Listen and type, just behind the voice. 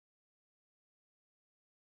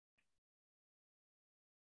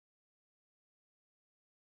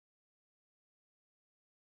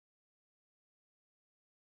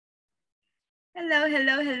Hello,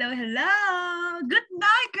 hello, hello, hello. Good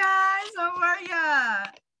night, guys. How are ya?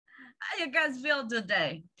 How you guys feel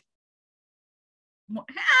today?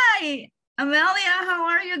 Hi, Amelia. How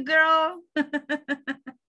are you, girl?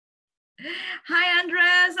 Hi,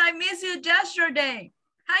 Andres. I miss you yesterday.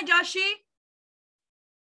 Hi, Joshi.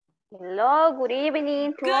 Hello, good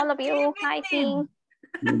evening to Good all of you. Hi, evening. team.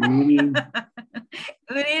 Good evening.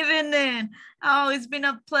 Good evening. Oh, it's been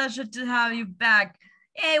a pleasure to have you back.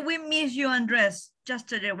 Hey, we miss you, Andres.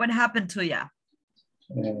 Yesterday, what happened to you?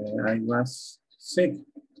 I was sick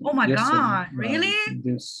Oh my yesterday. God, really?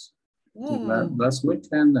 This Ooh. last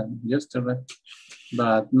weekend and yesterday,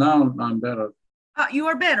 but now I'm better. You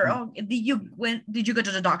are better. Oh, did you go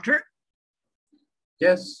to the doctor?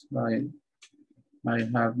 Yes, I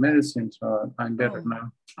have medicine, so I'm better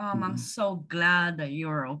now. I'm so glad that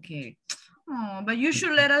you're okay. Oh, but you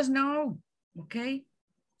should let us know, okay?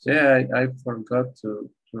 Yeah, I forgot to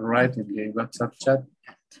write in the WhatsApp chat.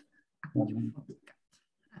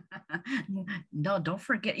 No, don't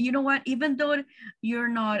forget. You know what? Even though you're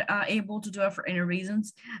not able to do it for any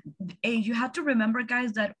reasons, you have to remember,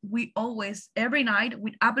 guys, that we always, every night,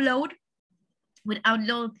 we upload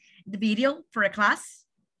the video for a class,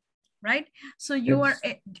 right? So you are,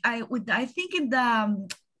 I think in the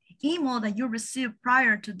email that you received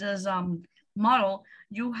prior to this model,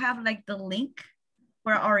 you have like the link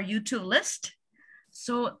for our YouTube list.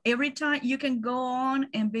 So every time you can go on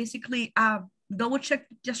and basically double check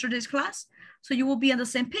yesterday's class. So you will be on the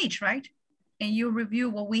same page, right? And you review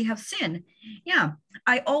what we have seen. Yeah,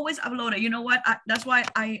 I always upload it. You know what? That's why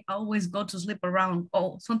I always go to sleep around,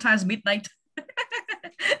 sometimes midnight.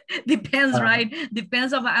 Depends, right?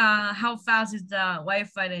 Depends on how fast is the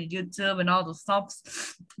Wi-Fi and YouTube and all the stuff.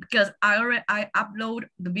 Because I upload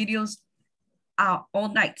the videos all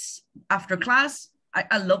nights after class.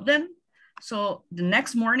 I love them. So the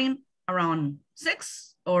next morning around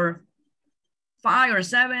 6 or 5 or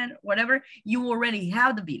 7, whatever, you already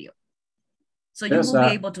have the video. So you will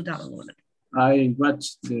be able to download it. I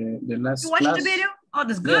watched the last You watched class. the video? Oh,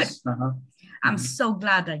 that's good. Yes, I'm so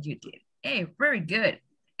glad that you did. Hey, very good.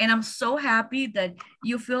 And I'm so happy that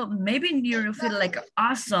you feel, maybe you feel like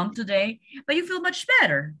awesome today, but you feel much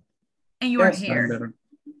better. And you are here. I'm better.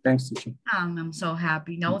 Thanks, teacher. I'm so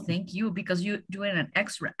happy. No, thank you, because you're doing an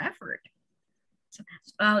extra effort. So,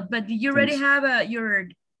 but did you already have your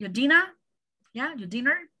dinner? Yeah, your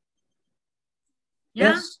dinner?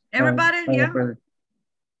 Yeah, yes, everybody? Yeah. Ready.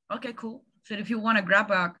 Okay, cool. So if you want to grab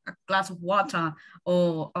a glass of water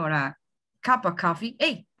or a cup of coffee,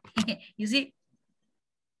 hey, you see,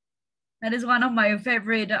 that is one of my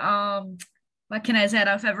favorite, what can I say,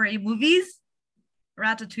 our favorite movies,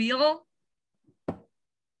 Ratatouille.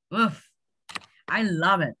 Oof, I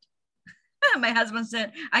love it. My husband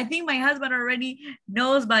said, I think my husband already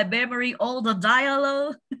knows by memory all the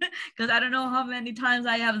dialogue because I don't know how many times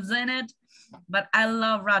I have seen it, but I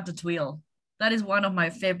love Ratatouille. That is one of my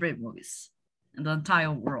favorite movies in the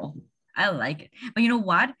entire world. I like it. But you know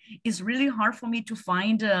what? It's really hard for me to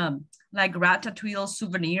find like Ratatouille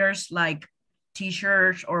souvenirs, like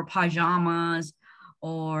t-shirts or pajamas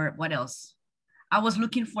or what else? I was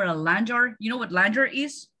looking for a lanyard. You know what lanyard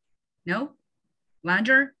is? No?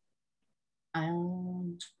 Lanyard? I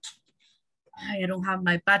don't have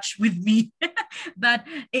my badge with me, but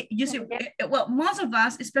you see, well, most of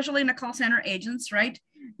us, especially in the call center agents, right?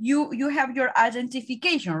 You have your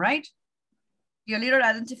identification, right? Your little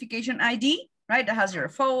identification ID, right? That has your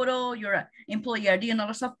photo, your employee ID and all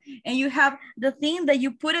that stuff. And you have the thing that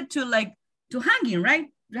you put it to like to hanging, right?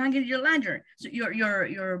 Hanging your lanyard, so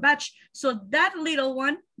your badge. So that little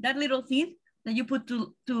one, that little thing that you put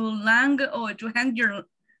to hang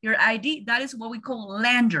your ID, that is what we call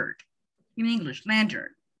lanyard in English,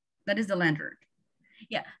 lanyard. That is the lanyard.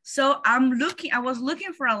 Yeah, so I was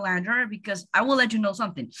looking for a lanyard because I will let you know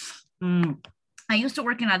something. I used to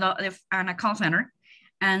work in a call center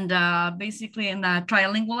and basically in a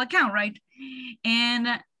trilingual account, right? And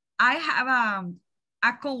I have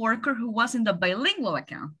a co-worker who was in the bilingual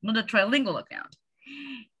account, not the trilingual account.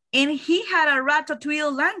 And he had a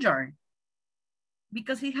Ratatouille lanyard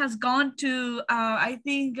because he has gone to, I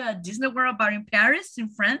think, Disney World, but in Paris, in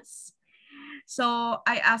France. So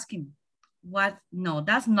I asked him, what? No,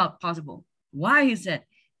 that's not possible. Why? He said,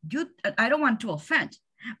 I don't want to offend,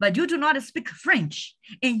 but you do not speak French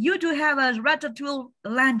and you do have a Ratatouille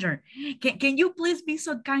lanyard. Can you please be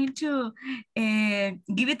so kind to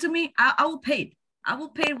give it to me? I will pay it. I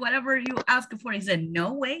will pay whatever you ask for. He said,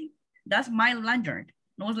 no way. That's my lanyard.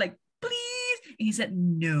 And I was like, please. And he said,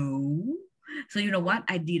 no. So you know what?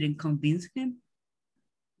 I didn't convince him.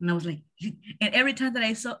 And I was like, and every time that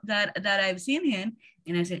I saw that I've seen him,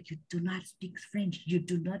 and I said, you do not speak French. You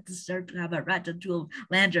do not deserve to have a ratatouille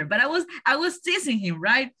lander. But I was teasing him,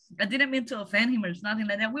 right? I didn't mean to offend him or nothing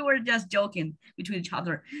like that. We were just joking between each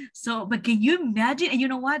other. So, but can you imagine? And you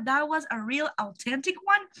know what? That was a real authentic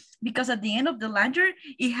one, because at the end of the lander,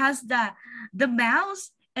 it has the mouse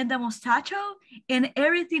and the mustacho and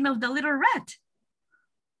everything of the little rat.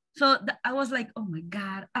 So I was like, oh my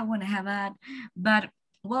God, I want to have that. But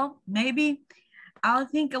well, maybe I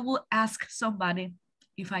think I will ask somebody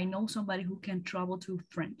if I know somebody who can travel to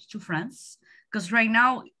France. Because right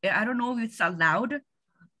now, I don't know if it's allowed.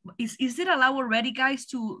 Is it allowed already, guys,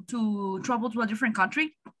 to travel to a different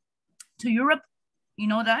country? To Europe? You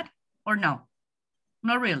know that? Or no?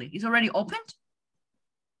 Not really. It's already opened?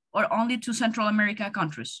 Or only to Central America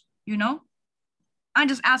countries? You know? I'm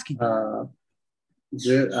just asking.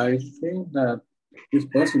 Yeah, I think that it's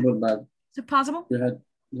possible, but is it possible? You have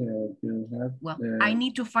well, I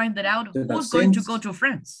need to find that out. Who's vaccines. going to go to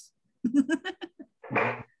France?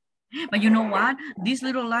 But you know what? This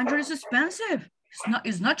little laundry is expensive.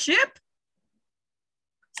 It's not cheap.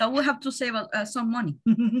 So we'll have to save some money.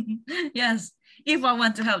 Yes, if I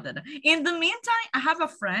want to have that. In the meantime, I have a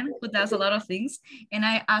friend who does a lot of things, and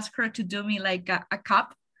I asked her to do me like a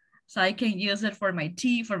cup so I can use it for my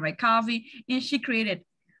tea, for my coffee, and she created.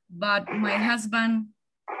 But my husband,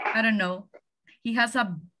 I don't know, he has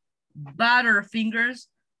a butter fingers,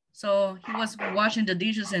 so he was washing the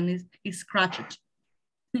dishes and he scratched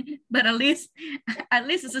it. But at least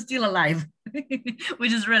it's still alive,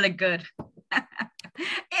 which is really good.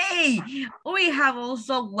 Hey, we have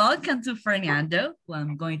also welcome to Fernando, who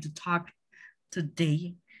I'm going to talk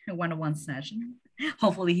today in one-on-one session.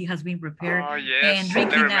 Hopefully he has been prepared. Oh, yes. And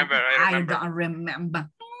drinking I remember. I don't remember.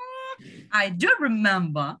 I do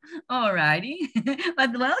remember. All righty.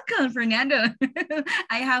 But welcome, Fernando.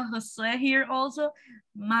 I have Jose here also,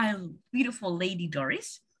 my beautiful lady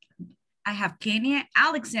Doris. I have Kenya,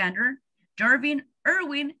 Alexander, Darwin,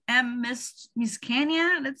 Erwin, and Miss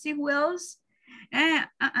Kenya. Let's see who else.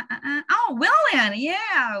 Oh, William.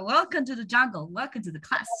 Yeah, welcome to the jungle. Welcome to the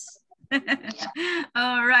class.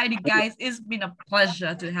 All righty, guys. It's been a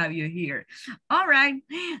pleasure to have you here. All right.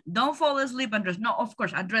 Don't fall asleep, Andres. No, of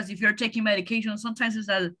course, Andres, if you're taking medication, sometimes it's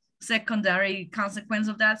a secondary consequence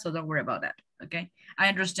of that. So don't worry about that. Okay. I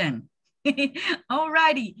understand. All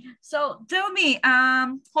righty. So tell me,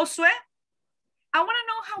 Josue, I want to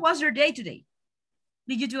know, how was your day today?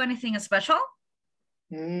 Did you do anything special?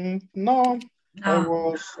 No, I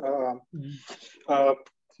was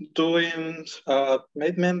doing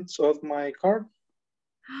maintenance of my car.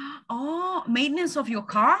 Oh, maintenance of your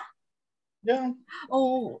car? Yeah.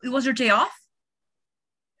 Oh, it was your day off?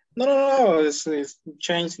 No. It's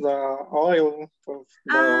changed the oil of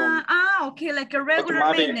the okay, like a regular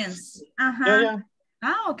automatic. Maintenance. Yeah.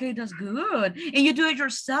 Okay, that's good. And you do it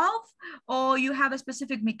yourself, or you have a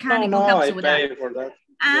specific mechanic who No, helps I you with pay that? for that.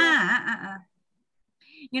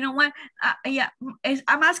 You know what? Yeah,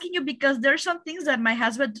 I'm asking you because there's some things that my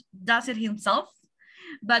husband does it himself,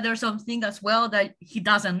 but there's something as well that he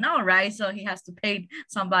doesn't know, right? So he has to pay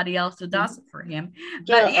somebody else to do it for him.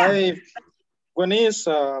 Yeah, but yeah. When it's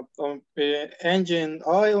engine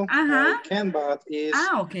oil, I can, but it's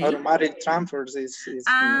automatic transfers.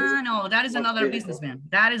 No, that is another business, man.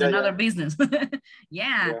 That is another business.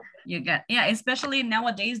 You got, especially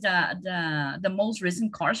nowadays, the most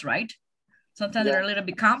recent cars, right? Sometimes they're a little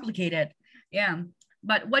bit complicated. Yeah,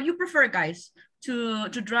 but what do you prefer, guys? To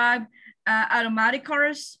drive automatic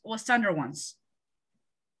cars or standard ones?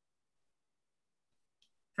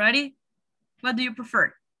 Freddie, what do you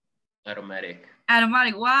prefer? Automatic.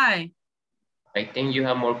 Automatic, why? I think you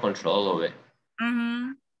have more control of it.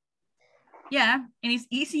 Yeah, and it's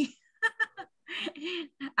easy.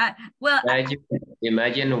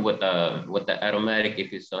 Imagine with the automatic,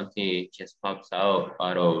 if something just pops out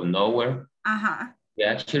of nowhere, you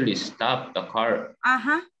actually stop the car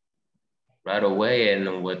right away.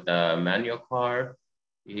 And with the manual car,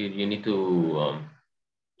 you need to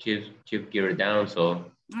shift gear down. So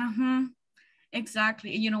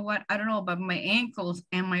exactly. You know what? I don't know, but my ankles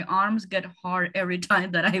and my arms get hard every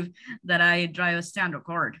time that I drive a standard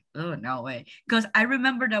car. Oh, no way. Because I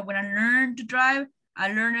remember that when I learned to drive, I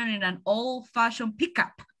learned it in an old-fashioned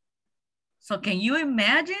pickup. So can you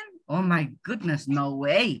imagine? Oh my goodness, no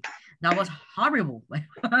way. That was horrible.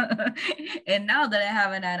 And now that I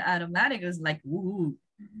have an automatic, it's like, woo.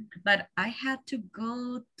 But I had to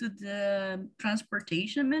go to the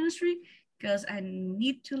transportation ministry because I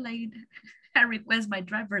need to I request my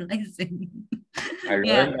driver license. I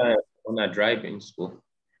learned that on a driving school.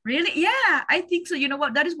 Really? Yeah, I think so. You know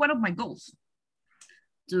what? That is one of my goals.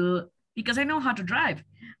 because I know how to drive,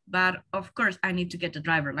 but of course I need to get the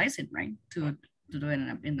driver license, right? To do it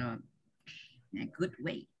in a good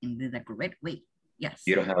way, in the correct way. Yes.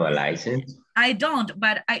 You don't have a license? I don't,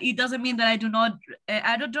 but it doesn't mean that I do not,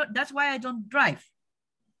 I don't, that's why I don't drive.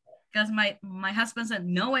 Because my husband said,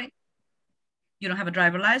 no way, you don't have a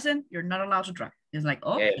driver license, you're not allowed to drive. It's like,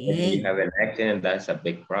 okay. Yeah, if you have an accident, that's a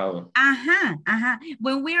big problem.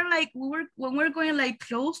 When we're going like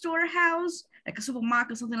close to our house, like a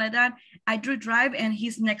supermarket or something like that, I do drive and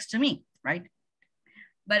he's next to me, right?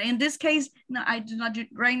 But in this case, no, I do not do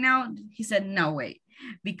right now. He said, no way,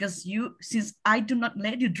 because since I do not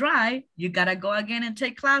let you drive, you gotta go again and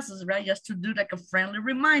take classes, right? Just to do like a friendly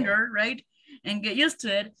reminder, right? And get used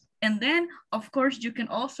to it. And then, of course, you can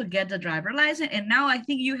also get the driver license. And now I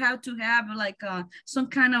think you have to have like some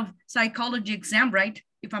kind of psychology exam, right?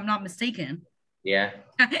 If I'm not mistaken. Yeah.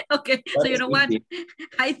 Okay, so you know what?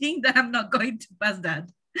 I think that I'm not going to pass that.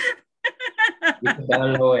 You can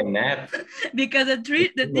download an app. Because the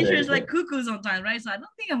teacher is like cuckoo sometimes, right? So I don't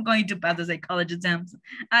think I'm going to pass the psychology exams.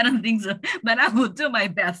 I don't think so, but I will do my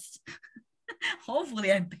best.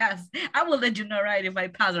 Hopefully I pass. I will let you know, right, if I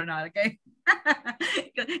pass or not, okay?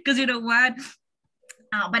 Because you know what?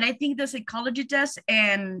 But I think the psychology test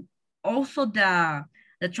and also the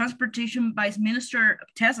transportation vice minister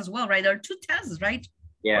test as well, right? There are 2 tests, right?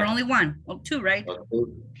 Yeah. Or only one? Well, 2, right?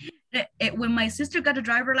 When my sister got a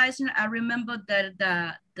driver license, I remember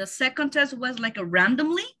that the second test was like a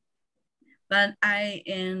randomly, but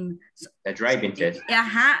the driving test.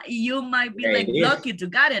 You might be like lucky to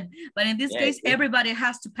get it, but in this case, everybody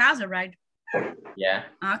has to pass it, right? Yeah.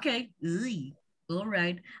 Okay. All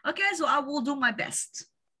right. Okay, so I will do my best.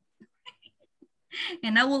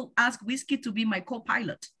 And I will ask Whiskey to be my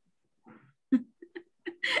co-pilot.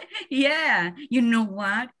 Yeah, you know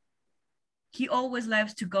what? He always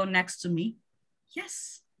loves to go next to me.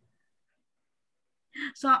 Yes.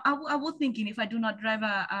 So I was thinking, if I do not drive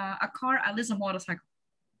a car, at least a motorcycle.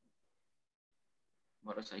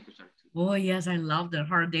 Motorcycles are too. Oh yes, I love the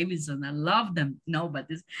Harley Davidson. I love them. No, but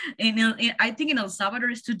I think in El Salvador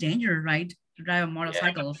it's too dangerous, right? To drive a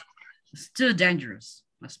motorcycle. Yeah. It's too dangerous,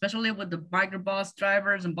 especially with the microbus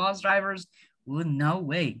drivers and bus drivers. Oh, no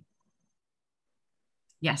way.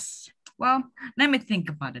 Yes. Well, let me think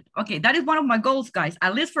about it. Okay, that is one of my goals, guys,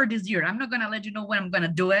 at least for this year. I'm not going to let you know when I'm going to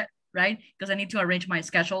do it, right? Because I need to arrange my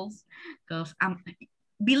schedules. Because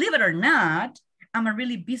believe it or not, I'm a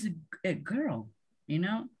really busy girl, you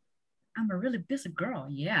know? I'm a really busy girl,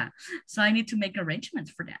 yeah. So I need to make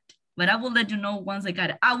arrangements for that. But I will let you know once I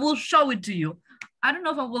got it. I will show it to you. I don't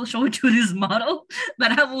know if I will show it to this model,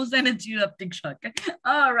 but I will send it to you a picture.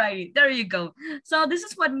 All right, there you go. So this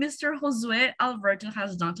is what Mr. Josue Alberto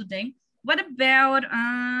has done today. What about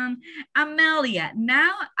Amelia?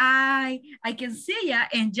 Now I can see you,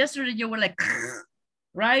 and yesterday you were like,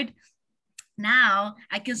 right? Now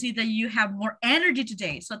I can see that you have more energy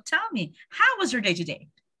today. So tell me, how was your day today?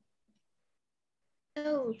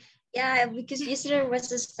 Oh, yeah, because yesterday was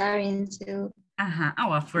starting to.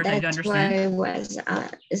 Oh, of course, I do understand. That's why I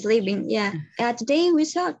was sleeping. Yeah. Today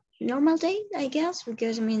was a normal day, I guess,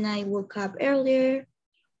 because I woke up earlier.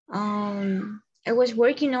 I was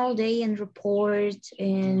working all day in reports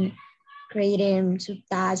and creating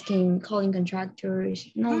subtasking, calling contractors,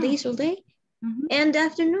 and all this all day. Mm-hmm. And the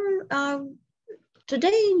afternoon,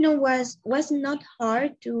 today, was not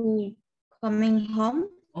hard to coming home.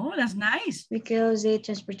 Oh, that's nice. Because the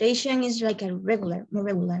transportation is like more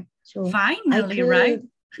regular. So finally, right?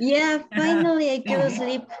 Yeah, finally I could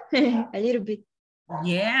sleep a little bit.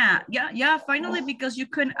 Yeah, finally, because you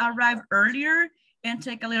can arrive earlier and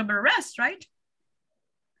take a little bit of rest, right?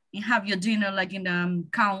 And have your dinner like in the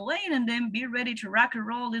Count Lane and then be ready to rock and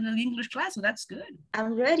roll in the English class. So that's good.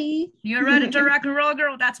 I'm ready. You're ready to rock and roll,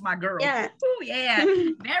 girl? That's my girl. Yeah. Ooh, yeah.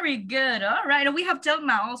 Very good. All right. And we have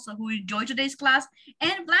Telma also who enjoyed today's class.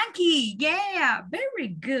 And Blanky. Yeah. Very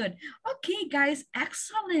good. Okay, guys.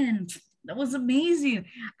 Excellent. That was amazing.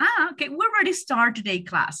 Okay. We're ready to start today's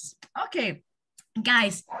class. Okay.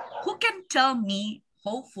 Guys, who can tell me,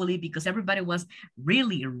 hopefully, because everybody was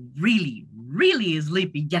really, really, really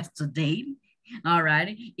sleepy yesterday. All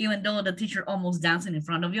right. Even though the teacher almost dancing in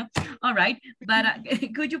front of you. All right. But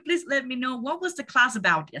could you please let me know what was the class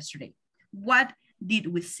about yesterday? What did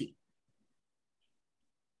we see?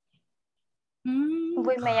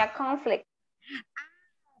 We made a conflict.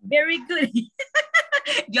 Very good.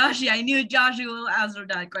 Joshi, I knew Joshi will answer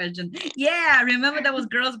that question. Yeah. Remember that was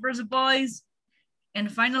girls versus boys?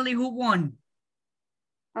 And finally, who won?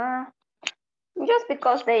 Just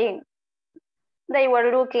because they They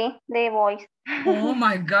were lucky, the boys. Oh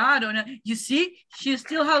my God. Oh, no. You see, she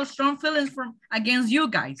still has strong feelings against you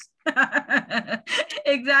guys.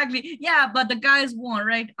 Exactly. Yeah, but the guys won,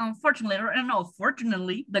 right? Unfortunately, or no,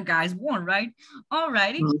 fortunately, the guys won, right? All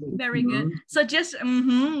righty. Very good. So just,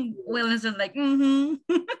 Willis is like,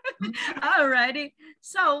 All righty.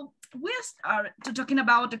 So we started talking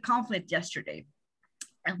about the conflict yesterday.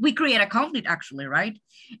 We create a conflict actually, right?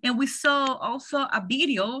 And we saw also a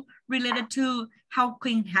video related to how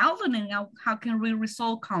can handle and how can we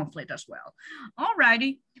resolve conflict as well.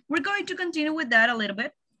 Alrighty, we're going to continue with that a little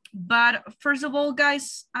bit. But first of all,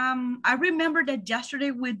 guys, I remember that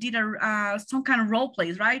yesterday we did some kind of role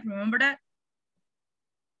plays, right? Remember that?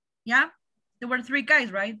 Yeah, there were 3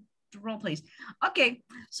 guys, right? Role plays. Okay,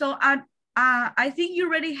 so I think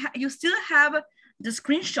you still have the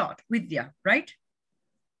screenshot with you, right?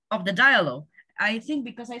 Of the dialogue. I think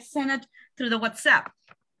because I sent it through the WhatsApp.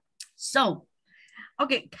 So,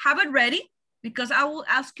 okay, have it ready because I will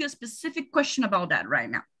ask you a specific question about that right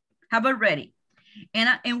now. Have it ready.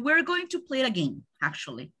 And we're going to play a game,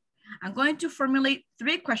 actually. I'm going to formulate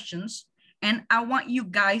 3 questions and I want you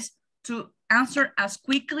guys to answer as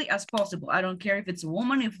quickly as possible. I don't care if it's a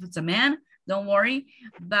woman, if it's a man, don't worry.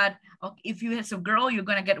 But if you have a girl, you're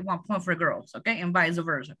gonna get 1 point for girls, okay? And vice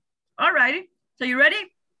versa. All righty, so you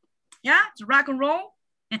ready? Yeah, to rock and roll.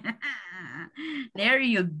 There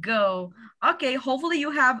you go. Okay, hopefully you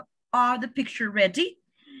have the picture ready.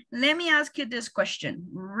 Let me ask you this question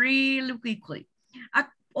really quickly.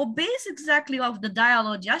 Based exactly of the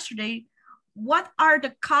dialogue yesterday, what are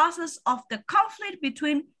the causes of the conflict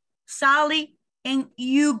between Sally and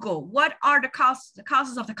Hugo? What are the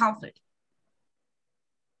causes of the conflict?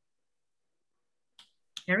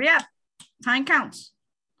 Hurry up, time counts.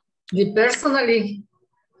 Personally,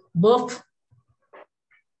 both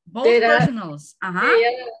personals.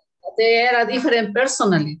 They are different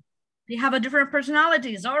personally. They have a different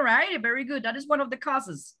personalities. All right, very good. That is one of the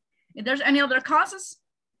causes. If there's any other causes?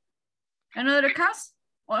 Another cause?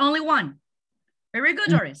 Or only one? Very good,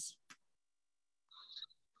 Doris.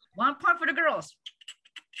 1 point for the girls.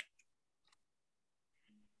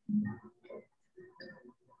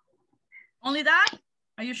 Only that?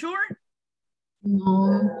 Are you sure?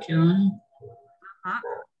 No, John.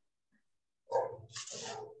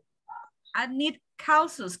 I need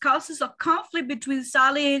causes of conflict between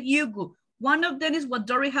Sally and Hugo. One of them is what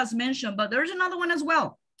Dory has mentioned, but there's another one as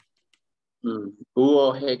well.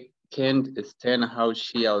 Hugo can't stand how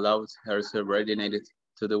she allows her subordinated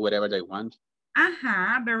to do whatever they want.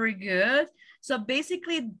 Very good. So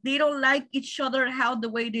basically, they don't like each other how the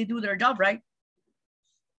way they do their job, right?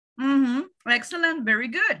 Excellent, very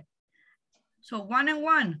good. So 1 and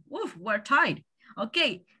 1. Oof, we're tied.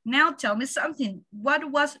 Okay, now tell me something.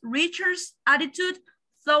 What was Richard's attitude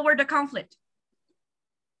toward the conflict?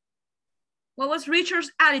 What was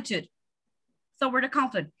Richard's attitude toward the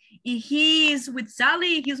conflict? If he's with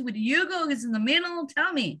Sally, he's with Hugo, he's in the middle,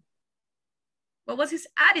 tell me. What was his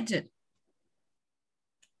attitude?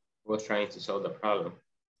 Was trying to solve the problem.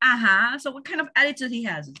 So what kind of attitude he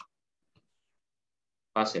has?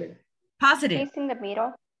 Positive. Positive. He's in the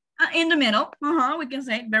middle. In the middle, we can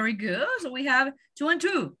say very good. So we have 2 and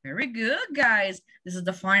 2. Very good, guys. This is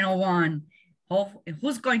the final one.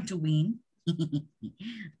 Who's going to win?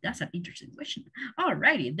 That's an interesting question. All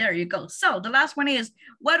righty, there you go. So the last one is,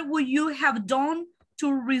 what would you have done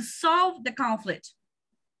to resolve the conflict?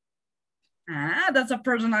 That's a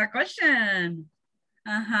personal question.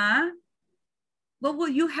 What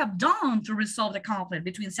would you have done to resolve the conflict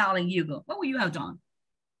between Sally and Hugo? What would you have done?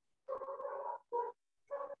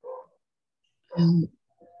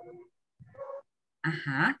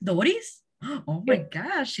 Doris? Oh my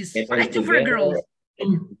gosh, she's fighting for the girls.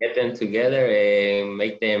 Get them together and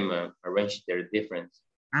make them arrange their difference.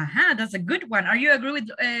 That's a good one. Are you agree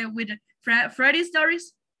with Freddie's,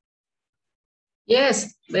 Doris?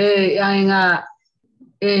 Yes, and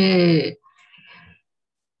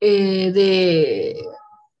the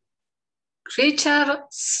Richard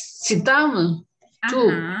sit down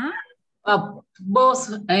too, both,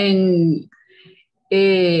 and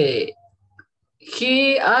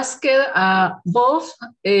he asked both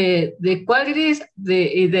the qualities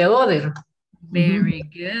the other. Very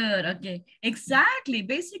good. Okay, exactly.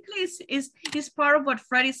 Basically, it's part of what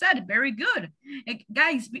Freddie said. Very good.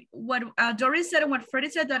 Guys, what Doris said and what Freddie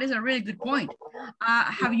said, that is a really good point.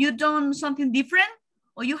 Have you done something different,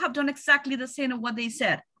 or you have done exactly the same of what they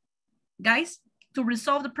said? Guys, to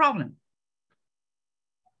resolve the problem.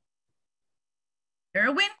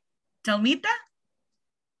 Erwin, Talmita,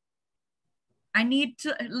 I need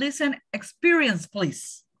to listen experience,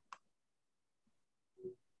 please.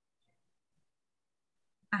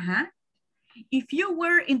 If you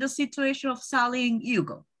were in the situation of Sally and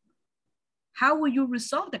Hugo, how will you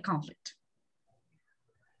resolve the conflict?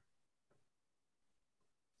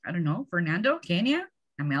 I don't know, Fernando, Kenya,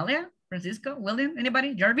 Amelia, Francisco, William,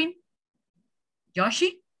 anybody? Jarvin?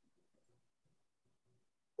 Joshi?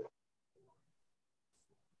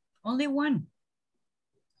 Only one.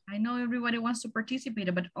 I know everybody wants to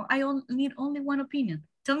participate, but I need only one opinion.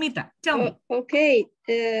 Tell me that. Tell me. Okay.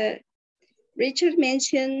 Richard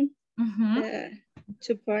mentioned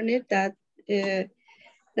to partner that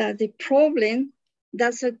that the problem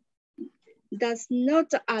does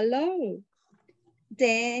not allow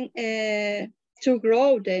them to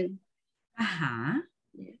grow. Then.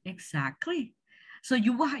 Exactly. So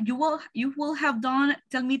you will have done.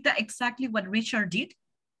 Tell me that exactly what Richard did.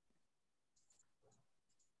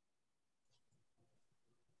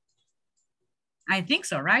 I think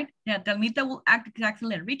so, right? Yeah, Talmita will act exactly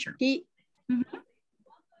like Richard. He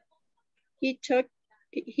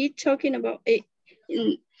talking about it.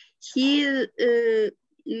 He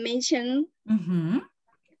mentioned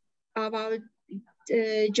about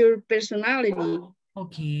your personality.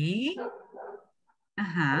 Okay.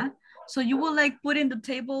 So you will like put in the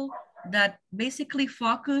table that basically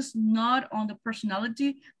focus not on the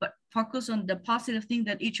personality, but focus on the positive thing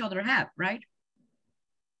that each other have, right?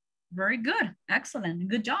 Very good. Excellent.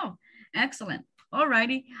 Good job. Excellent.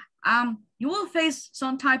 Alrighty. You will face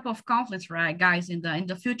some type of conflicts, right, guys, in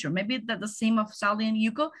the future. Maybe that the same of Sally and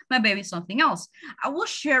Yuko, maybe something else. I will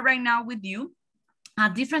share right now with you a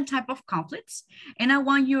different type of conflicts, and I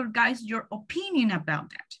want your opinion about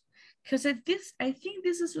that. Because I think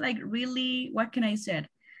this is like really, what can I say?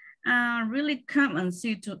 Really common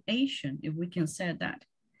situation, if we can say that.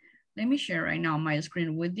 Let me share right now my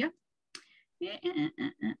screen with you.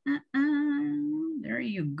 There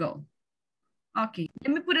you go. Okay,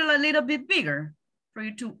 let me put it a little bit bigger for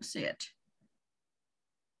you to see it.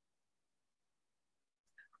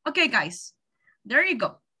 Okay, guys, there you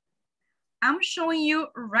go. I'm showing you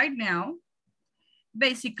right now,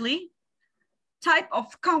 basically, type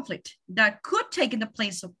of conflict that could take in the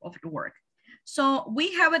place of your work. So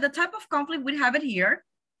we have it, the type of conflict, we have it here.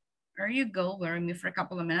 There you go, bear with me for a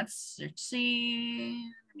couple of minutes. Let's see,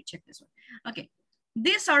 let me check this one. Okay,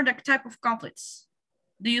 these are the type of conflicts.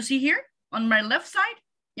 Do you see here on my left side?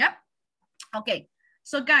 Yep. Okay,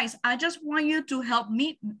 so guys, I just want you to help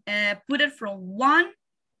me put it from 1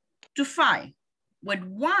 to 5. With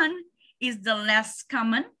 1 is the less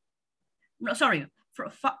common. No, sorry,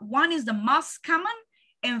 1 is the most common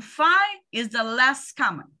and 5 is the less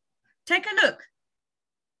common. Take a look.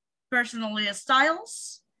 Personality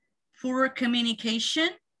styles, poor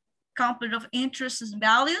communication, conflict of interests and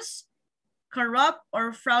values, corrupt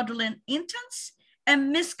or fraudulent intents,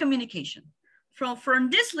 and miscommunication. From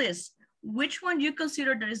this list, which one do you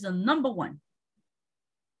consider that is the number 1?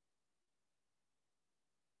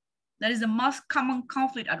 That is the most common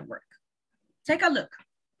conflict at work. Take a look,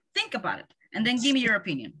 think about it, and then give me your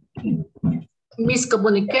opinion.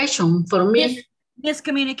 Miscommunication for me.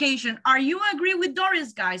 Miscommunication. Are you agree with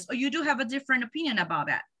Doris, guys, or you do have a different opinion about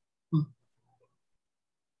that?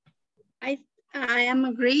 I am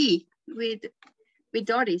agree with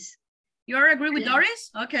Doris. You agree with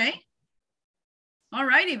Doris? Okay. All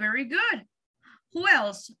righty, very good. Who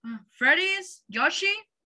else? Freddy's, Joshi?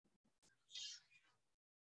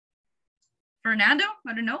 Fernando?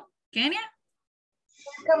 I don't know. Kenya?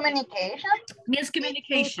 Communication.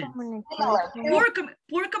 Miscommunication.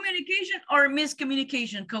 Poor communication or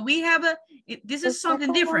miscommunication? Because we have this is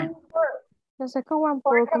something different. The second one,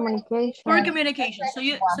 poor communication. Poor communication. So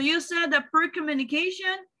you said that poor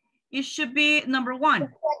communication, it should be number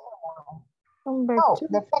 1. Number 2.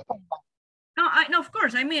 The second one. No, of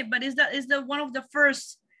course, I mean, but is the one of the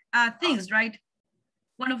first things, right?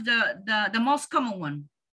 One of the most common one,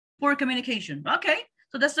 poor communication. Okay,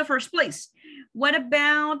 so that's the first place. What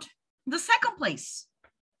about the second place?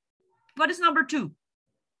 What is number 2?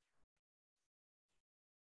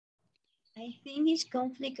 I think it's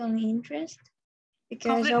conflict of interest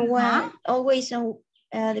because Conflict, always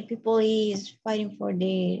the people is fighting for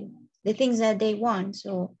the things that they want.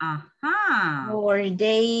 So, or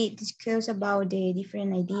they discuss about the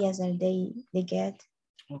different ideas that they get.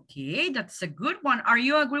 Okay, that's a good one. Are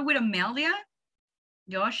you agree with Amelia,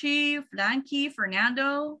 Yoshi, Flanky,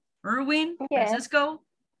 Fernando, Erwin, Francisco?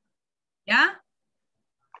 Yeah?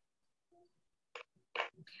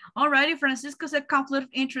 Alrighty, Francisco said conflict of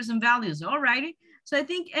interest and values. Alrighty, so I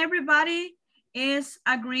think everybody is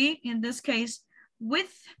agree in this case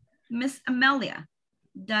with Miss Amelia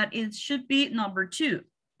that it should be number 2.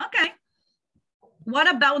 Okay.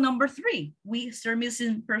 What about number 3? We start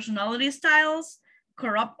missing personality styles,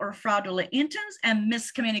 corrupt or fraudulent intents, and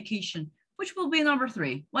miscommunication. Which will be number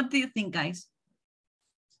 3? What do you think, guys?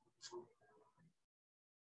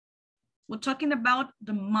 We're talking about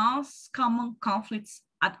the most common conflicts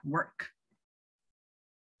at work.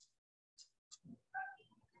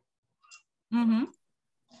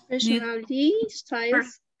 Personality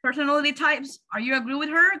styles. Personality types. Are you agree with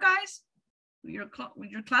her, guys? With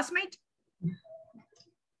your classmate?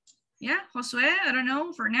 Yeah, Josue, I don't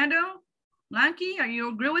know, Fernando, Blanky, are you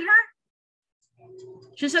agree with her?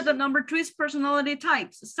 She said that number 2 is personality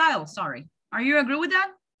types, style, sorry. Are you agree with that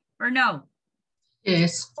or no?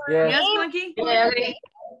 Yes. Yes, Blanky? Yeah.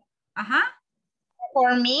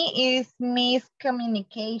 For me, it's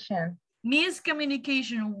miscommunication.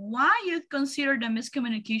 Miscommunication. Why you consider the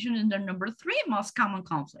miscommunication in the number 3 most common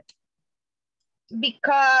conflict?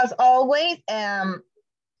 Because always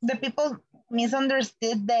the people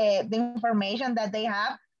misunderstood the information that they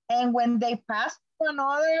have, and when they pass to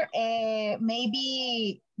another,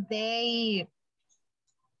 maybe they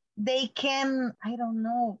can, I don't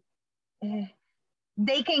know,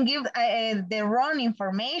 they can give the wrong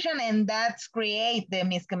information, and that's create the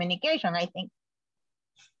miscommunication. I think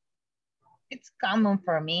it's common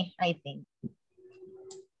for me, I think.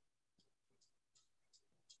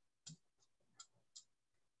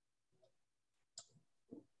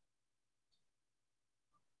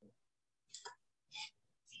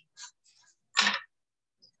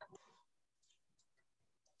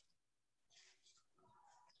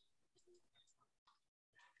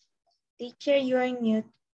 Teacher, you're on mute.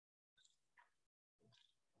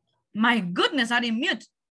 My goodness, I didn't mute.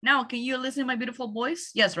 Now, can you listen to my beautiful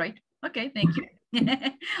voice? Yes, right? Okay, thank you.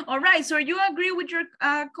 All right, so you agree with your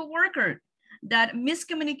coworker that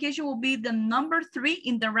miscommunication will be the number 3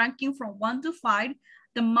 in the ranking from 1 to 5,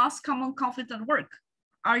 the most common conflict at work.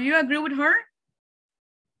 Are you agree with her?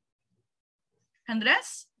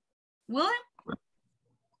 Andres? William?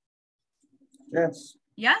 Yes.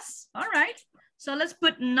 Yes, all right. So let's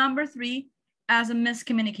put number 3 as a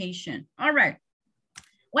miscommunication. All right.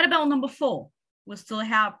 What about number 4? We still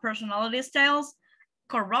have personality styles,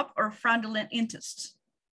 corrupt or fraudulent interests.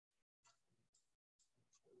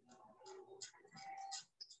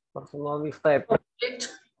 Personality type.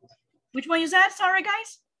 Which one you said? Sorry,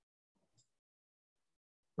 guys.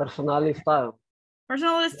 Personality style.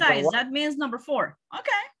 Personality styles. That means number 4.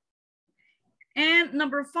 Okay. And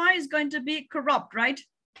number 5 is going to be corrupt, right?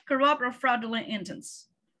 Corrupt or fraudulent intents.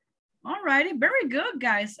 All righty. Very good,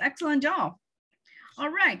 guys. Excellent job. All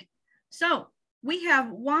right. So we have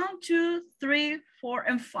 1, 2, 3, 4,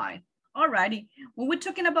 and 5. All righty. When we're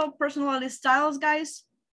talking about personality styles, guys,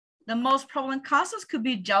 the most prevalent causes could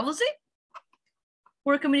be jealousy,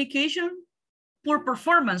 poor communication, poor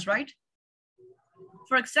performance, right?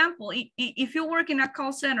 For example, if you work in a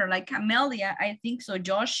call center like Amelia, I think so,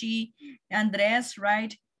 Joshi, Andres,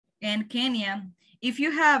 right, and Kenya, if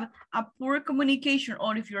you have a poor communication,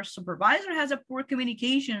 or if your supervisor has a poor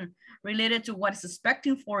communication related to what is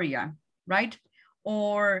expecting for you, right,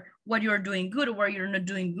 or what you're doing good or what you're not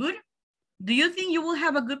doing good, do you think you will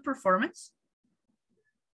have a good performance?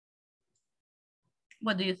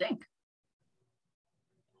 What do you think?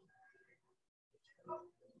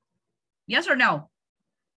 Yes or no?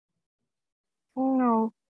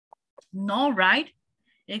 No. No, right?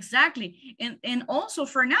 Exactly. And also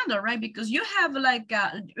Fernando, right? Because you have like,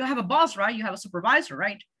 you have a boss, right? You have a supervisor,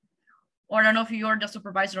 right? Or I don't know if you're the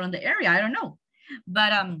supervisor in the area. I don't know.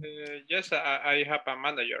 But yes, I have a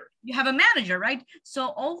manager. You have a manager, right? So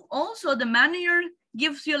also the manager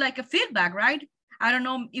gives you like a feedback, right? I don't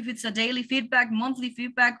know if it's a daily feedback, monthly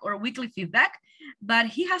feedback, or weekly feedback, but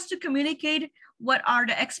he has to communicate what are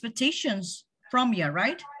the expectations from you,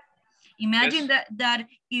 right? Imagine yes. that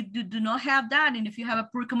if you do not have that, and if you have a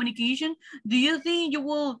poor communication, do you think you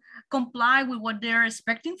will comply with what they're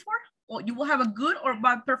expecting for? Or you will have a good or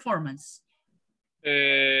bad performance?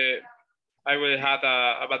 I will have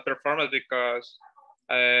a bad performance because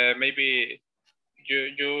maybe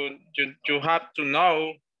you have to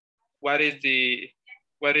know what is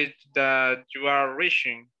that you are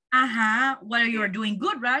reaching. What you're doing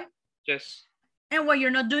good, right? Yes. And what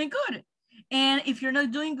you're not doing good. And if you're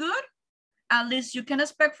not doing good, at least you can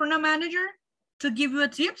expect from a manager to give you a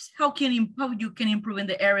tips how you can improve in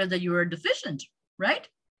the areas that you are deficient, right?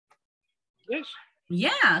 Yes.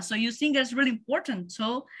 Yeah, so you think that's really important.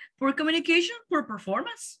 So poor communication, poor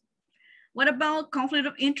performance. What about conflict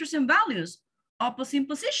of interest and values? Opposite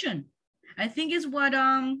position. I think it's what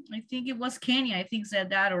I think it was Kenya, I think said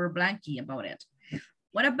that, or Blanky about it.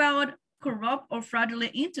 What about corrupt or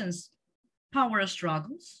fraudulent intents? Power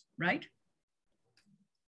struggles, right?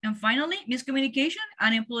 And finally, miscommunication,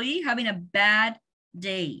 an employee having a bad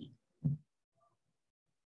day.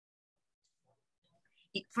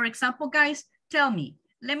 For example, guys, tell me,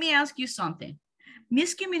 let me ask you something.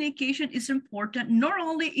 Miscommunication is important not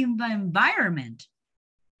only in the environment,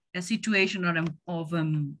 a situation of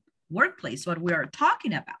workplace, what we are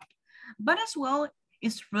talking about, but as well,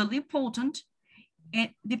 it's really important.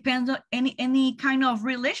 It depends on any kind of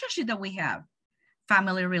relationship that we have.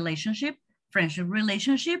 Family relationship, friendship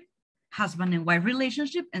relationship, husband and wife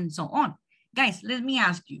relationship, and so on. Guys, let me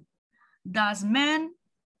ask you, does men,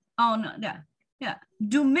 oh no, yeah,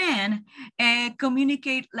 do men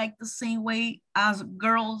communicate like the same way as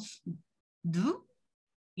girls do?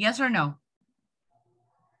 Yes or no?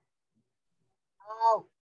 Oh.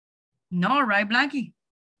 No, right, Blanky?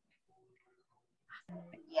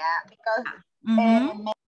 Yeah, because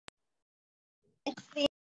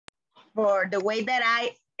for the way that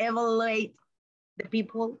I evaluate the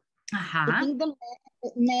people, I think the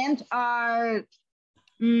men are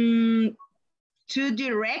too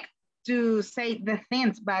direct to say the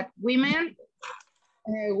things, but women,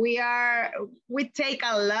 we take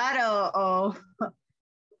a lot of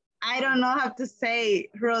I don't know how to say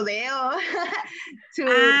rodeo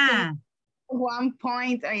to one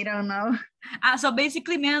point, I don't know. So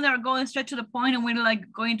basically men are going straight to the point and we're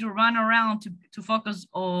like going to run around to focus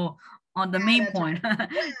on the main point. Right.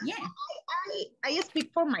 Yeah. I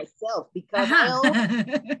speak for myself because I always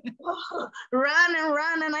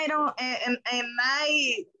run and I don't, and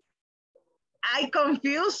I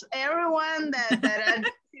confuse everyone that are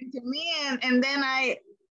listening to me, and then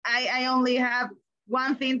I only have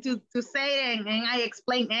one thing to say and I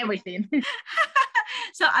explain everything.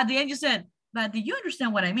 So at the end you said, but do you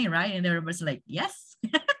understand what I mean, right? And everybody's like, yes.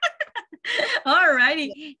 All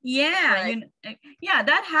righty. Yeah, right. Yeah,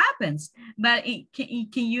 that happens. But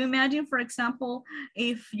can you imagine, for example,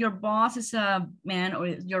 if your boss is a man or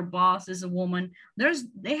your boss is a woman,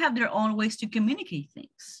 they have their own ways to communicate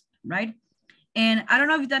things, right? And I don't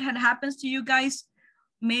know if that happens to you guys.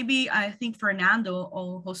 Maybe I think Fernando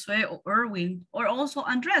or Josue or Erwin or also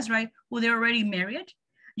Andres, right? Who they're already married.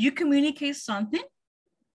 You communicate something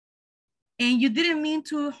and you didn't mean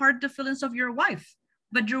to hurt the feelings of your wife,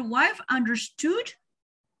 but your wife understood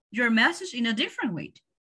your message in a different way.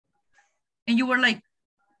 And you were like,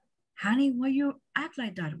 honey, why you act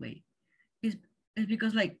like that way? It's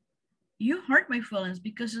because like, you hurt my feelings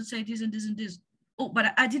because you say this and this and this. Oh,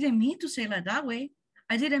 but I didn't mean to say like that way.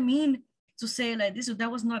 I didn't mean to say like this, so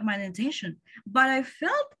that was not my intention, but I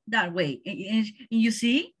felt that way. And you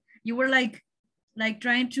see, you were like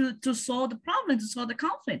trying to solve the problem, to solve the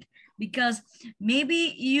conflict, because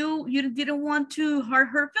maybe you didn't want to hurt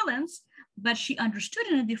her feelings, but she understood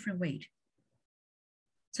in a different way.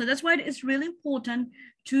 So that's why it's really important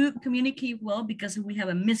to communicate well, because if we have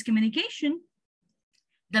a miscommunication,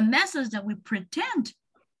 the message that we pretend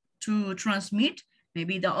to transmit,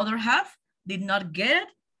 maybe the other half did not get it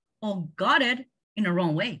or got it in the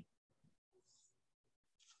wrong way.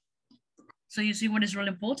 So you see what is really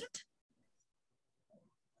important?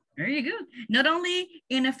 Very good. Not only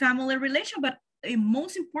in a family relation, but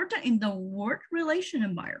most important in the work relation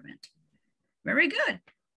environment. Very good.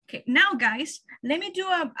 Okay, now guys, let me do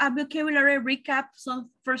a vocabulary recap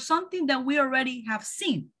for something that we already have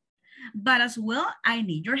seen. But as well, I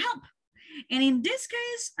need your help. And in this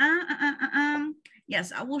case,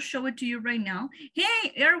 yes, I will show it to you right now.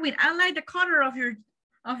 Hey, Erwin, I like the color of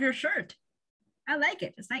your shirt. I like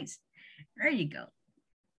it. It's nice. There you go.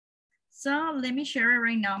 So let me share it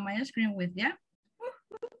right now on my screen with you.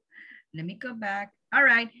 Let me go back. All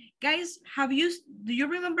right, guys, do you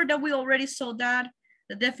remember that we already saw that?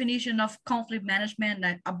 The definition of conflict management,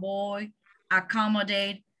 like avoid,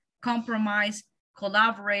 accommodate, compromise,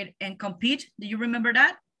 collaborate, and compete. Do you remember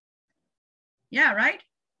that? Yeah, right?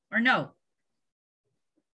 Or no?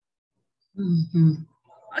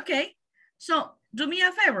 Okay, so do me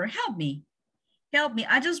a favor, help me. Help me.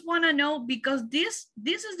 I just want to know, because this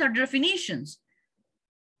is the definitions.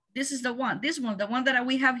 This is the one, the one that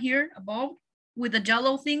we have here above with the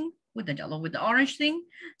yellow thing, with the orange thing.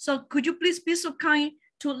 So could you please be so kind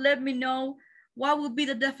to let me know what would be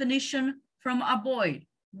the definition from avoid?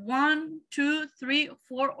 1, 2, 3,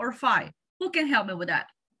 4, or 5. Who can help me with that?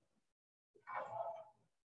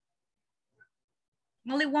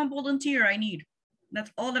 Only one volunteer I need.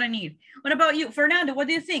 That's all that I need. What about you, Fernando? What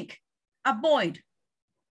do you think? Avoid.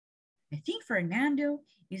 I think Fernando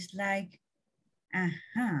is like,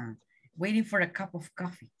 waiting for a cup of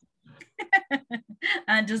coffee.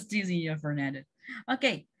 I'm just teasing you, Fernando.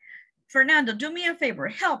 Okay, Fernando, do me a favor,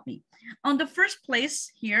 help me. On the first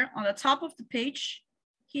place here, on the top of the page,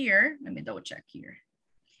 here, let me double check here.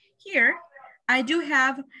 Here, I do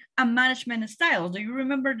have a management style. Do you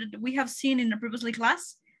remember that we have seen in the previous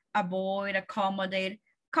class? Avoid, accommodate,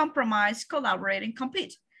 compromise, collaborate, and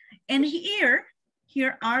compete. And here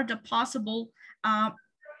are the possible,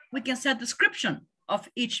 we can set description of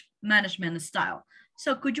each management style.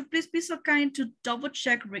 So could you please be so kind to double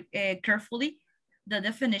check carefully the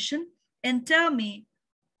definition and tell me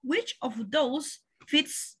which of those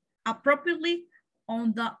fits appropriately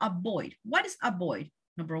on the avoid. What is avoid?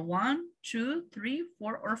 Number 1, 2, 3,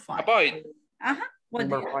 4, or 5? Avoid. What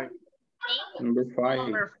Number 5. Number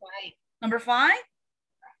 5. Number 5?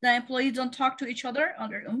 The employees don't talk to each other.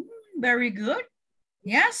 Very good.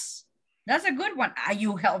 Yes, that's a good one.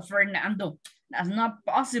 You help Fernando. That's not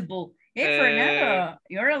possible. Hey, Fernando,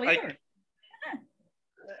 you're a leader.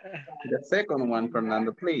 The second one,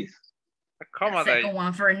 Fernando, please. Accommodate. The second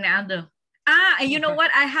one, Fernando. And you know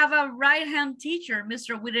what? I have a right-hand teacher,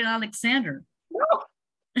 Mr. William Alexander.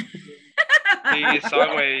 He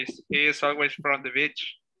is always from the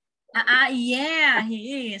beach. Yeah,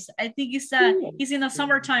 he is. I think he's in the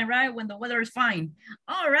summertime, right? When the weather is fine.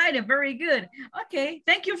 All right, very good. Okay,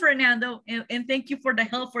 thank you, Fernando. And thank you for the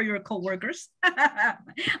help for your coworkers.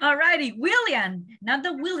 All righty, William. Now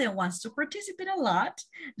that William wants to participate a lot.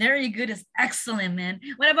 Very good, is excellent, man.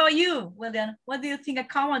 What about you, William? What do you think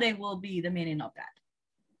accommodate will be the meaning of that?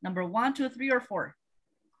 Number 1, 2, 3, or 4?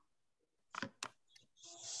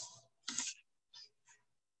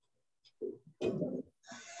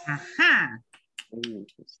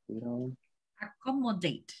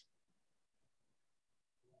 Accommodate.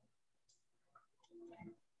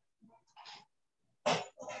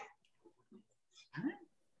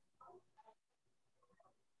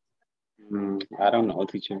 I don't know,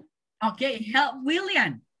 teacher. Okay, help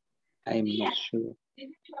William. I'm not sure.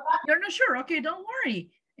 You're not sure? Okay, don't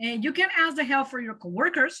worry. You can ask the help for your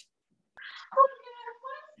coworkers.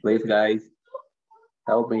 Please, guys,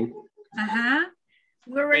 help me.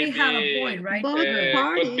 We already have a point, right?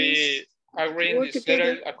 Could be agreeing to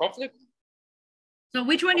settle a conflict. So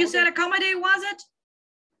which one you said accommodate, was it?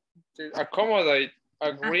 To accommodate,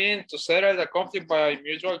 agreeing to settle the conflict by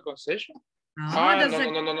mutual concession. No.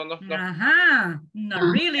 Not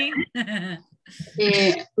really.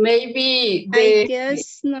 Maybe I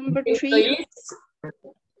guess number 3.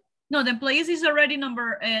 No, the employees is already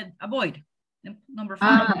number avoid. Number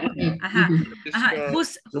 5.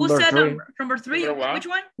 Who said number 3? Which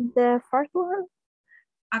one? The first one.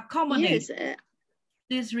 Accommodate. Yes.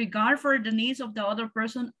 Disregard for the needs of the other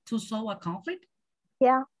person to solve a conflict.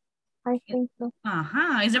 Yeah, I think so.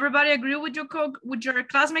 Is everybody agree with your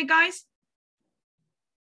classmate, guys?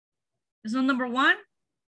 Is it number 1?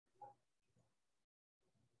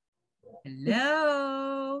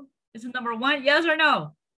 Hello. Is it number 1? Yes or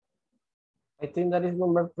no? I think that is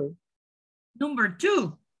number 2. Number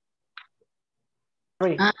 2.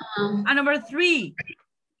 3. Number 3.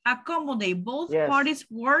 Accommodate. Both parties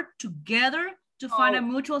work together to find a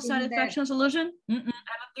mutual satisfaction solution. I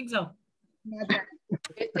don't think so.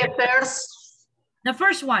 The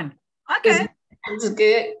first one. Okay. It's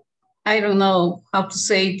good. I don't know how to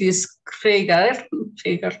say this figure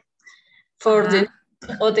for the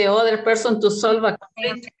other person to solve a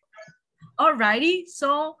conflict. All righty.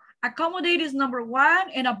 So accommodate is number 1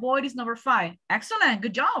 and avoid is number 5. Excellent.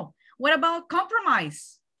 Good job. What about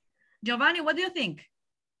compromise? Giovanni, what do you think?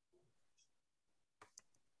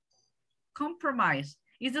 Compromise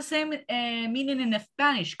is the same meaning in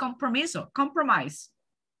Spanish. Compromiso. Compromise.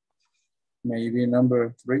 Maybe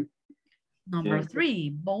number 3. Number 3.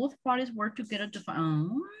 Both parties work together to find.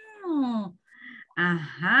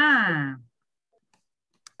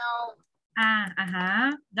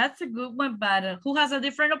 That's a good one, but who has a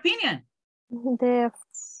different opinion? The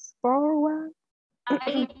 4 one.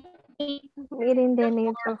 Meeting the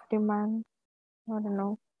needs of demand. I don't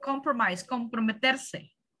know. Compromise, comprometerse.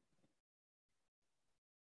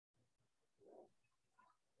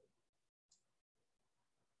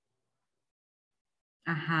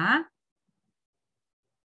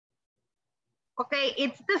 Okay,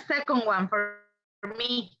 it's the second one for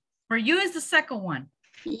me. For you, is the second one.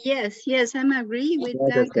 Yes, I'm agree with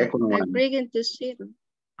that. Agreeing to settle.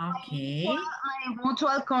 Okay.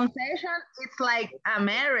 Mutual concession, it's like a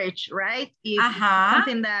marriage, right? It's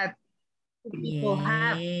something that people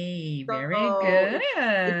have. Very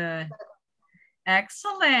good.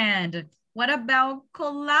 Excellent. What about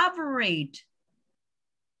collaborate?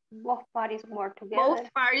 Both parties work together.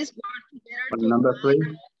 Both parties work together. Number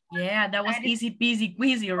 3. Yeah, that was easy peasy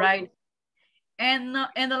queasy, right? And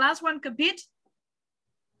the last one, compete?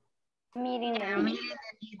 Meeting the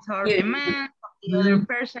needs or demands of the other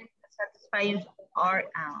person, satisfying or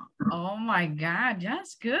out. Oh my God,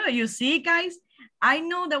 that's good. You see, guys, I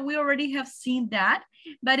know that we already have seen that,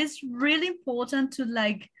 but it's really important to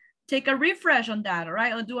like take a refresh on that, all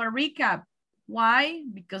right? Or do a recap. Why?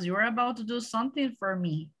 Because you're about to do something for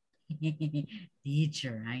me.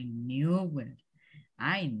 Teacher, I knew it.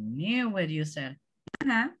 I knew what you said.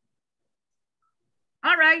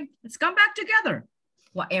 All right, let's come back together.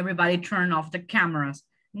 Well, everybody turn off the cameras.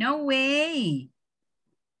 No way.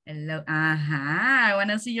 Hello, I want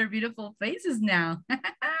to see your beautiful faces now.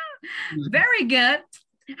 Very good.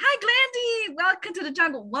 Hi, Glandy. Welcome to the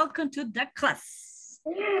jungle. Welcome to the class.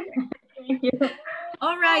 Thank you.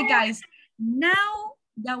 All right, guys. Now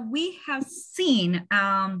that we have seen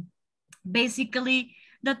basically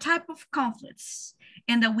the type of conflicts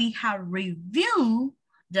and that we have reviewed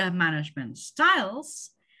the management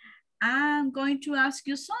styles, I'm going to ask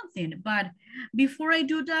you something. But before I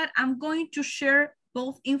do that, I'm going to share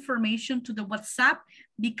both information to the WhatsApp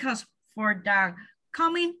because for the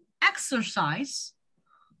coming exercise,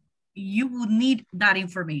 you would need that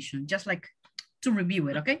information, just like to review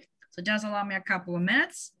it, okay? So just allow me a couple of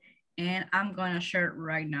minutes and I'm gonna share it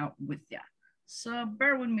right now with you. So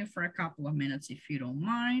bear with me for a couple of minutes if you don't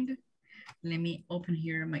mind. Let me open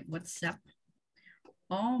here my WhatsApp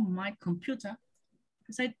on my computer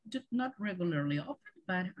because I do not regularly open,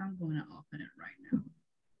 but I'm gonna open it right now.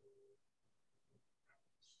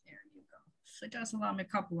 There you go. So just allow me a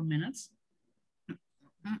couple of minutes.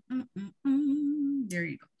 There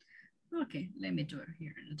you go. Okay, let me do it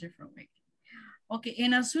here in a different way. Okay,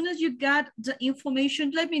 and as soon as you got the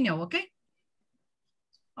information, let me know, okay?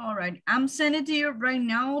 All right, I'm sending to you right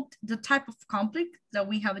now the type of conflict that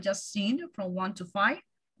we have just seen from 1 to 5.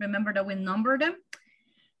 Remember that we numbered them.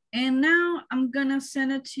 And now I'm gonna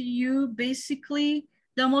send it to you basically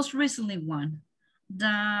the most recently one,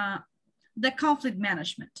 the conflict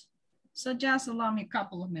management. So just allow me a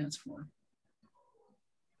couple of minutes for.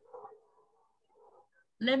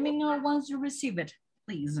 Let me know once you receive it,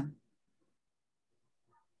 please.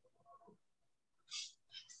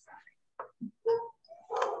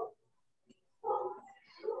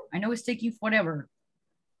 I know it's taking forever,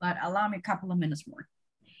 but allow me a couple of minutes more.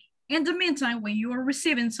 In the meantime, when you are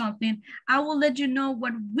receiving something, I will let you know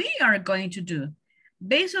what we are going to do.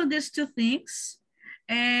 Based on these two things,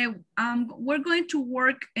 we're going to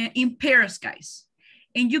work in pairs, guys.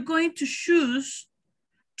 And you're going to choose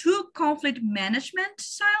 2 conflict management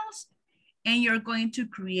styles, and you're going to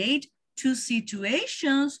create 2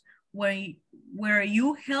 situations where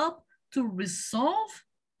you help to resolve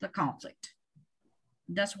the conflict.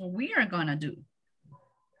 That's what we are gonna do.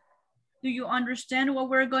 Do you understand what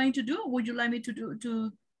we're going to do? Would you like me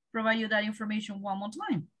to provide you that information one more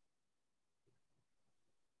time?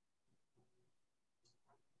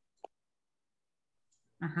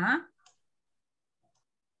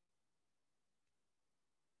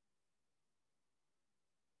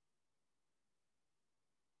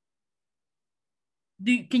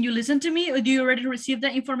 Can you listen to me? Or do you already receive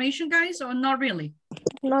that information, guys, or not really?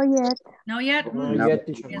 Not yet. Not yet? Not yet,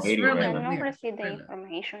 teacher. It's really I weird. not received the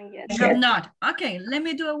information yet. You have not? Okay, let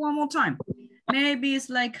me do it one more time. Maybe it's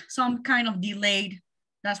like some kind of delayed.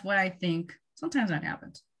 That's what I think. Sometimes that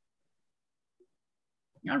happens.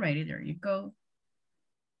 Alrighty, there you go.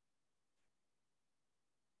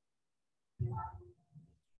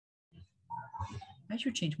 I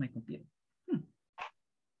should change my computer.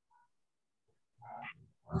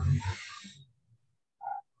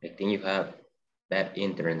 I think you have bad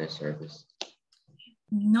internet service.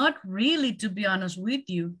 Not really, to be honest with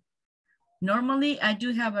you. Normally, I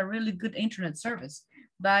do have a really good internet service,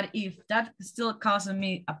 but if that still causing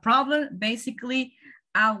me a problem, basically,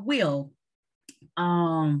 I will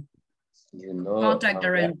contact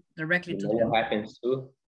directly to them. What happens too?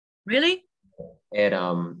 Really? At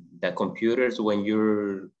the computers when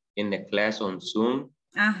you're in the class on Zoom.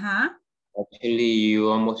 Actually, you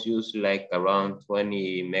almost use like around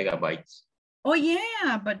 20 megabytes. Oh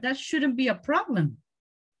yeah, but that shouldn't be a problem.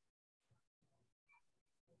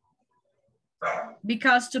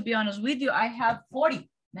 Because to be honest with you, I have 40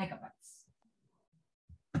 megabytes.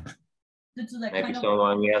 Maybe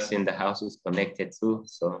someone else in the house is connected too,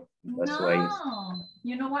 so that's why.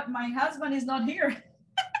 You know what? My husband is not here.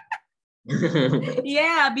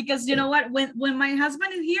 Yeah, because you know what? When my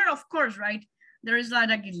husband is here, of course, right? There is like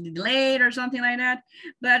a delay or something like that.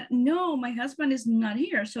 But no, my husband is not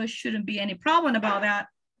here, so it shouldn't be any problem about that.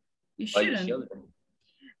 You shouldn't.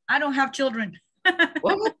 I don't have children.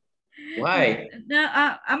 What? Why? No,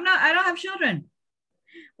 I don't have children.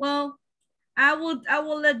 Well, I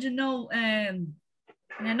will let you know in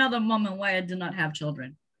another moment why I do not have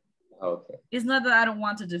children. Okay. It's not that I don't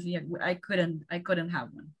want to do. I couldn't have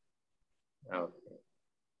one. Okay.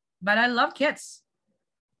 But I love kids.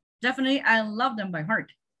 Definitely, I love them by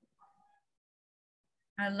heart.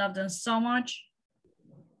 I love them so much.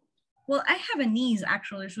 Well, I have a niece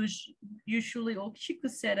actually, who's usually, she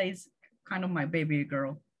could say that is kind of my baby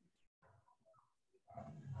girl.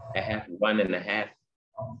 I have 1.5.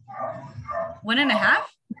 1.5?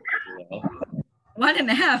 Yeah.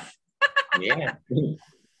 1.5. Yeah.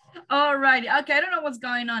 All right. Okay, I don't know what's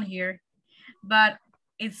going on here, but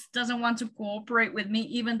it doesn't want to cooperate with me,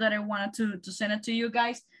 even though I wanted to send it to you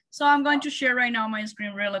guys. So I'm going to share right now my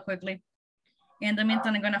screen really quickly. In the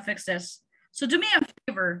meantime, I'm gonna fix this. So do me a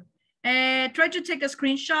favor, try to take a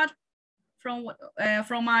screenshot from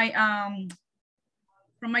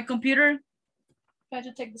my computer. Try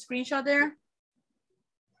to take the screenshot there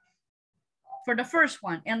for the first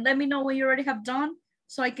one, and let me know what you already have done,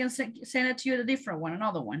 so I can send it to you the different one,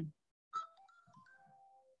 another one.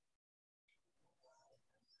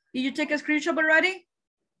 Did you take a screenshot already?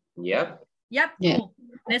 Yep. Yep. Yeah. Cool.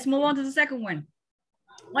 Let's move on to the second one.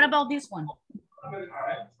 What about this one?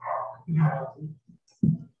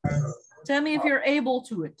 Tell me if you're able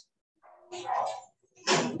to it.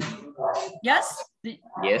 Yes?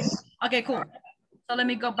 Yes. Okay, cool. So let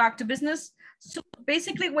me go back to business. So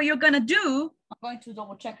basically what you're gonna do, I'm going to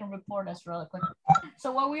double check and report this really quick.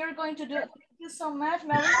 So what we are going to do, thank you so much,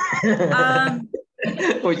 Melly.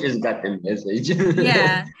 We just got the message.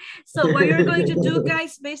 Yeah. So what you're going to do,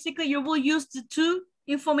 guys, basically you will use the two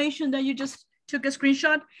information that you just took a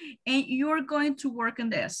screenshot, and you're going to work on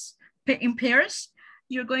this. In pairs,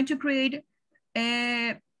 you're going to create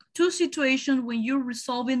two situations when you're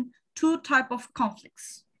resolving two type of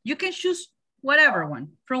conflicts. You can choose whatever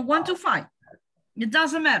one, from 1 to 5. It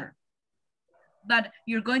doesn't matter. But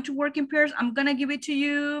you're going to work in pairs. I'm gonna give it to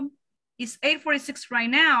you. It's 8:46 right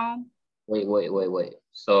now. Wait.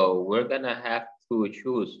 So we're gonna have to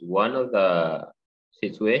choose one of the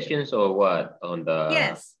situations or what on the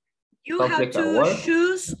yes. You have to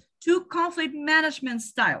choose two conflict management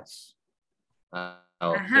styles.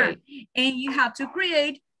 Okay. And you have to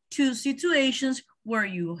create two situations where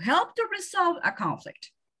you help to resolve a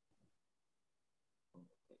conflict.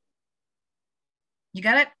 You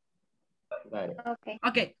got it? Got it. Okay.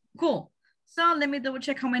 Okay, cool. So let me double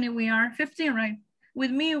check how many we are. 15, right? With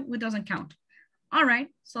me, it doesn't count. All right,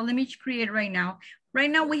 so let me create right now. Right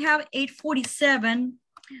now we have 8:47.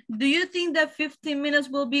 Do you think that 15 minutes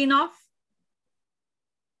will be enough?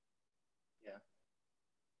 Yeah.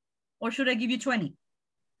 Or should I give you 20?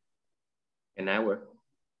 An hour.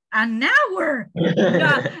 An hour?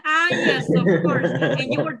 Yes, of course.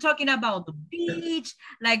 And you were talking about the beach,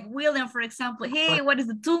 like William, for example. Hey, what is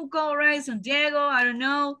the Tunco, right? San Diego, I don't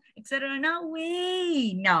know, etc. No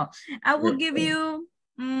way. No, I will give you,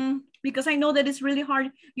 because I know that it's really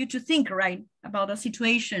hard you to think, right, about a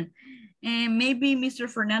situation. And maybe Mr.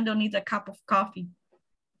 Fernando needs a cup of coffee.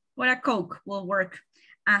 What a Coke will work.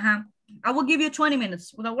 I will give you 20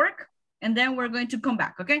 minutes. Will that work? And then we're going to come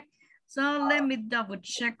back, okay? So let me double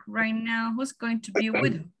check right now who's going to be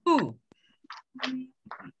with who.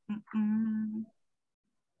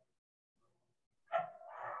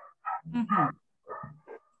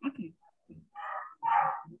 Okay.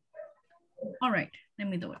 All right, let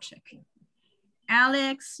me double check.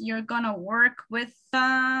 Alex, you're gonna work with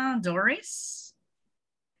Doris.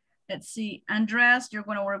 Let's see, Andres, you're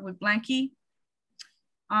gonna work with Blanky.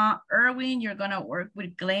 Erwin, you're gonna work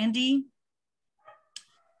with Glendy.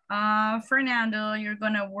 Fernando, you're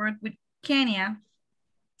gonna work with Kenya.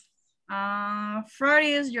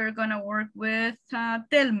 Freddy's, you're gonna work with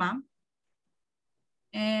Telma.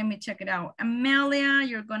 And let me check it out. Amelia,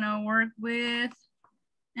 you're gonna work with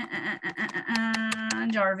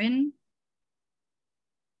Jarvin.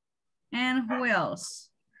 And who else?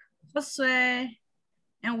 Jose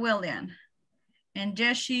and William. And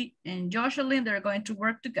Jessie and Jocelyn, they're going to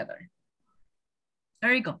work together.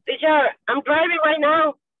 There you go. Teacher, I'm driving right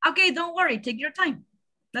now. Okay, don't worry. Take your time.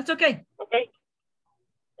 That's okay. Okay.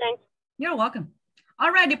 Thanks. You're welcome.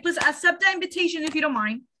 All righty, please accept the invitation if you don't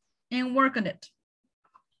mind and work on it.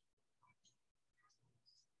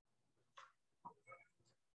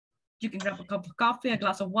 You can grab a cup of coffee, a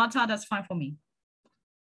glass of water. That's fine for me.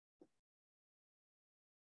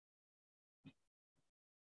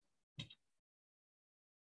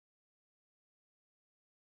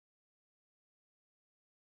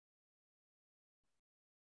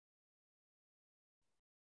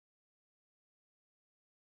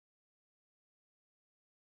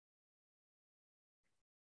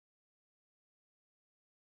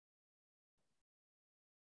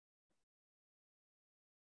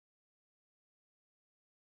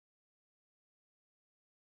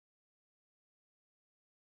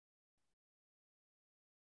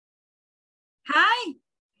 Hi,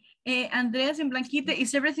 Andres and Blanquita,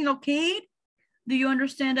 is everything okay? Do you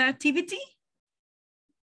understand the activity?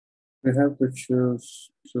 We have to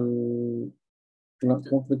choose to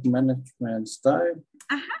conflict management style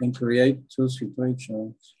and create 2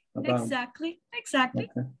 situations. Exactly. Okay.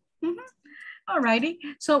 Alrighty.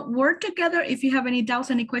 So work together. If you have any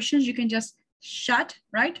doubts, any questions, you can just chat,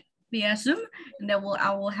 right? Via Zoom, and then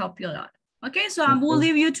I will help you out. Okay, so I will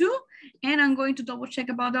leave you two, and I'm going to double check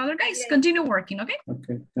about the other guys. Continue working, okay?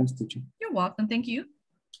 Okay, thanks, teacher. You're welcome. Thank you.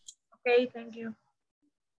 Okay, thank you.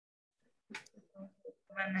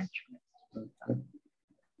 Management.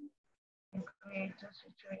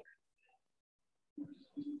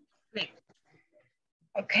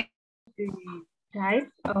 Okay. The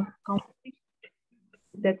types of conflict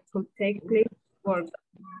that could take place for.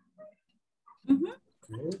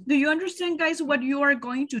 Do you understand, guys, what you are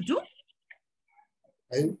going to do?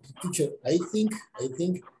 Teacher, I think we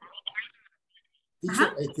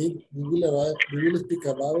will speak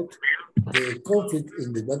about the conflict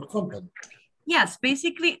in the one company. Yes,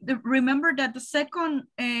 basically, remember that the second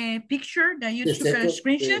picture that you took a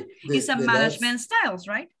screenshot is a management styles,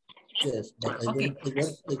 right? Yes, but I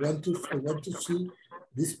want to see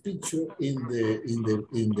this picture in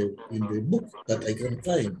the book that I can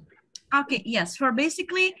find. Okay, yes. For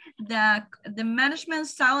basically the management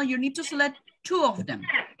style, you need to select 2 of them.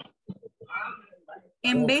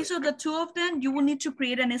 And based on the 2 of them, you will need to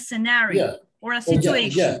create a scenario or a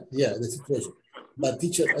situation. Yeah, the situation. But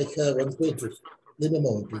teacher, I have one question. Let me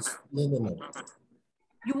know, please. Let me know.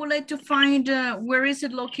 You would like to find where is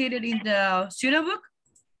it located in the student book?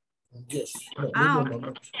 Yes. Okay.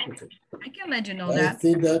 I can let you know that. I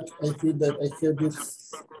think that I have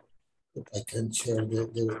this. I can share the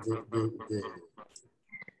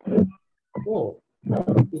oh,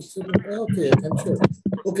 okay, I can share.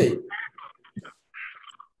 Okay.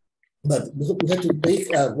 But we have to make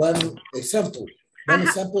one example. One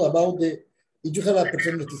example about if you have a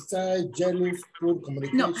personality side, jealous, poor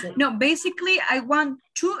communication. No, basically I want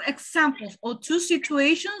 2 examples or 2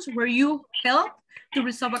 situations where you help to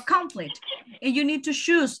resolve a conflict. And you need to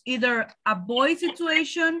choose either avoid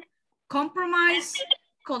situation, compromise,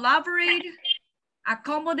 collaborate,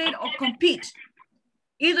 accommodate, or compete.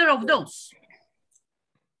 Either of those.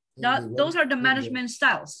 Those are the management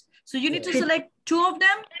styles. So you need to select 2 of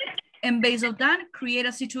them, and based on that, create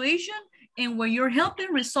a situation, and when you're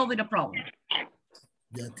helping, resolve the problem.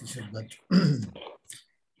 Yeah, teacher, but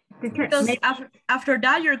because after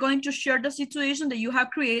that, you're going to share the situation that you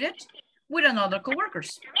have created with another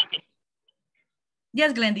coworkers.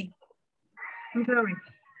 Yes, Glendy. I'm sorry.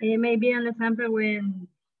 Maybe an example when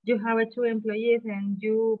you have 2 employees and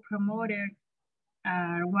you promoted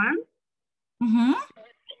one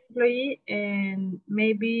employee, and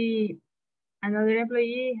maybe another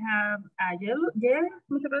employee have a yellow,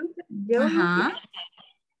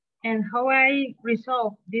 and how I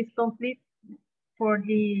resolve this conflict for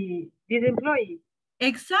this employee.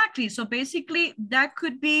 Exactly. So basically that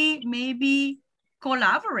could be maybe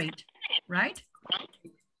collaborate, right?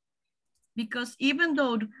 Because even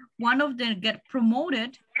though one of them get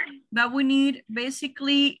promoted, but we need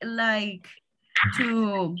basically like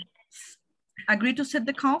to agree to set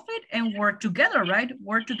the conflict and work together, right?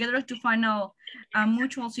 Work together to find out a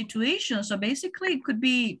mutual situation. So basically it could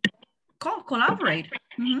be collaborate.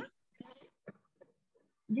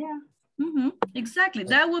 Yeah. Exactly.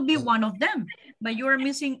 That would be one of them, but you're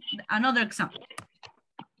missing another example.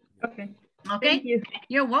 Okay. Okay. Thank you.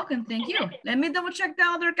 You're welcome. Thank you. Let me double check the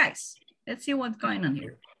other guys. Let's see what's going on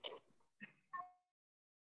here.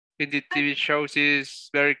 In the TV shows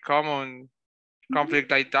is very common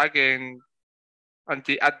conflict like that, and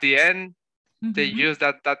at the end they use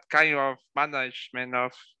that kind of management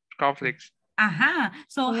of conflicts.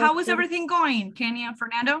 So how is everything going, Kenny and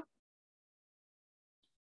Fernando?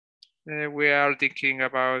 We are thinking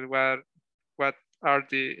about what are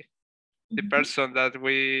the person that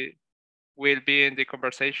we will be in the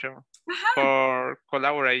conversation for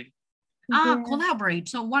collaborate. Collaborate.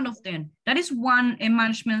 So one of them. That is one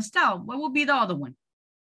management style. What would be the other one?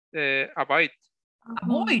 Avoid.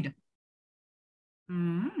 Avoid.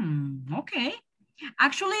 Okay.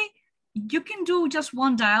 Actually, you can do just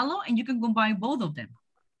one dialogue and you can combine both of them.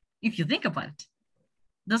 If you think about it.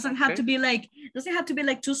 Doesn't have to be like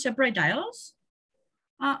 2 separate dialogues.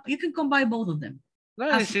 You can combine both of them.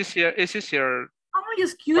 No, it's easier. It's easier. Oh,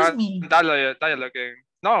 excuse me. Dialoguing.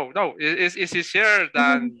 No, it's easier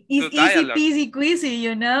than it's two dialogues. Easy peasy queasy,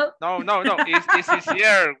 you know. No. It's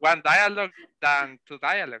easier one dialogue than 2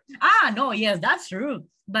 dialogues. No, yes, that's true.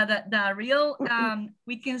 But the real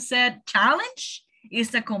we can say challenge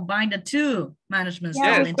is to combine the two management Yeah,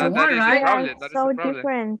 style Yes, into that one, is the right? problem. That is the so problem.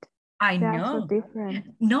 different. I They are so know. different.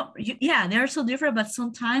 No, yeah, they're so different, but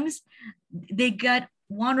sometimes they got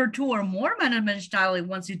one or two or more management style in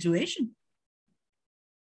one situation.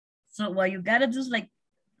 So what you gotta do is like,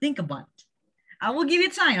 think about it. I will give you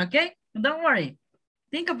time, okay? Don't worry.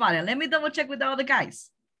 Think about it. Let me double check with the other guys.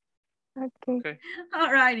 Okay.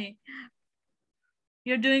 All righty.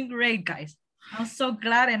 You're doing great, guys. I'm so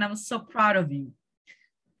glad and I'm so proud of you.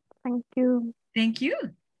 Thank you. Thank you.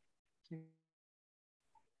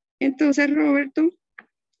 Entonces, Roberto,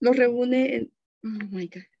 los reúne en... Oh, my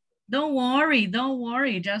God. Don't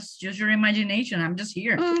worry. Just use your imagination. I'm just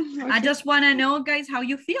here. Oh, okay. I just want to know, guys, how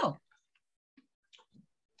you feel.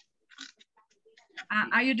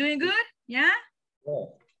 Are you doing good? Yeah?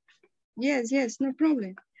 Yes, no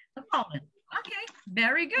problem. No problem. Okay,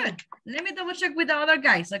 very good. Let me double check with the other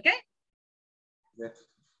guys, okay? Yeah.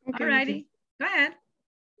 Okay, all righty. Go ahead.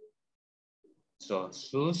 So,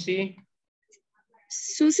 Susie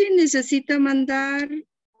necesita mandar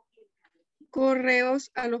correos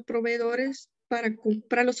a los proveedores para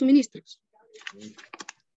comprar los suministros.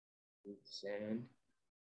 Send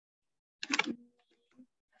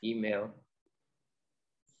email.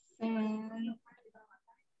 Send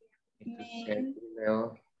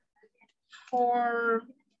email for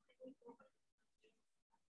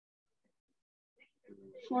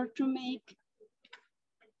to make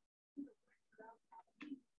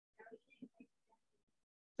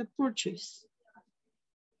the purchase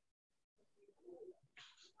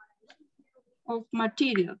of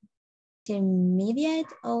material. Intermediate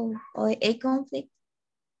or a conflict?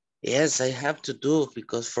 Yes, I have to do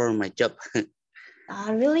because for my job.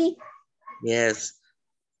 Really? Yes.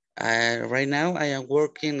 Right now I am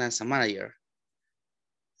working as a manager.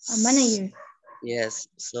 A manager? Yes.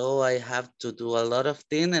 So I have to do a lot of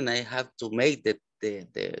things and I have to make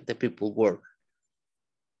the people work.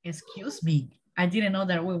 Excuse me. I didn't know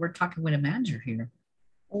that we were talking with a manager here.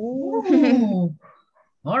 Oh.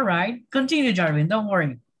 All right. Continue, Jarvin. Don't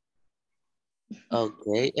worry.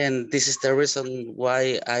 Okay. And this is the reason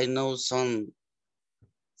why I know some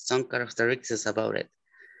characteristics about it.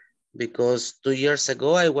 Because 2 years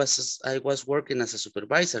ago, I was working as a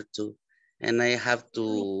supervisor too. And I have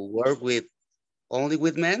to work only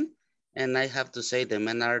with men. And I have to say the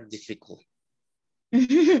men are difficult.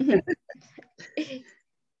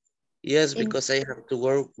 Yes, because I have to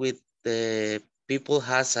work with the people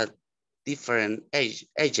has a different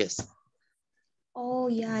ages. Oh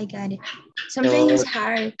yeah, I got it. Sometimes it's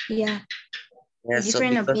hard, yeah. Yes,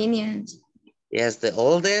 Different opinions. Yes, the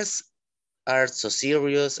oldest are so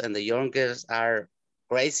serious and the youngest are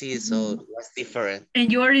crazy, so it's different.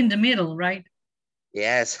 And you're in the middle, right?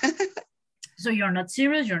 Yes. So you're not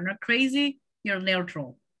serious, you're not crazy, you're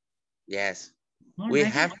neutral. Yes. All we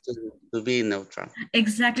right. have to be neutral.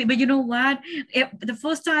 Exactly. But you know what? The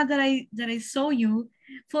first time that I saw you,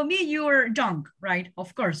 for me, you were young, right?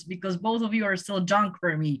 Of course, because both of you are still young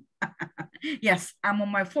for me. Yes, I'm on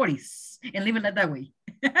my 40s and live it like that way.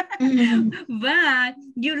 But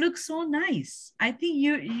you look so nice. I think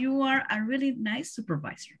you are a really nice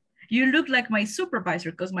supervisor. You look like my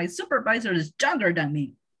supervisor because my supervisor is younger than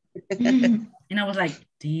me. And I was like,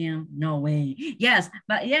 damn, no way. Yes,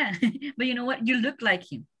 but yeah, but you know what? You look like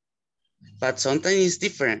him. But sometimes it's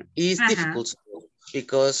different. It's difficult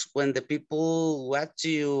because when the people watch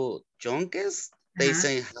you youngest, they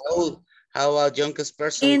say how a youngest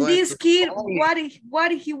person. And this kid,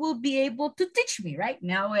 what he will be able to teach me, right?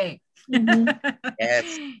 No way.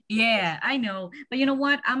 Yes. Yeah, I know. But you know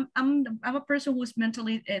what? I'm a person who's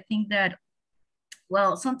mentally think that,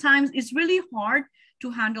 well, sometimes it's really hard to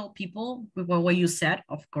handle people with what you said.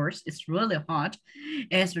 Of course, it's really hard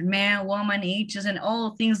as man, woman, ages, and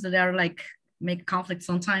all things that are like make conflict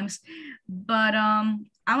sometimes. But I'm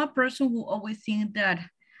a person who always think that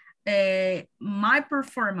my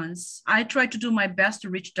performance, I try to do my best to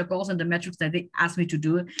reach the goals and the metrics that they ask me to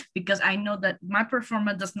do, because I know that my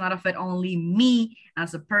performance does not affect only me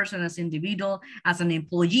as a person, as an individual, as an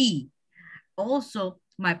employee. Also,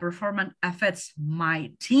 my performance affects my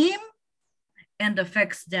team and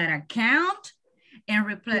affects that account and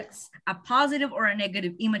reflects a positive or a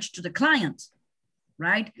negative image to the client,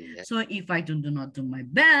 right? Yeah. So if I do not do my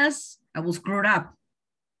best, I will screw it up,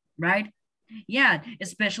 right? Yeah,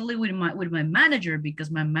 especially with my manager, because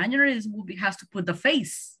my manager has to put the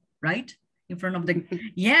face, right? In front of the,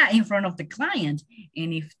 in front of the client.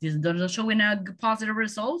 And if this doesn't show in a positive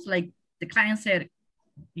results, like the client said,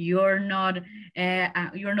 you're not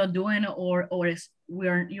doing or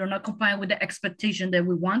you're not complying with the expectation that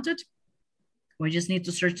we wanted, we just need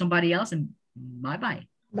to search somebody else and bye-bye.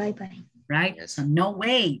 Bye-bye. right? Yes. So no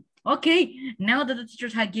way. Okay, now that the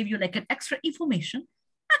teachers have give you like an extra information,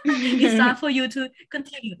 it's time for you to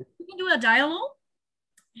continue. You can do a dialogue,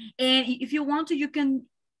 and if you want to, you can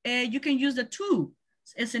use the two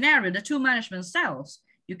scenario, the two management styles.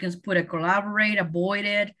 You can put a collaborate,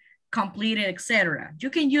 avoided, completed, etc. You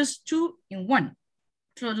can use two in one,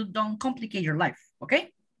 so don't complicate your life.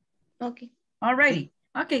 Okay. Okay. Alrighty.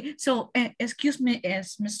 Okay. So excuse me,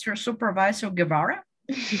 as Mr. Supervisor Guevara,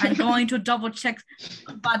 I'm going to double check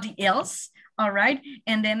somebody else. All right.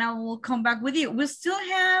 And then I will come back with you. We still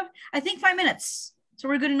have, I think, 5 minutes. So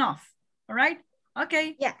we're good enough. All right.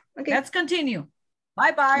 Okay. Yeah. Okay. Let's continue.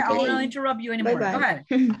 Bye-bye. Okay. I will not interrupt you anymore. Bye-bye. Go ahead.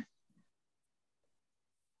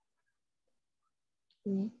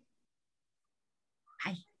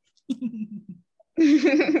 Hi.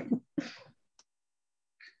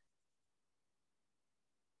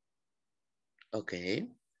 Okay.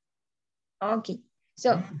 Okay.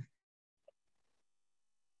 So.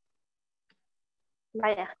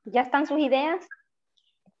 Vaya, ¿ya están sus ideas?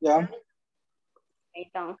 Yeah. Okay,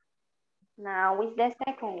 so now with the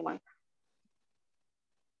second one.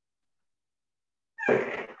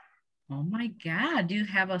 Oh my God, you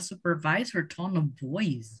have a supervisor tone of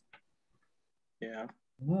voice. Yeah.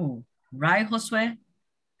 Oh, right, Josue?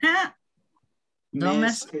 Huh?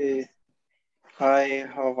 Miss, I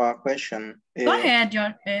have a question. Go ahead,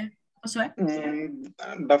 John. Josue.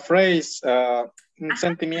 The phrase un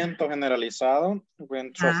sentimiento generalizado,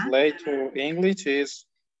 when translated to English, is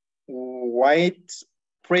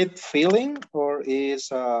widespread feeling or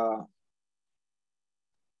is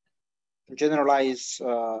generalized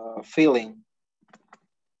feeling?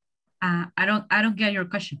 I don't get your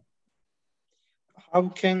question. How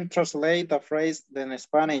can translate the phrase in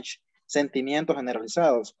Spanish sentimientos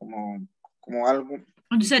generalizados como algo?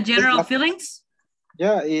 You said general feelings?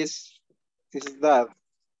 Yeah, is that?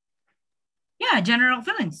 Yeah, general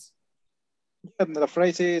feelings. Yeah, the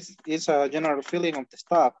phrase is a general feeling of the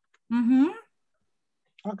stuff. Mm-hmm.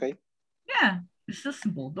 Okay. Yeah, it's so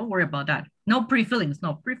simple. Don't worry about that. No pre-feelings.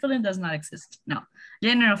 No, pre-feeling does not exist. No,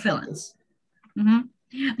 general feelings. Okay. Mm-hmm.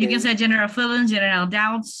 Okay. You can say general feelings, general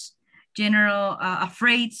doubts, general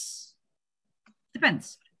afraids.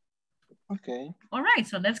 Depends. Okay. All right,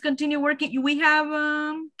 so let's continue working. We have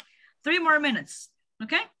 3 more minutes,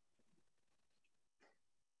 okay?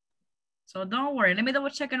 So don't worry. Let me double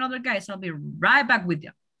check another guys. I'll be right back with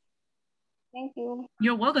you. Thank you.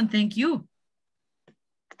 You're welcome. Thank you.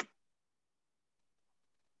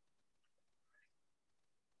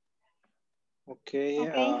 Okay.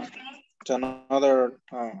 Another.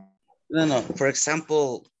 No. For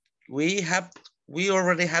example, we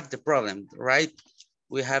already have the problem, right?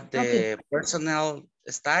 We have the personal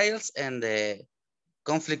styles and the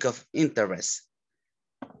conflict of interest.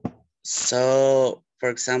 So, for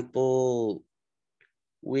example,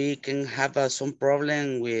 we can have some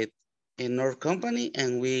problem in our company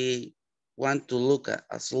and we want to look at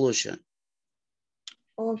a solution.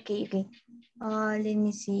 Okay. Let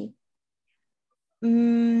me see.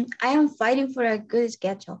 I am fighting for a good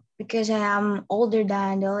schedule because I am older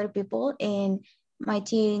than the other people and my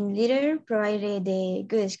team leader provided a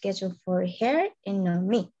good schedule for her and not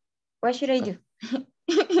me. What should I do?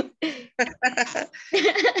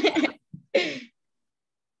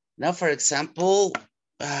 Now, for example,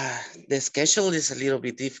 the schedule is a little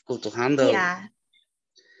bit difficult to handle. Yeah.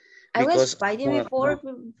 I was fighting before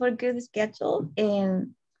for good schedule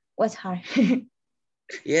and was hard.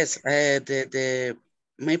 Yes, the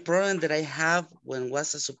main problem that I have when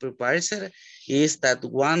was a supervisor is that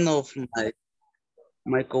one of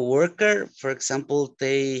my coworker, for example,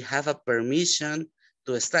 they have a permission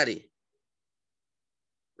to study.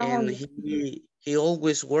 And he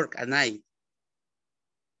always work at night.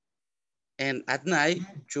 And at night,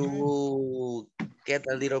 you get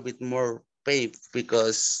a little bit more pay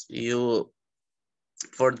because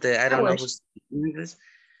for the, I don't know who's in English,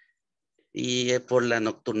 y por la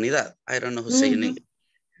nocturnidad. I don't know who's saying in English.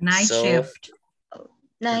 Night shift.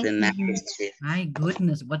 The night shift. My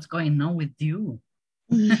goodness, what's going on with you?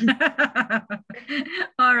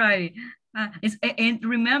 All right. And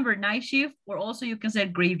remember, night shift, or also you can say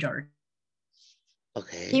graveyard.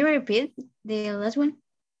 Okay. Can you repeat the last one?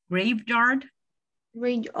 Graveyard.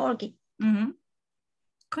 Okay. Mm-hmm.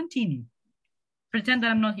 Continue. Pretend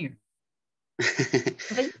that I'm not here.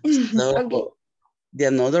 So, okay. The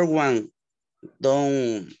another one,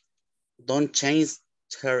 don't change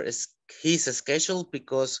his schedule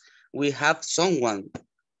because we have someone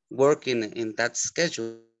working in that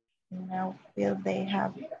schedule. Now will they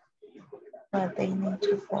have, but they need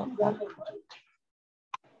to follow.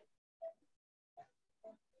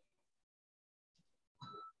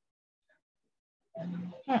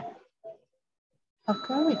 How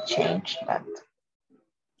can we change that?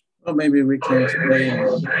 Or maybe we can explain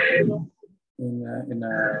in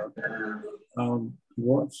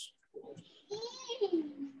words.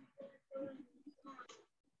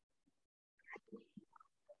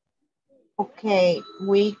 Okay,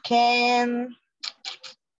 we can.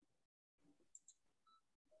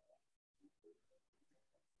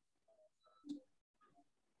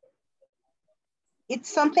 It's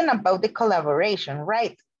something about the collaboration,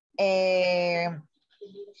 right?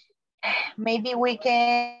 Maybe we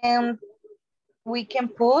can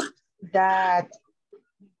put that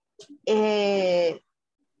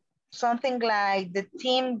something like the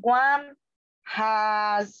team one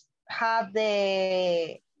has had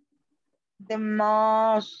the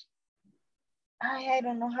most, I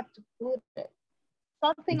don't know how to put it.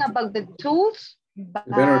 Something about the tools, but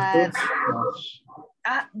Better tools.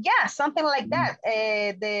 yeah, something like that.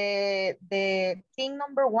 The team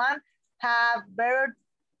number one have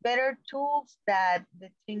better tools than the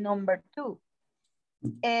team number two.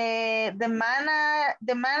 The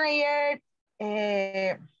manager,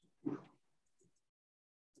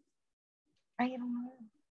 I don't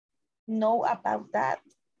know about that.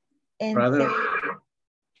 And rather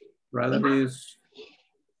is,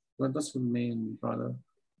 what does it mean, brother?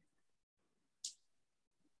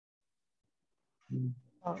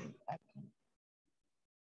 Okay.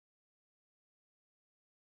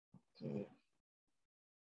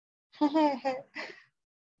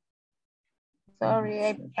 Sorry,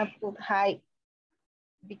 I put high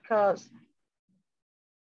because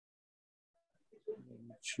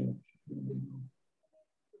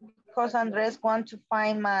Andres wants to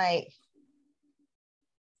find my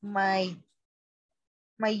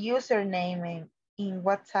username in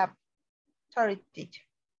WhatsApp. Sorry, teacher.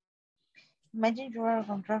 Imagine you are a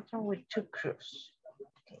contractor with 2 crews.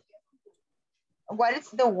 Okay. What is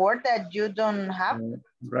the word that you don't have?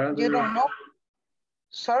 Rather, you don't know?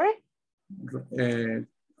 Sorry?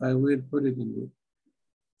 I will put it in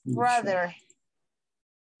the rather.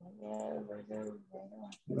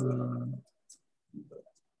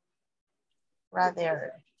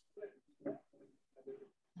 Rather.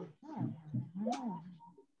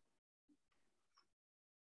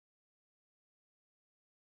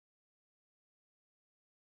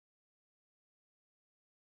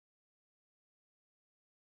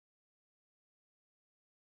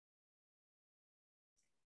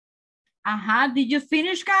 Did you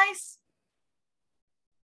finish, guys?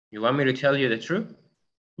 You want me to tell you the truth?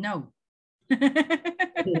 No. No,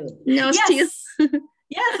 yes.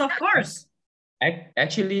 Yes, of course.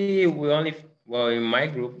 Actually, well, in my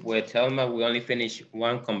group, with Telma, we only finished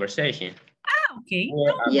one conversation. Okay.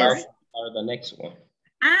 We're about the next one.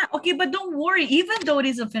 Okay, but don't worry. Even though it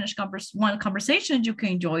is a finished one conversation, you can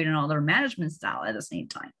enjoy another management style at the same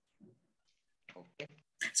time. Okay.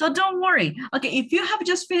 So don't worry. Okay, if you have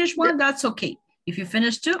just finished one, that's okay. If you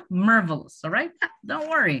finish 2, marvelous. All right, don't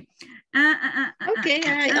worry. Okay,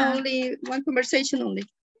 I only one conversation only.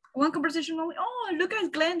 One conversation only. Oh, look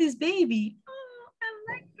at Glendy's baby. Oh, I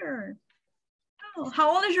like her. Oh,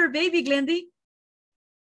 how old is your baby, Glendy?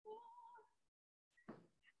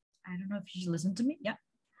 I don't know if she listened to me. Yeah,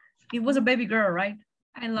 it was a baby girl, right?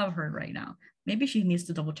 I love her right now. Maybe she needs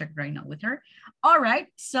to double check right now with her. All right,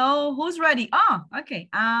 so who's ready? Oh, okay.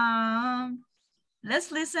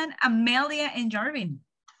 Let's listen, Amelia and Jarvin.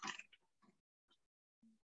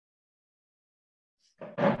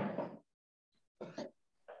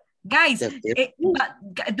 Guys,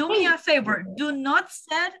 do me a favor. Do not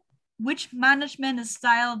say which management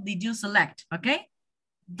style did you select, okay?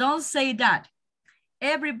 Don't say that.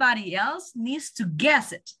 Everybody else needs to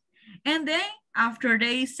guess it. And then after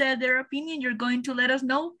they said their opinion, you're going to let us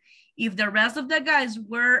know if the rest of the guys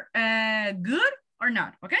were good or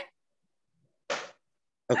not, okay?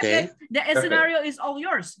 Okay. The scenario is all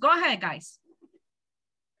yours. Go ahead, guys.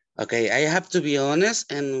 Okay, I have to be honest,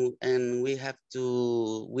 and we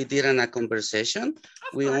did a conversation.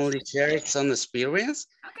 We only shared some experience,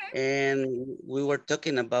 and we were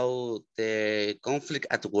talking about the conflict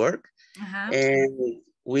at work, and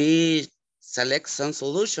we select some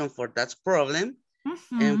solution for that problem.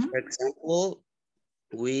 And for example,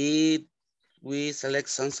 we select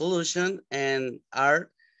some solution and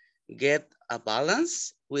get a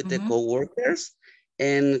balance with the coworkers.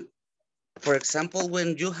 And for example,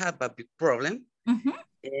 when you have a big problem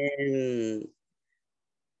and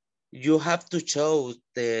you have to show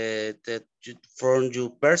from your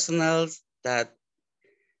personal that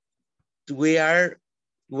we are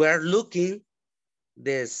looking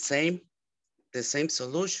the same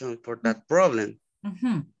solution for that problem.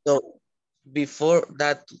 So before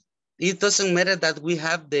that, it doesn't matter that we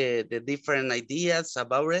have the different ideas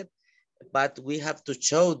about it, but we have to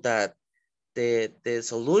show that the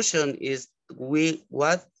solution is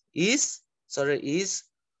is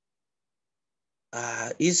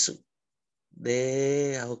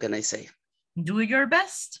the, how can I say? Do your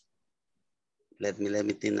best. Let me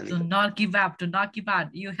think a little. Do not give up, do not give up.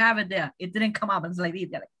 You have it there. It didn't come up. It's like this,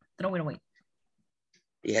 like, throw it away.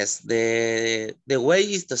 Yes, the way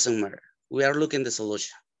is doesn't matter. We are looking the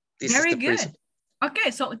solution. This Very is the good. principle.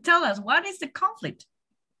 Okay, so tell us, what is the conflict?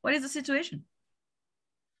 What is the situation?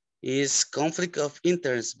 Is conflict of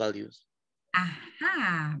interest values.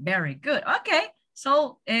 Aha, very good. Okay,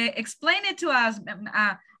 so explain it to us.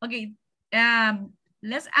 Okay,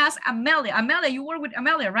 let's ask Amelia. Amelia, you work with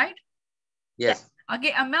Amelia, right? Yes.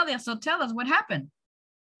 Okay, Amelia, so tell us what happened.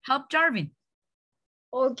 Help Jarvin.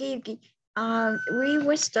 Okay. We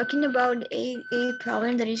was talking about a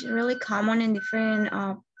problem that is really common in different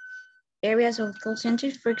areas of call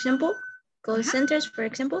centers, for example. When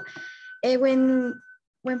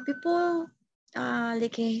people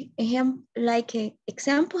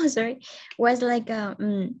example, sorry, was like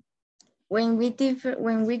when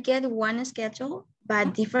we get one schedule,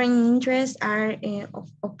 but different interests are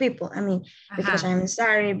of people. I mean, because I'm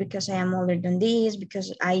sorry, because I am older than this,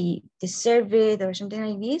 because I deserve it, or something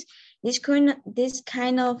like this. This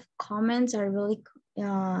kind of comments are really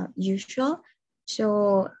usual.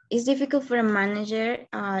 So it's difficult for a manager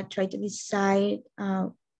try to decide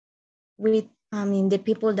with the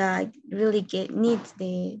people that really needs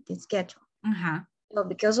the schedule. So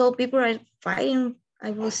because all people are fighting, I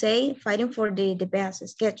will say, fighting for the best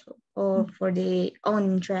schedule or for the own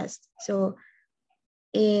interest. So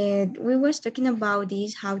we was talking about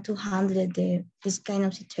this, how to handle this kind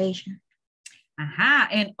of situation.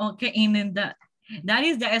 And okay, and that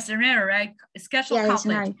is the scenario, right? Schedule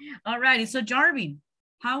conflict. All righty, so Jarvin,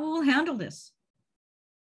 how will handle this?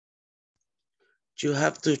 You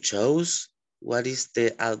have to choose what is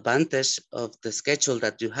the advantage of the schedule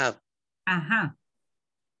that you have.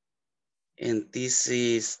 And this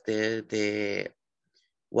is the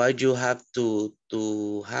why you have to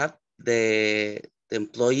have the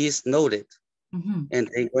employees noted. And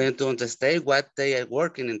they're going to understand what they are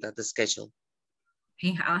working in that schedule.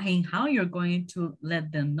 And how you're going to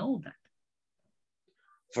let them know that?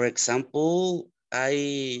 For example,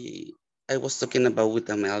 I was talking about with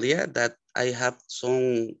Amelia that I have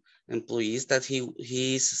some employees that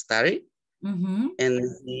he's studying and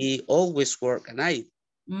he always work at night.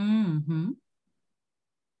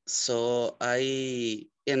 So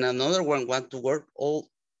and another one want to work all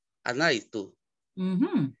at night too.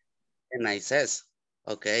 And I says,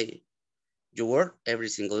 okay, you work every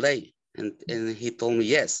single day. And he told me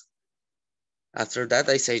yes. After that,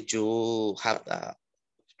 I said, you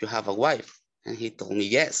have a wife? And he told me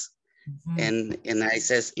yes. And I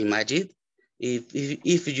says, imagine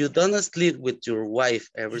if you don't sleep with your wife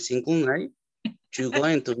every single night, you're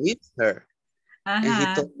going to miss her. And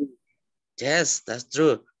he told me, yes, that's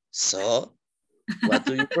true. So what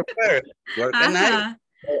do you prefer? Work at night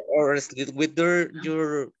or sleep with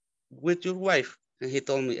your wife? And he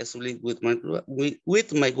told me, sleep with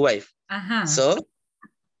my wife. So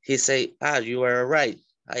he say, you are right.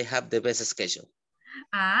 I have the best schedule.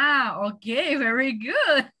 Okay, very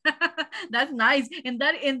good. That's nice. And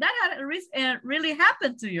that really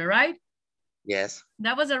happened to you, right? Yes.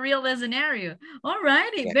 That was a real scenario. All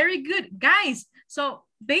righty, very good. Guys, so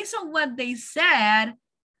based on what they said,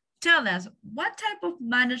 tell us, what type of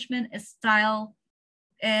management style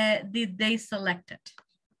did they select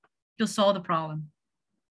to solve the problem?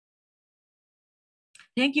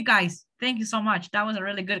 Thank you, guys. Thank you so much. That was a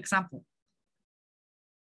really good example.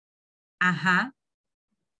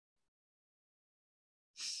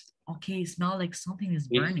 Okay, it smells like something is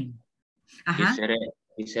burning.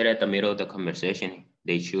 He said at the middle of the conversation,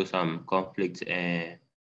 they choose some conflicts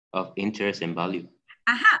of interest and value.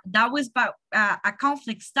 That was about a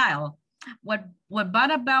conflict style. What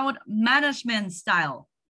about management style?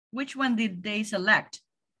 Which one did they select?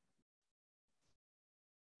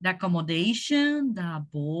 The accommodation, the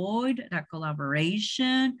avoid, the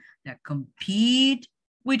collaboration, the compete.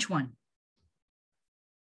 Which one?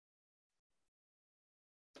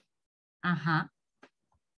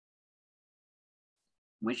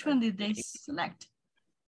 Which one did they select?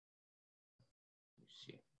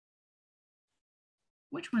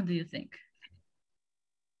 Which one do you think?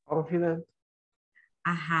 Confident.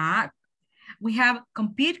 We have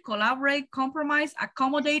compete, collaborate, compromise,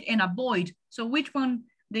 accommodate, and avoid. So which one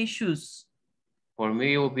they choose? For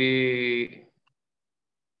me, it will be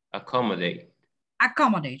accommodate.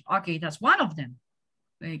 Accommodate. Okay, that's one of them.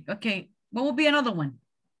 Okay, what will be another one?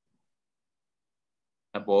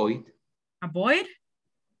 Avoid. Avoid?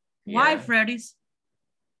 Why, Freddy's?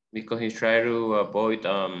 Because he's trying to avoid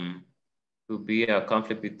to be a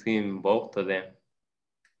conflict between both of them.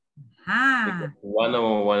 One of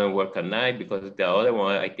them want to work at night because the other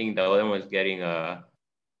one, I think the other one is getting a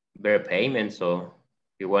better payment, so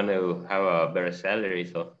he want to have a better salary,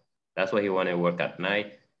 so that's why he want to work at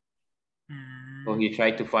night. So he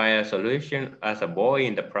tried to find a solution as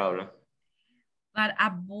avoiding the problem. But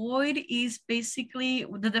avoid is basically,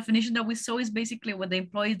 the definition that we saw is basically when the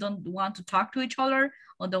employees don't want to talk to each other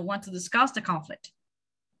or don't want to discuss the conflict.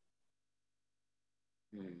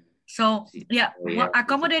 So yeah, well,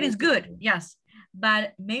 accommodate is good, yes.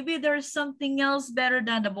 But maybe there's something else better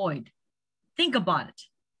than avoid. Think about it.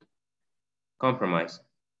 Compromise.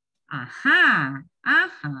 That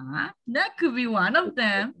could be one of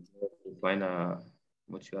them. Find a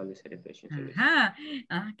mutually satisfactory solution.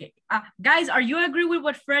 Okay. Guys, are you agree with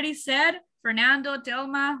what Freddie said? Fernando,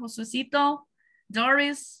 Telma, Josucito,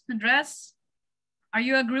 Doris, Andres? Are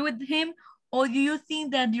you agree with him? Or do you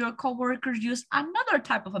think that your coworkers use another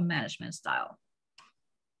type of a management style?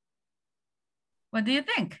 What do you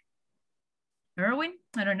think? Erwin?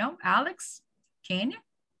 I don't know. Alex? Kenya?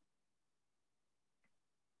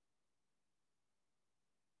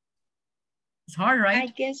 It's hard, right? I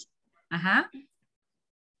guess.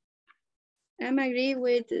 I'm agree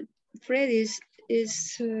with Freddy's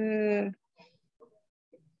is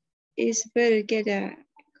better get a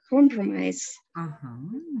compromise.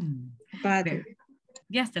 But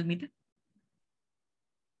yes, tell me that.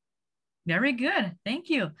 Very good, thank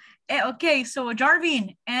you. Okay, so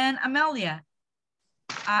Jarvin and Amelia,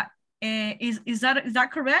 is that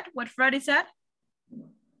correct? What Freddie said?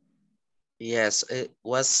 Yes, it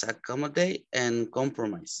was accommodate and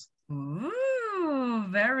compromise. Ooh,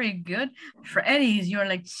 very good. Freddie, you're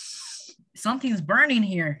like, something's burning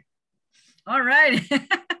here. All right.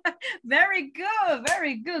 Very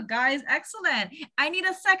good, guys. Excellent. I need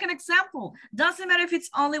a second example. Doesn't matter if it's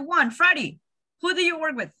only one. Freddie, who do you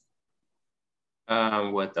work with?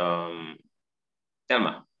 With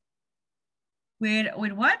Telma.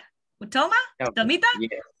 With what? With Telma? Telmita?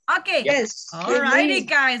 Yes. Okay. Yes. All righty,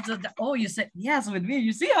 guys. Oh, you said yes with me.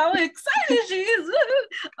 You see how excited she is.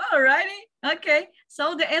 All righty. Okay.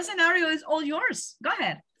 So the scenario is all yours. Go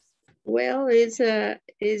ahead. Well, it's a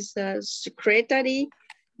secretary,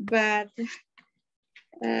 but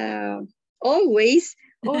always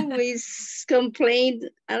complained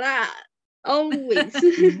a lot. Always.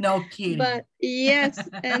 No kidding. But yes,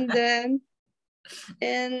 and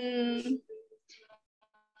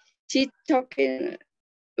she talking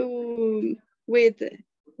with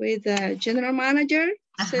the general manager,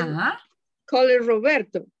 call it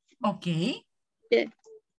Roberto. Okay. Yeah.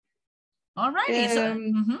 All righty.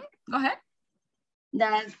 Go ahead.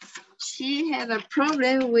 That she had a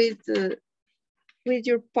problem with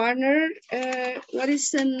your partner. What is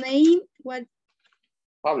the name? What?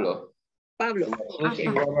 Pablo. Robert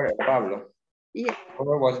and Pablo. Yeah.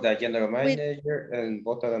 Robert was the general manager and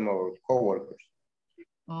both of them are co-workers.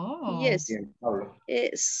 Oh. Yes. Yeah, Pablo.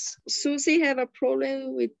 Susie have a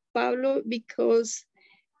problem with Pablo because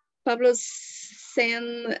Pablo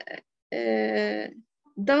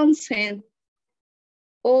don't send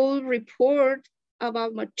all report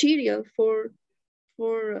about material for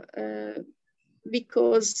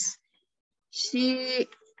because she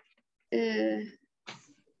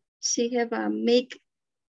have a make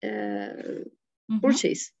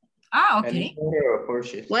purchase. Okay.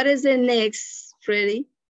 What is the next, Freddie?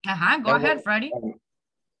 Go ahead, Freddie.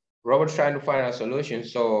 Robert's trying to find a solution,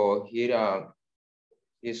 so he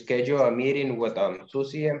scheduled a meeting with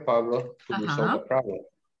Susie and Pablo to resolve the problem.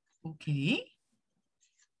 Okay.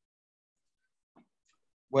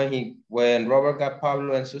 When Robert got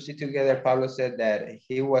Pablo and Susie together, Pablo said that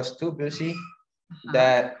he was too busy,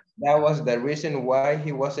 that was the reason why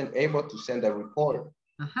he wasn't able to send a report.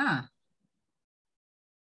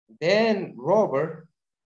 Then Robert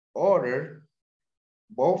ordered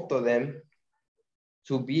both of them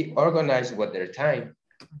to be organized with their time.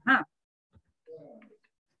 That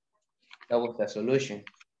was the solution.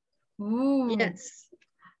 Ooh. Yes.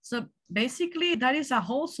 So basically that is a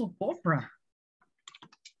whole soap opera.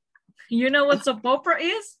 You know what soap opera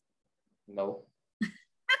is? No.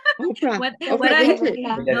 Oprah. When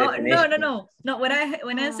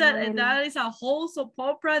I said that is a whole soap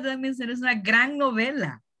opera, that means it is a gran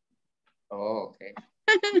novela. Oh, okay.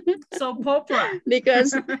 Soap opera.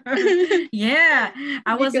 Because yeah,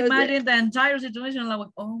 I was because imagining the entire situation like,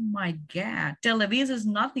 oh my God, Televisa is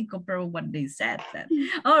nothing compared with what they said then.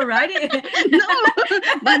 All righty. no,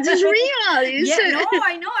 but it's real. It's, yeah, no,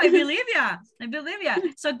 I know, I believe ya. I believe ya.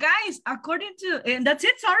 So guys, according to, and that's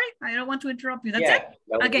it, sorry, I don't want to interrupt you. That's it?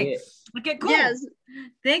 Okay. Okay, cool. Yes.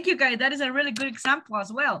 Thank you, guys. That is a really good example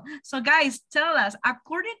as well. So guys, tell us,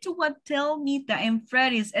 according to what Telmita and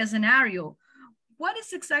Freddy's scenario, what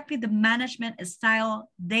is exactly the management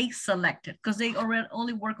style they selected? Because they already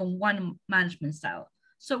only work on one management style.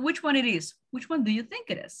 So which one it is? Which one do you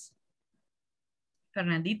think it is?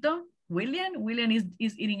 Fernandito? William? William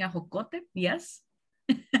is eating a jocote? Yes.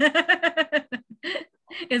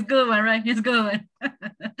 It's good one, right? It's good one.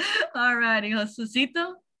 All righty,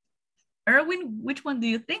 Josusito. Erwin, which one do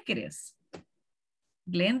you think it is?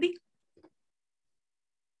 Glendy?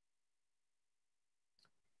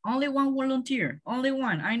 Only one volunteer, only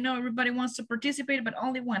one. I know everybody wants to participate, but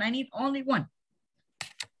only one. I need only one.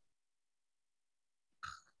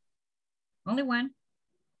 Only one.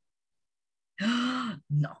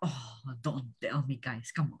 No, don't tell me,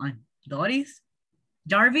 guys. Come on. Doris?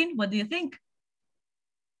 Darwin, what do you think?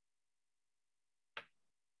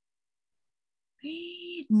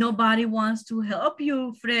 Nobody wants to help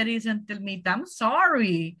you, Freddy's and Telmita. I'm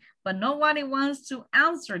sorry, but nobody wants to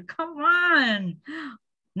answer. Come on.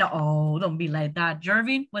 No, don't be like that.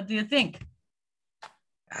 Jervin, what do you think?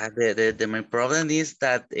 The main problem is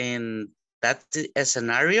that in that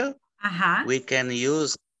scenario, we can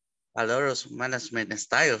use a lot of management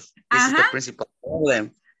styles. This is the principal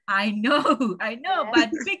problem. I know,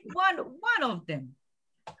 but pick one of them.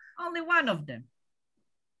 Only one of them.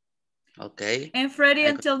 Okay. And Freddie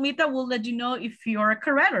and Telmita will let you know if you're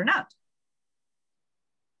correct or not.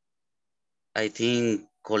 I think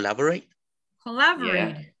collaborate.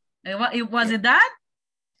 Collaborate. Yeah. Was it that?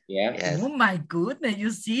 Yeah. Yes. Oh my goodness,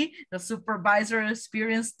 you see, the supervisor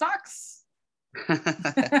experience talks.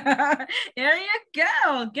 There you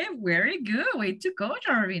go. Okay, very good. Way to go,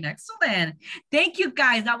 Jarvin. Excellent. Thank you,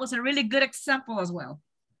 guys. That was a really good example as well.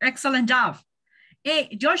 Excellent job. Hey,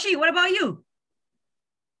 Joshi, what about you?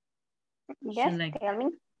 Yes, tell me.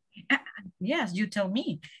 Yes, you tell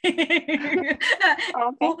me. Okay.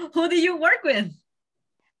 Who do you work with?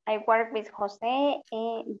 I work with Josue,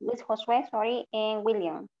 and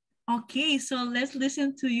William. Okay, so let's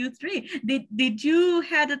listen to you three. Did you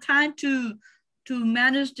have the time to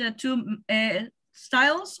manage the two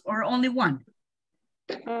styles or only one?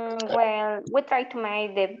 Well, we try to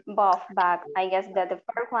make the both, but I guess that the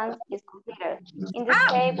first one is completed. In this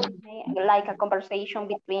case, we make like a conversation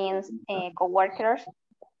between co-workers.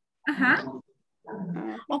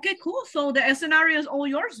 Okay, cool. So the scenario is all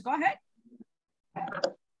yours. Go ahead.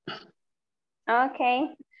 Okay.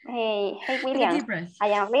 Hey, William. I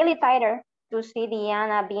am really tired to see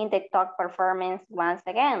Diana being the top performance once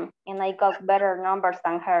again, and I got better numbers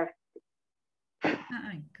than her.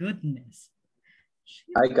 My goodness.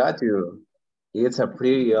 I got you. It's a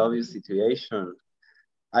pretty obvious situation.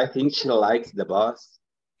 I think she likes the boss,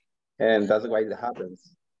 and that's why it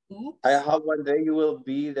happens. Oops. I hope one day you will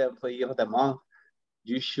be the employee of the month.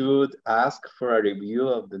 You should ask for a review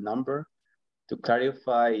of the number to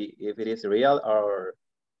clarify if it is real or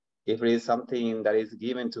if it is something that is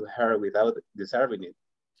given to her without deserving it.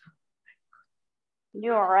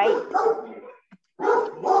 You're right.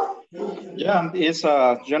 Yeah, it's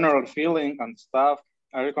a general feeling and stuff.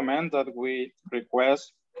 I recommend that we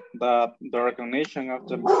request that the recognition of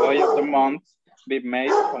the employee of the month be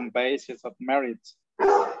made on basis of merit.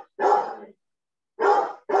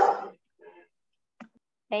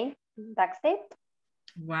 Okay, that's it.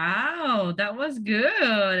 Wow, that was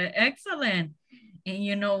good. Excellent. And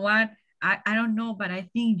you know what? I don't know, but I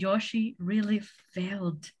think Joshi really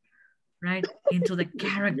felt right into the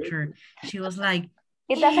character. She was like,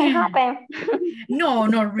 it doesn't happen. No,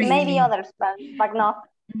 not really. Maybe others, but not.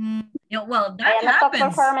 Yeah, well, that I am happens. a top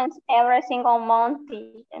performance every single month,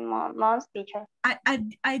 teacher.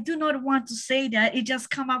 I do not want to say that. It just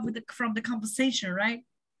come up with from the conversation, right?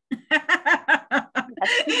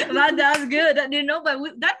 That's good. You know, but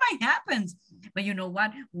that might happen. But you know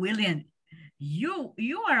what, William,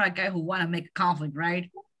 you are a guy who want to make a conflict,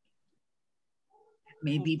 right?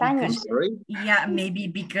 Maybe because maybe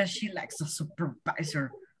because she likes a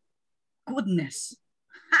supervisor. Goodness.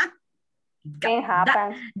 It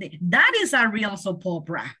happens. That is a real soap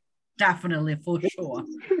opera. Definitely, for sure.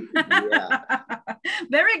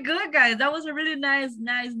 Very good, guys. That was a really nice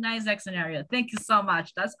scenario. Thank you so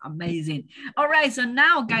much. That's amazing. All right, so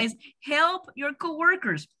now, guys, help your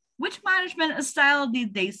coworkers. Which management style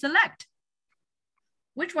did they select?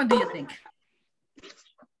 Which one do you think?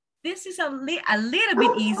 This is a little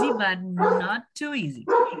bit easy, but not too easy.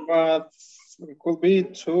 But it could be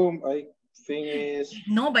too, I think is...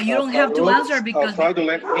 No, but you don't have to answer because...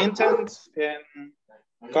 fraudulent intent and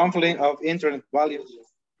conflict of internet values.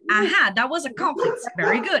 Aha, that was a conflict.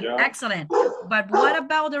 Very good. Yeah. Excellent. But what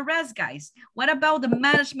about the rest, guys? What about the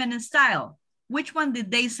management style? Which one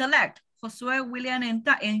did they select? Josue, William,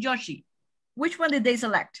 and Yoshi. Which one did they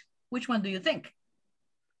select? Which one do you think?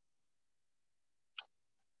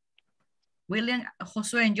 William,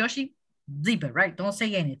 Josue, and Yoshi? Zip it, right? Don't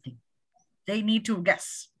say anything. They need to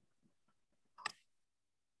guess.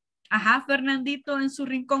 Ajá, Fernandito en su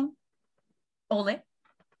rincón. Ole.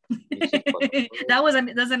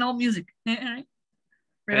 That's an old music. Remember,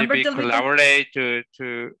 maybe collaborate to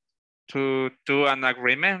do an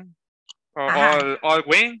agreement or all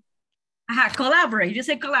win. Collaborate. You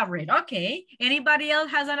say collaborate. Okay. Anybody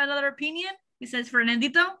else has another opinion? He says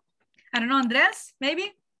Fernandito. I don't know, Andres,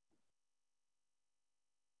 maybe.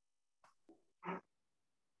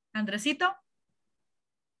 Andresito.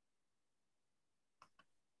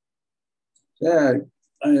 Yeah,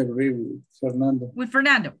 I agree with Fernando. With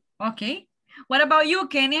Fernando. Okay. What about you,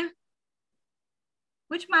 Kenya?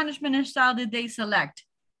 Which management style did they select?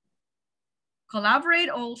 Collaborate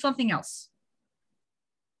or something else?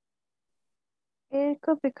 It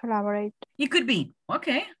could be collaborate. It could be.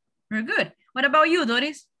 Okay. Very good. What about you,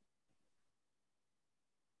 Doris?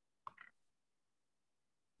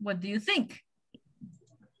 What do you think?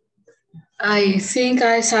 I think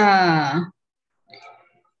I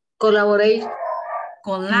collaborate.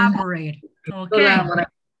 Collaborate. Okay. Collaborate.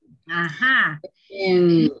 Aha.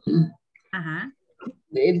 Aha.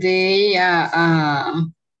 They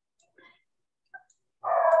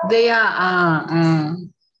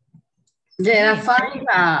are finding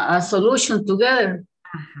a solution together.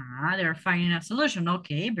 They're finding a solution.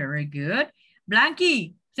 Okay, very good.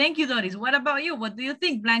 Blanky, thank you, Doris. What about you? What do you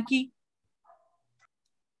think, Blanky?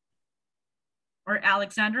 Or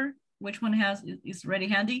Alexander? Which one is ready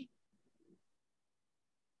handy?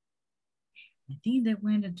 I think they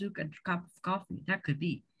went and took a cup of coffee. That could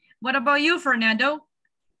be. What about you, Fernando?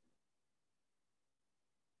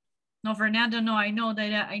 No, Fernando, no, I know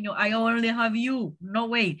that I only have you. No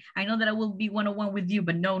way. I know that I will be one-on-one with you,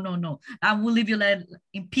 but no. I will leave you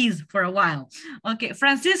in peace for a while. Okay,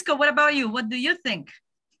 Francisco, what about you? What do you think?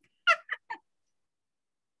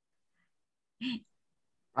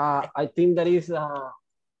 I think that is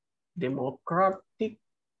democratic.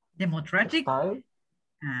 Democratic? Style.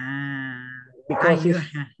 Because it's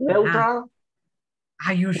neutral.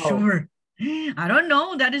 Are you sure? I don't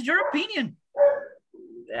know. That is your opinion.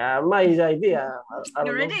 My idea.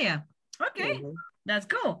 Your idea. Okay, that's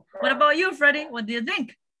cool. What about you, Freddie? What do you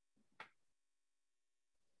think?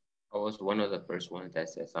 I was one of the first ones that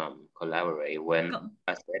says collaborate when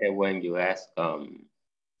I said it when you asked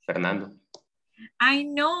Fernando. I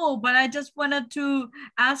know, but I just wanted to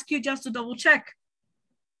ask you just to double check.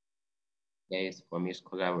 Yes, for me it's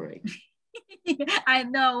collaborate. I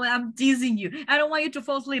know, I'm teasing you. I don't want you to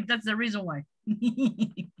fall asleep. That's the reason why.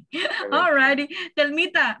 All righty.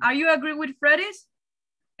 Telmita, are you agree with Freddy's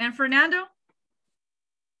and Fernando?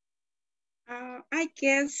 I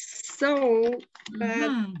guess so,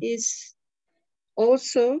 but it's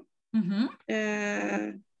also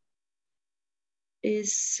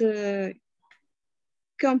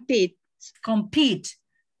compete. Compete.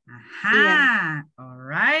 Aha. Yeah. All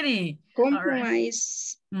righty.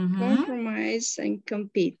 Compromise. Compromise and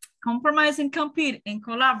compete. Compromise and compete and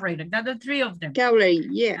collaborate. That's the three of them. Collaborate,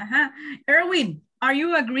 yeah. Erwin, are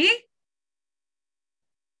you agree?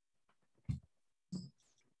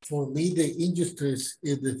 For me, the injustice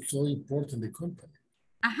is so important, the company.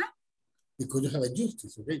 Because you have a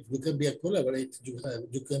justice, okay? You can be a collaborator,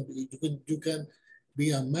 you can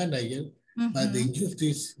be a manager, but the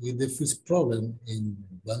injustice is the first problem in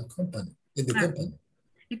one company, in the company.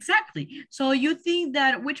 Exactly. So you think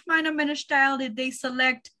that which management style did they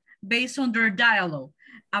select based on their dialogue?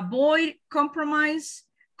 Avoid, compromise,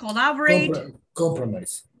 collaborate?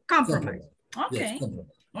 Compromise. Compromise. Okay. Yes, compromise.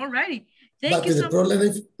 All righty. Thank you. But the problem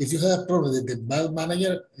is, if you have a problem with the bad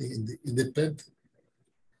manager, independent,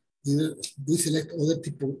 we select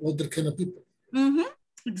other kind of people.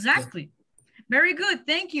 Exactly. Yeah. Very good.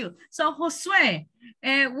 Thank you. So Josue,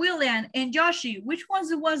 William, and Yoshi, which was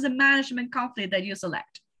the management conflict that you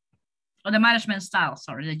select? Or the management style,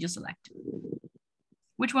 sorry, that you select?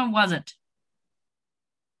 Which one was it?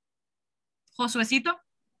 Josuecito?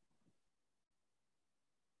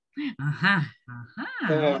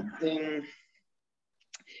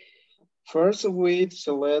 First, we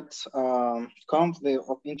select conflict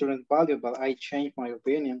of interest value, but I changed my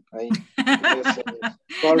opinion. I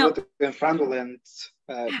call No. it the fraudulent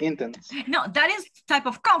intent. No, that is type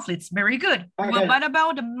of conflicts. Very good. Okay. Well, what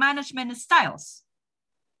about the management styles?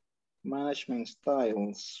 Management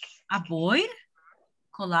styles. Avoid,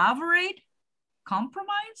 collaborate,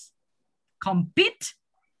 compromise, compete.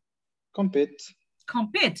 Compete.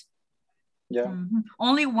 Compete. Yeah. Mm-hmm.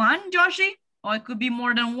 Only one, Joshi? Or it could be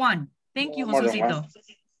more than one. Thank you, Josecito.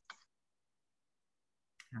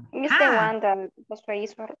 It's the one that was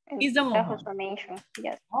raised for the transformation.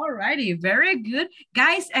 Yes. Alrighty, very good.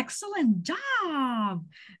 Guys, excellent job.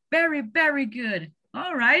 Very, very good.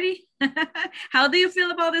 Alrighty. How do you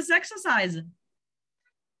feel about this exercise?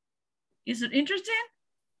 Is it interesting?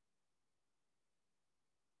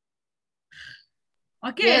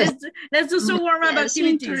 Okay, yes. let's do some warm-up Yes,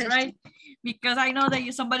 activities, right? Because I know that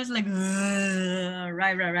somebody's like,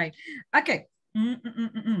 right. Okay.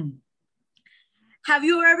 Have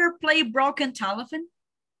you ever played broken telephone?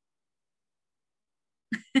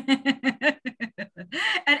 And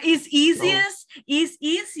it's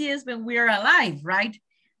easiest when we're alive, right?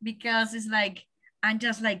 Because it's like, I'm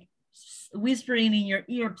just like whispering in your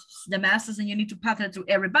ear the message and you need to pass it to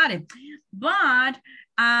everybody. But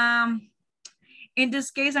in this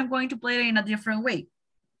case, I'm going to play it in a different way.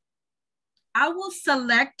 I will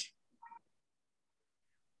select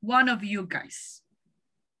one of you guys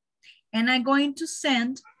and I'm going to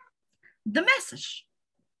send the message,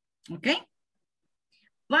 okay?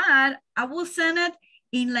 But I will send it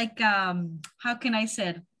in like, how can I say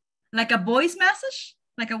it? Like a voice message,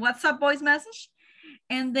 like a WhatsApp voice message.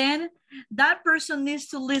 And then that person needs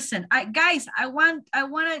to listen. Guys, I want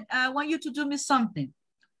you to do me something,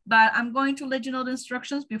 but I'm going to let you know the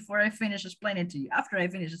instructions before I finish explaining to you, after I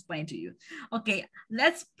finish explaining to you. Okay,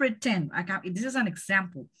 let's pretend, this is an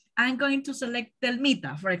example. I'm going to select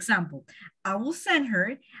Telmita, for example. I will send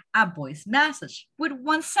her a voice message with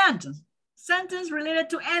one sentence related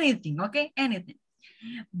to anything, okay, anything.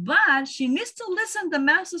 But she needs to listen the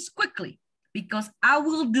message quickly because I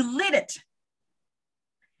will delete it.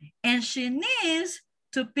 And she needs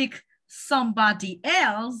to pick somebody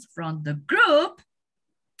else from the group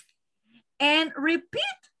and repeat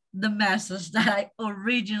the message that I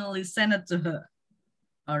originally sent it to her.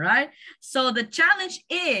 All right. So the challenge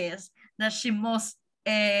is that she must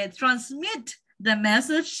transmit the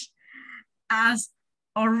message as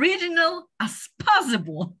original as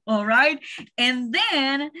possible. All right. And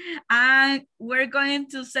then we're going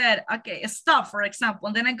to say, okay, stop, for example.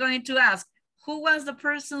 And then I'm going to ask, who was the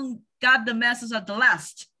person got the message at the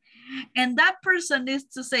last? And that person needs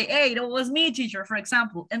to say, hey, that was me, teacher, for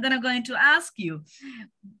example. And then I'm going to ask you,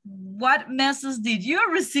 what message did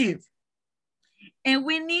you receive? And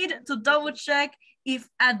we need to double check if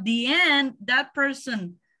at the end that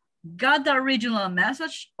person got the original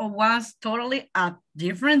message or was totally a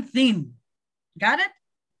different thing. Got it?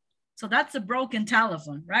 So that's a broken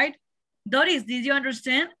telephone, right? Doris, did you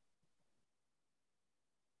understand?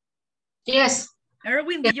 Yes.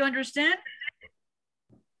 Erwin, did you understand?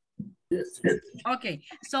 Yes. Okay,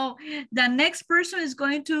 so the next person is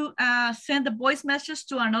going to send the voice message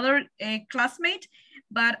to another classmate,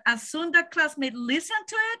 but as soon that classmate listen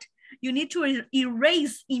to it, you need to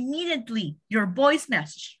erase immediately your voice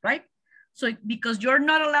message, right? So because you're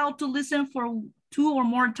not allowed to listen for 2 or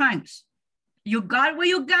more times. You got what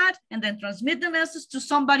you got and then transmit the message to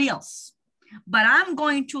somebody else. But I'm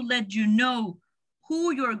going to let you know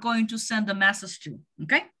who you're going to send the message to,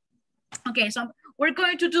 okay? Okay, so we're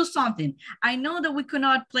going to do something. I know that we could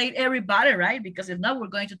not play everybody, right? Because if not, we're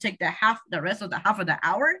going to take the rest of the half of the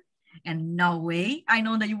hour. And no way. I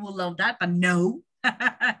know that you will love that, but no.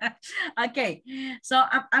 Okay, so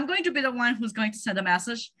I'm going to be the one who's going to send a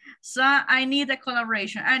message. So I need a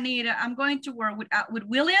collaboration. I'm going to work with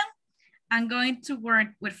William. I'm going to work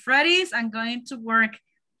with Freddy's. I'm going to work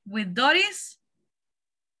with Doris,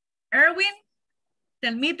 Erwin,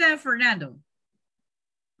 Telmita, and Fernando.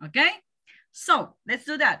 Okay, so let's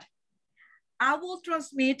do that. I will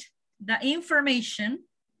transmit the information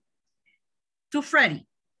to Freddy.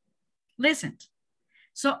 Listen.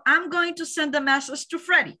 So I'm going to send the message to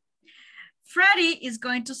Freddy. Freddy is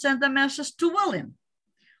going to send the message to William.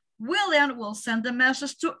 William will send the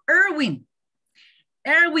message to Erwin.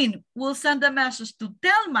 Erwin will send the message to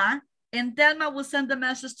Thelma, and Thelma will send the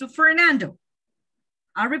message to Fernando.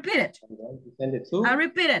 I'll repeat it. I'll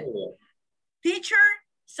repeat it. Teacher,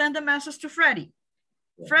 send the message to Freddy.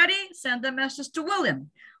 Freddy, send the message to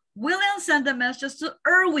William. William, send the message to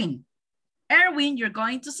Erwin. Erwin, you're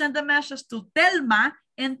going to send the message to Thelma,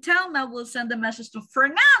 and Telma will send the message to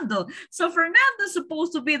Fernando. So Fernando is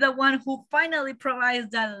supposed to be the one who finally provides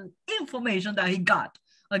that information that he got,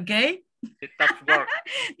 okay? It's tough work.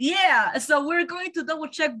 Yeah, so we're going to double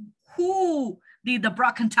check who did the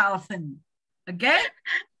broken telephone, okay?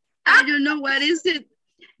 I don't know what is it.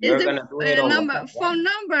 You're Is gonna do it the on number, WhatsApp, phone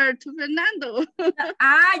number to Fernando?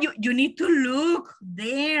 You need to look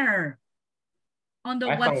there on the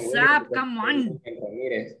I found WhatsApp. it Come on.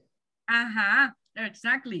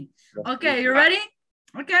 Exactly. Okay, you ready?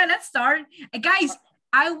 Okay, let's start. Guys,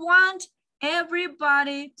 I want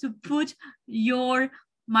everybody to put your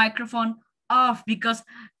microphone off because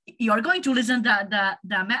you're going to listen to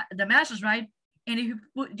the message, right? And if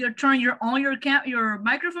you turn your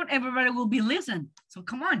microphone, everybody will be listening. So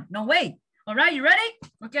come on, no way. All right, you ready?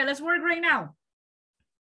 Okay, let's work right now.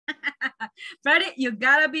 Freddie, you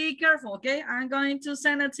gotta be careful, okay? I'm going to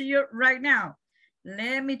send it to you right now.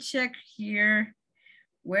 Let me check here.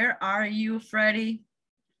 Where are you, Freddie?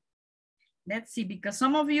 Let's see, because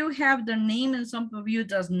some of you have the name and some of you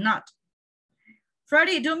does not.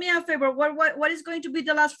 Freddie, do me a favor. What is going to be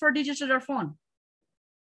the last 4 digits of your phone?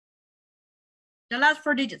 The last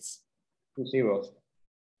 4 digits. 2 zeros.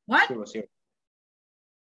 What? 00.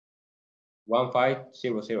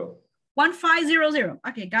 1500. 1500.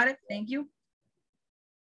 Okay, got it. Thank you.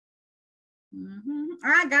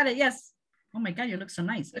 I got it. Yes. Oh my God, you look so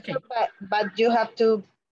nice. Okay. But you have to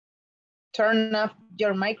turn off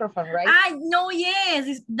your microphone, right? I know,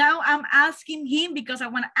 yes. Now I'm asking him because I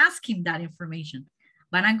want to ask him that information.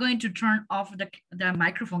 But I'm going to turn off the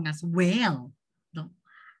microphone as well. No.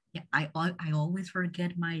 Yeah, I always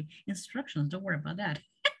forget my instructions. Don't worry about that.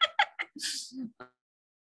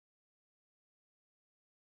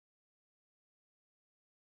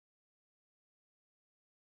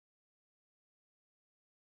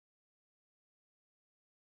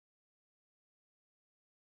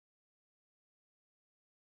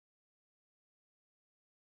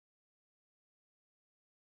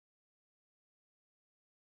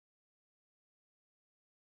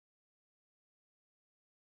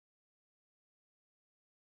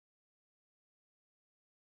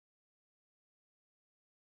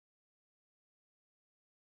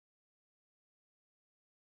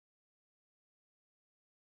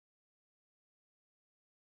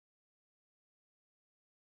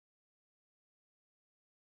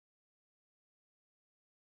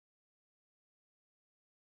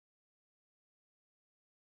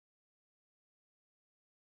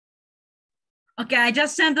 Okay, I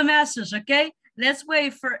just sent the message, okay? Let's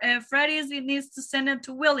wait for Freddie. He needs to send it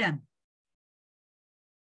to William.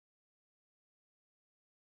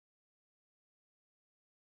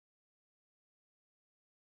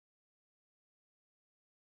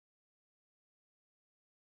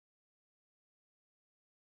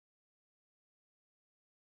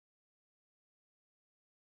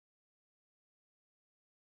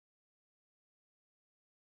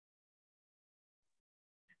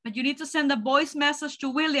 But you need to send a voice message to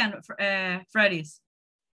William, Freddie's.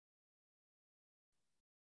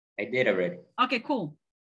 I did already. Okay, cool.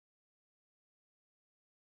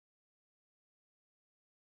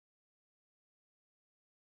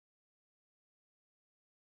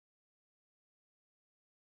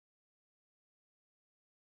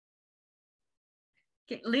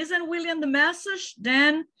 Okay, listen, William, the message,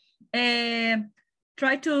 then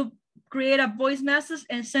try to create a voice message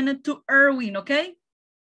and send it to Erwin, okay?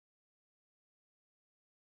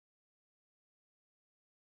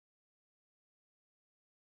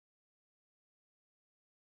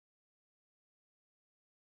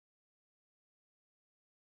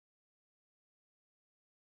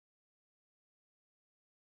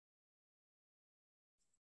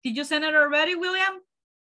 Did you send it already, William?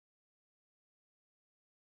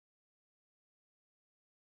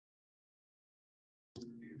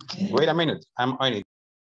 Wait a minute, I'm on it.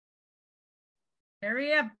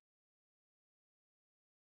 Hurry up.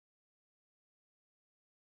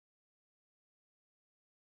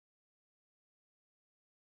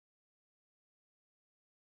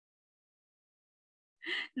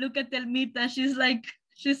 Look at Telmita. She's like,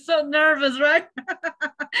 she's so nervous, right?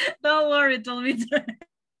 Don't worry, Telmita.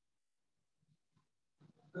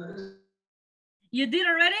 You did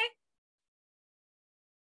already?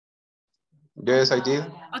 Yes, I did.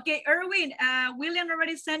 Okay, Erwin, William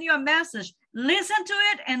already sent you a message. Listen to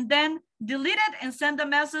it and then delete it and send the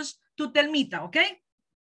message to Telmita, okay?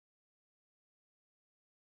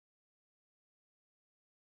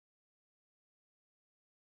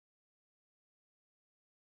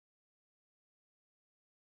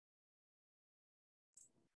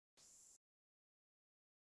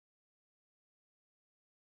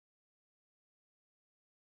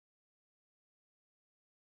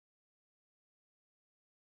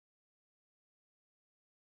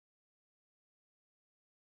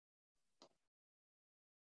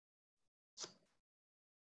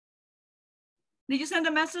 Did you send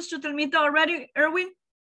a message to Telmita already, Erwin?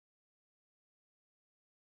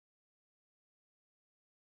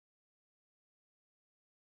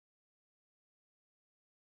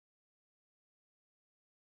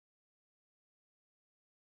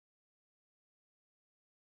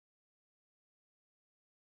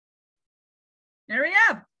 Hurry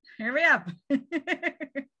up, hurry up.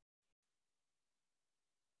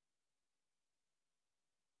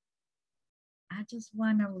 I just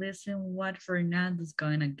want to listen what Fernando's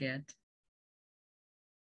gonna get.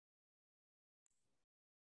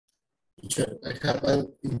 Teacher, I have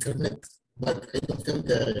an internet, but I don't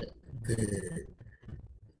have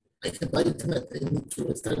I have my internet. I need to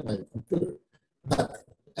restart my computer, but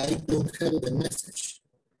I don't have the message.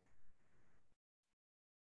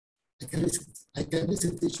 I can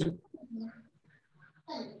listen, teacher.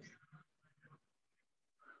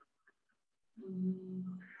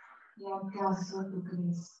 You're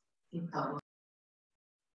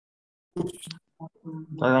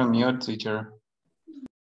on mute, teacher.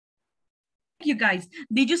 You guys,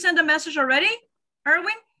 did you send a message already,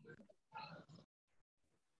 Erwin?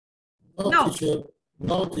 No, teacher.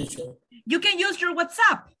 No, teacher. You can use your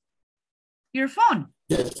WhatsApp, your phone.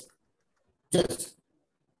 Yes. Yes.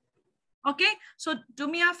 Okay, so do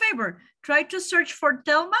me a favor. Try to search for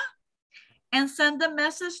Thelma and send the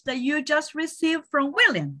message that you just received from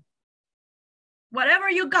William.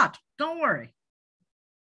 Whatever you got, don't worry.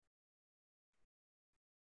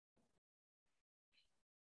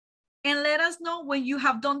 And let us know when you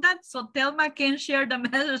have done that so Thelma can share the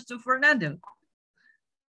message to Fernando.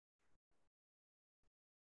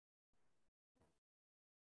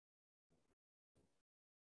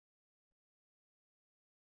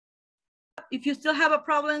 If you still have a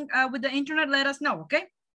problem with the internet, let us know, okay?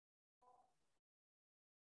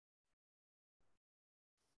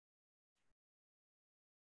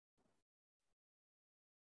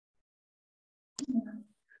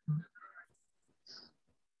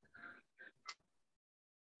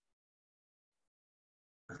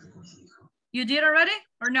 You did already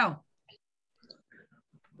or no?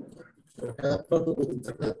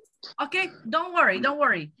 Okay, don't worry, don't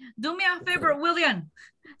worry. Do me a favor, William.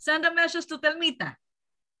 Send a message to Telmita.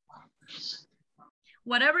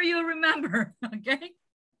 Whatever you remember, okay?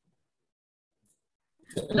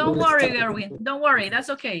 Don't worry, Erwin. Don't worry. That's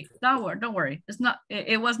okay. Don't worry. It's not.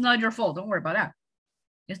 It was not your fault. Don't worry about that.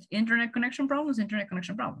 It's internet connection problems.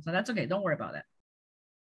 So that's okay. Don't worry about that.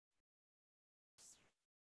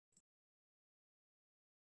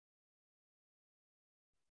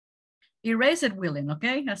 Erase it, William.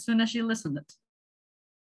 Okay, as soon as you listen it.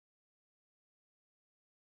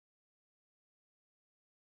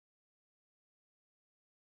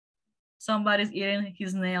 Somebody's eating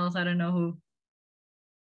his nails. I don't know who.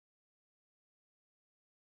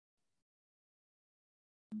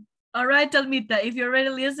 All right, Telmita, if you're ready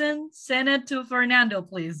to listen, send it to Fernando,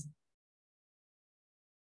 please.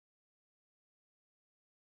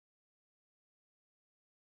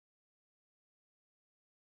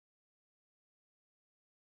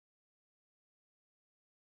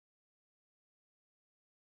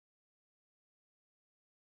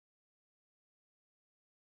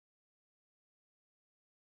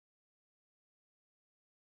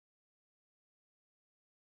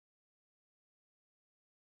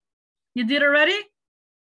 You did already?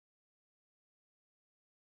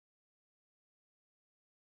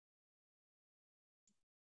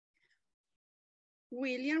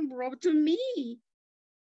 William wrote to me.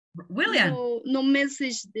 William? No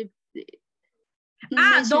message.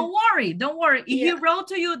 Don't worry. If he wrote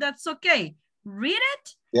to you, that's okay. Read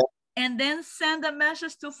it and then send a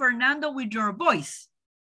message to Fernando with your voice.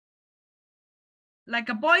 Like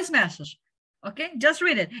a voice message. Okay, just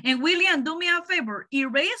read it. And William, do me a favor.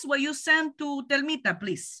 Erase what you sent to Telmita,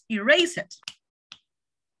 please. Erase it.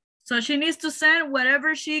 So she needs to send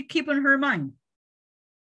whatever she keep in her mind.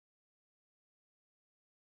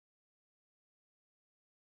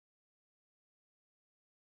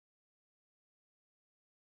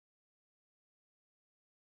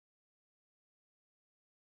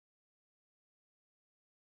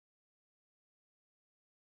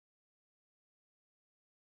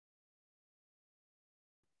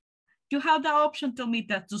 You have the option,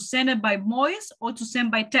 Telmita, to send it by voice or to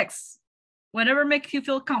send by text. Whatever makes you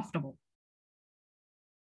feel comfortable.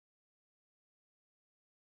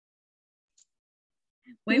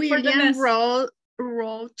 William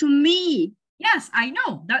wrote to me. Yes, I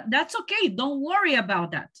know. That's okay. Don't worry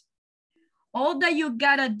about that. All that you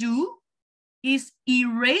gotta do is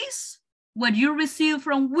erase what you received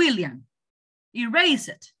from William. Erase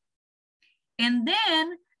it. And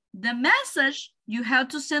then the message you have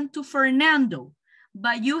to send to Fernando,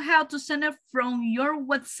 but you have to send it from your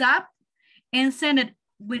WhatsApp and send it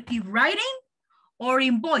in writing or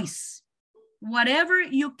in voice, whatever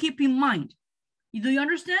you keep in mind. Do you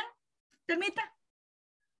understand, Telmita?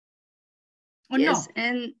 Or yes, no?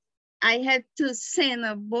 And I had to send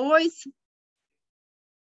a voice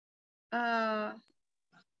to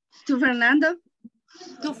Fernando.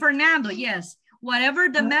 To Fernando, yes. Whatever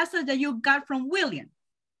the message that you got from William.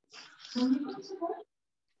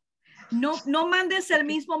 No mandes el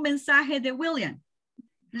mismo mensaje de William.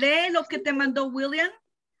 Lee lo que te mandó William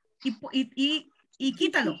y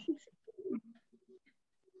quítalo.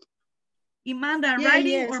 Y manda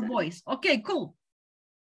writing or voice. Okay, cool.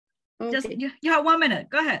 Okay. Just you have 1 minute.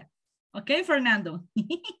 Go ahead. Okay, Fernando.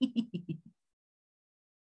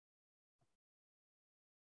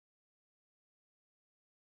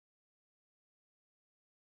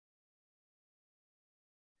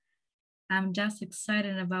 I'm just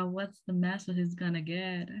excited about what's the message he's gonna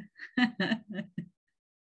get.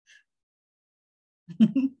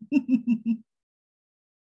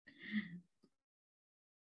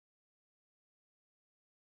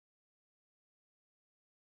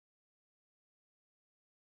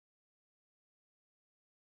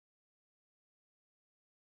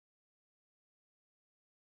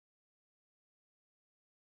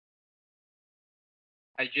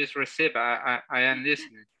 I just received. I am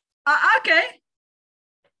listening. Okay.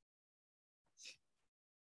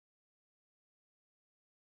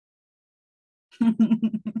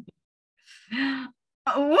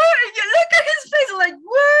 What? You look at his face like,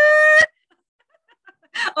 what?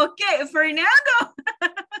 Okay, Fernando.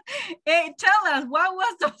 Hey, tell us, what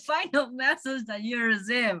was the final message that you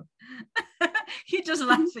received? He just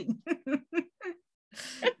laughing.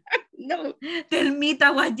 No.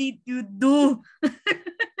 Telmita, what did you do?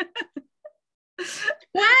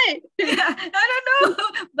 Why? Yeah, I don't know.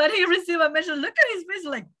 But he received a message. Look at his face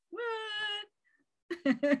like, what?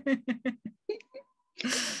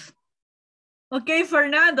 Okay,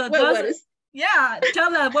 Fernando. Yeah,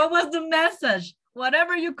 tell us, what was the message?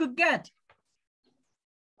 Whatever you could get.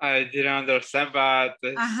 I didn't understand, but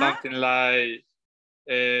something like...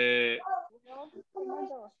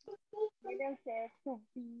 William said to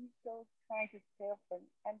be so kind to tell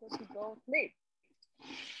Fernando to go sleep.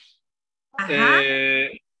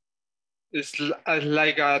 It's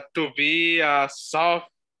like to be soft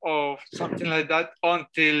or something like that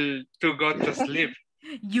until to go to sleep.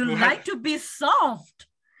 You like to be soft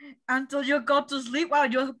until you go to sleep. Wow,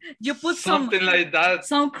 you put something like that.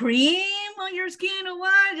 Some cream on your skin or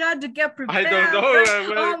what? You had to get prepared. I don't know.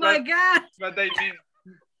 Oh my God. What I mean.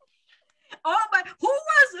 Oh my, who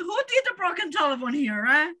did the broken telephone here,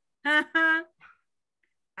 right?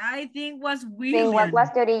 I think was William. What was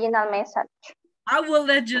the original message? I will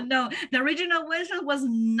let you know. The original message was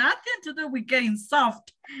nothing to do with getting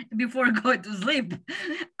soft before going to sleep.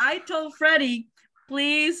 I told Freddie,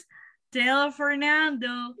 please tell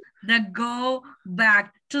Fernando that go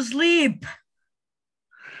back to sleep.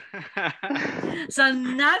 So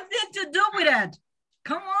nothing to do with it.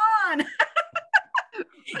 Come on.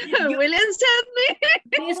 William said me.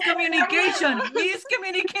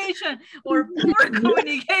 Miscommunication or poor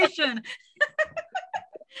communication.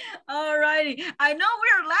 All righty. I know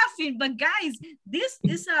we're laughing, but guys, this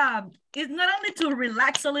is not only to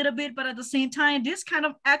relax a little bit, but at the same time, this kind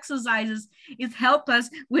of exercises is help us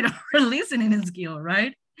with our listening skill,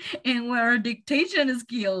 right? And our dictation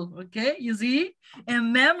skill, okay? You see?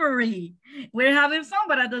 And memory. We're having fun,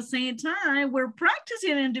 but at the same time, we're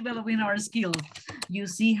practicing and developing our skills. You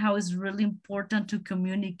see how it's really important to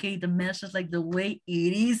communicate the message like the way it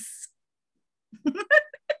is.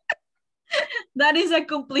 That is a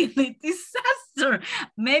completely disaster.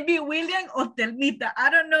 Maybe William or Telmita. I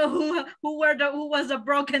don't know who was the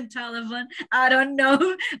broken telephone. I don't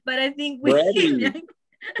know, but I think William.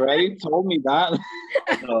 Freddie told me that.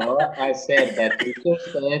 No, I said that teacher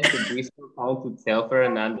said to be so kind to tell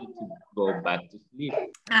Fernando to go back to sleep.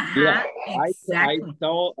 Yeah, exactly. I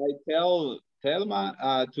tell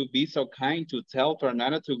Thelma to be so kind to tell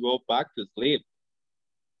Fernando to go back to sleep.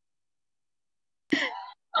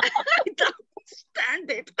 I don't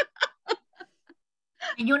understand it.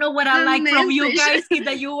 And you know what I like from you guys is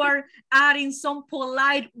that you are adding some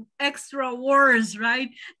polite extra words, right?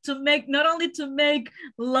 To make, not only to make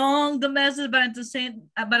long the message, but at the same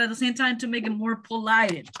time to make it more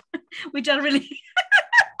polite, which I really,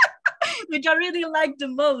 which I really like the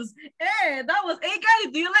most. Hey, guys,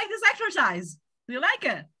 do you like this exercise? Do you like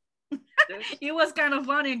it? It was kind of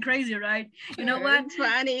funny and crazy, right? You know what? It's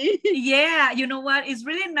funny. Yeah, you know what? It's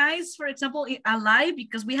really nice, for example, a live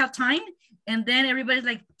because we have time and then everybody's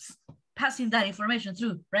like passing that information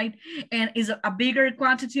through, right? And is a bigger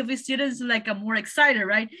quantity of students, like a more excited,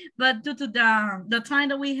 right? But due to the time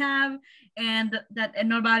that we have and that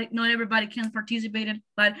not everybody can participate in,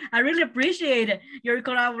 but I really appreciate your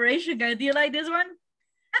collaboration, guys. Do you like this one?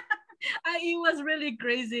 It was really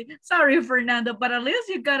crazy. Sorry, Fernando, but at least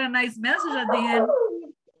you got a nice message at the end.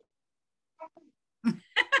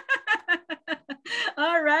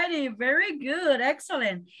 All righty, very good,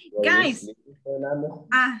 excellent. Guys,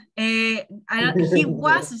 he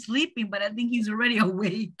was sleeping, but I think he's already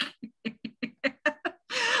awake.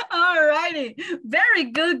 All righty, very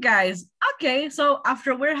good, guys. Okay, so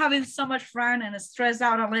after we're having so much fun and stressed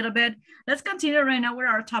out a little bit, let's continue right now with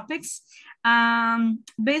our topics.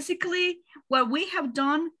 Basically, what we have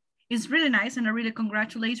done is really nice, and I really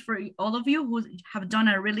congratulate for all of you who have done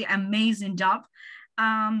a really amazing job.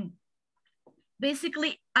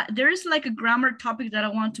 Basically, there is like a grammar topic that I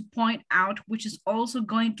want to point out, which is also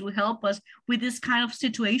going to help us with this kind of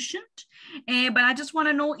situation. But I just want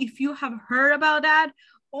to know if you have heard about that,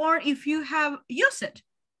 or if you have used it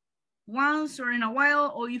once or in a while,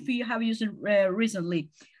 or if you have used it recently.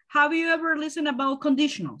 Have you ever listened about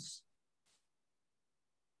conditionals?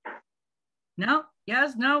 No?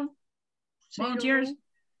 Yes? No? Volunteers?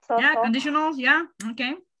 Yeah, conditionals? Yeah?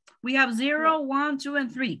 Okay. We have 0, 1, 2,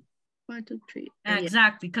 and 3. 1, 2, 3.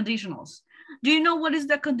 Exactly, conditionals. Do you know what is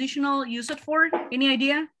the conditional used for? Any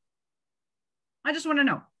idea? I just want to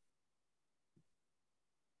know.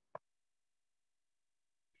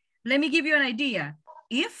 Let me give you an idea.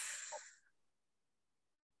 If,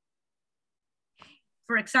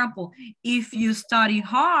 for example, if you study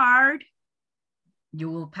hard,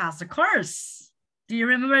 you will pass the course. Do you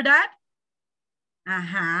remember that?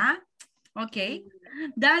 Okay.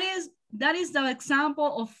 That is the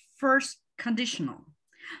example of first conditional.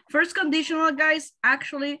 First conditional, guys,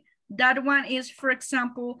 actually, that one is, for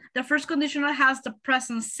example, the first conditional has the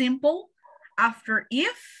present simple after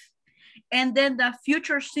if, and then the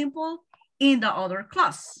future simple in the other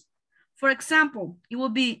clause. For example, it will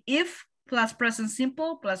be if plus present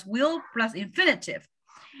simple plus will plus infinitive.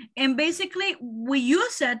 And basically, we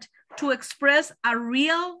use it to express a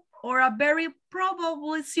real or a very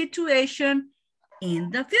probable situation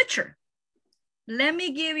in the future. Let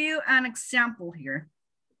me give you an example here.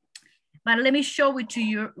 But let me show it to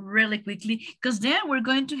you really quickly, because then we're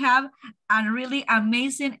going to have a really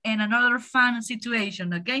amazing and another fun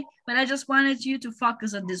situation, okay? But I just wanted you to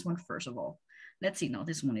focus on this one first of all. Let's see, no,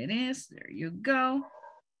 this one it is. There you go.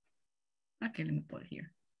 Okay, let me put it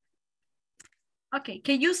here. Okay,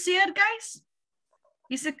 can you see it, guys?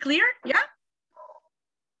 Is it clear? Yeah?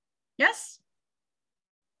 Yes?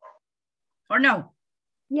 Or no?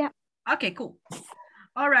 Yeah. Okay, cool.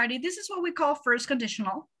 Alrighty, this is what we call first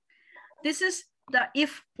conditional. This is the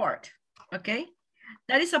if part, okay?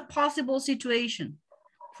 That is a possible situation.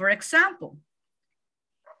 For example,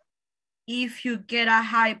 if you get a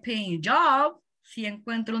high-paying job, si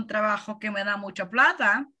encuentro un trabajo que me da mucha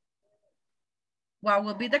plata, what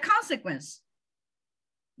will be the consequence?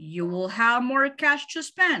 You will have more cash to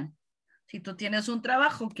spend. Si tú tienes un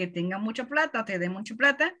trabajo que tenga mucha plata, te dé mucha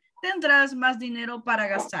plata, tendrás más dinero para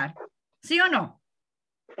gastar. ¿Sí o no?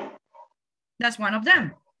 That's one of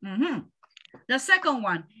them. The second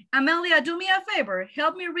one. Amelia, do me a favor.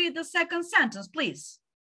 Help me read the second sentence, please.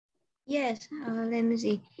 Yes, let me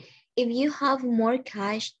see. If you have more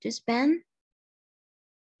cash to spend,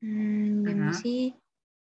 let me see.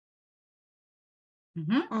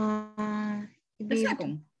 The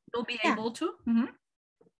second, you'll be able to.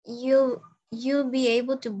 You'll be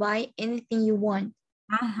able to buy anything you want.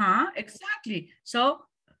 Exactly. So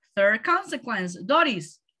third consequence.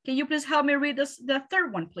 Doris, can you please help me read the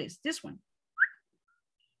third one, please? This one.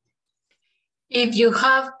 If you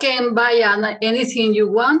can buy anything you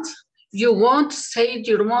want, you won't save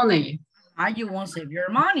your money. You won't save your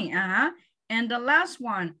money. And the last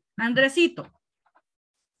one, Andresito.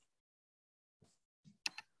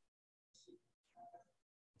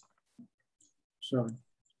 So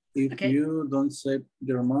if you don't save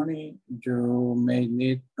your money, you may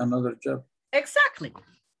need another job. Exactly.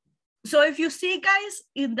 So if you see, guys,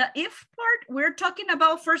 in the if part, we're talking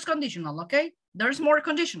about first conditional, okay? There's more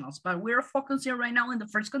conditionals, but we're focusing right now in the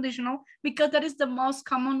first conditional because that is the most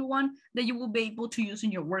common one that you will be able to use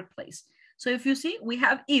in your workplace. So if you see, we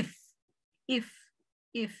have if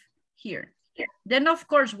here. Then of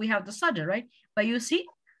course we have the subject, right? But you see,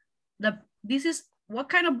 this is what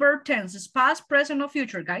kind of verb tense? Is past, present, or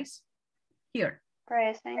future, guys? Here.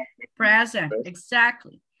 Present. Present,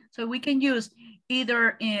 exactly. So we can use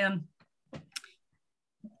either in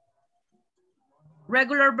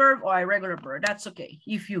regular verb or irregular verb, that's okay.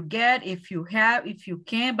 If you get, if you have, if you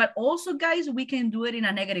can, but also guys, we can do it in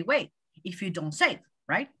a negative way if you don't save,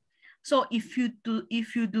 right? So if you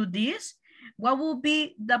do this, what will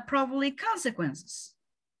be the probably consequences?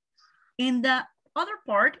 In the other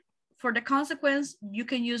part, for the consequence, you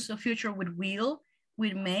can use a future with will,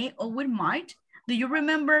 with may, or with might. Do you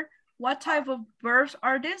remember what type of verbs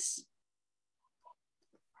are this?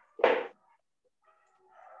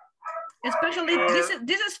 Especially,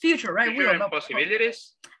 this is future, right? Future and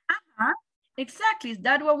possibilities. Exactly. Is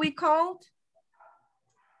that what we called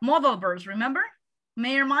modal verbs, remember?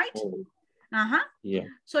 May or might? Yeah.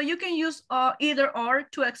 So you can use either or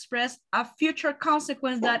to express a future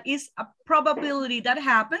consequence that is a probability that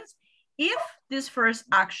happens if this first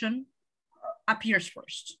action appears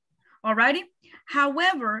first. Alrighty.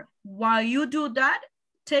 However, while you do that,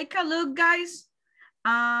 take a look, guys.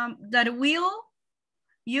 That will,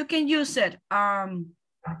 you can use it.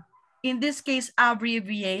 In this case,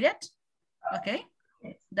 abbreviated. Okay.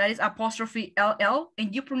 That is apostrophe LL,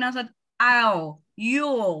 and you pronounce it I'll,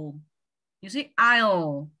 you'll. You see,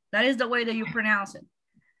 I'll. That is the way that you pronounce it.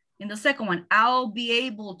 In the second one, I'll be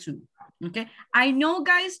able to. Okay. I know,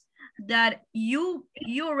 guys, that you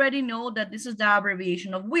already know that this is the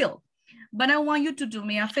abbreviation of will, but I want you to do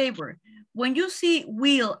me a favor. When you see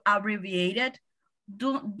will abbreviated,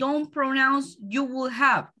 don't pronounce you will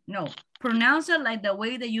have. No, pronounce it like the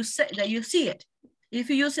way that you see it. If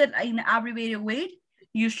you use it in an abbreviated way,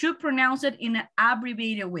 you should pronounce it in an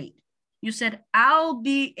abbreviated way. You said, I'll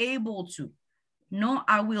be able to. No,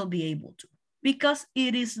 I will be able to. Because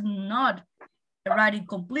it is not writing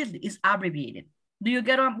completely, it's abbreviated. Do you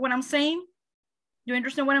get what I'm saying? Do you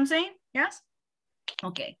understand what I'm saying? Yes?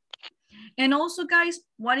 Okay. And also, guys,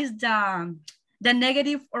 what is the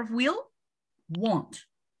negative of will? Won't.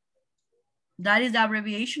 That is the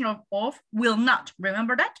abbreviation of will not.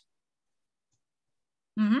 Remember that?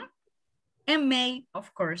 And may,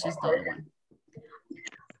 of course, is the other one.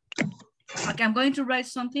 Okay, I'm going to write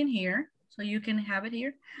something here so you can have it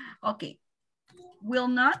here. Okay, will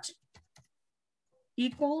not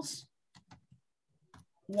equals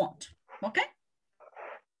won't. Okay?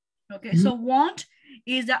 Okay, so won't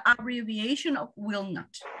is the abbreviation of will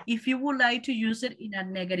not, if you would like to use it in a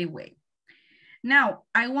negative way. Now,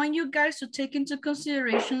 I want you guys to take into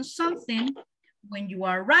consideration something when you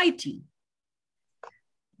are writing.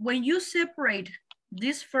 When you separate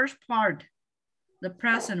this first part, the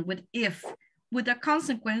present with if, with a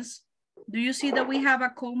consequence, do you see that we have a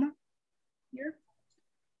comma here?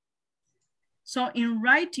 So in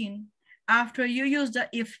writing, after you use the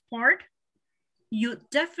if part, you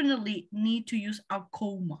definitely need to use a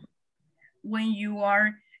comma when you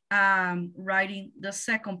are writing the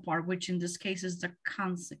second part, which in this case is the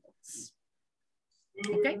consequence.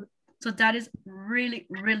 Okay, so that is really,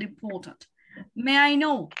 really important. May I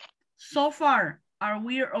know, so far, are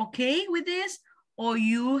we okay with this, or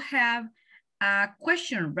you have a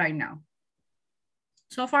question right now?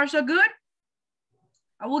 So far, so good?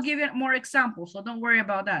 I will give you more examples, so don't worry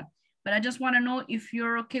about that. But I just want to know if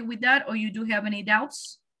you're okay with that, or you do have any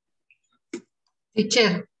doubts?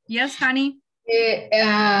 Teacher. Yes, honey?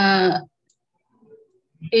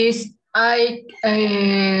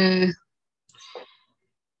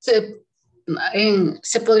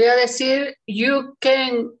 Se podría decir you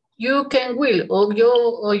can will, o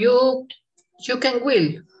you can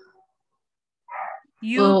will.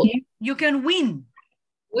 You can win.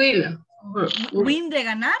 Will. Win de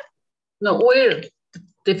ganar? No, will,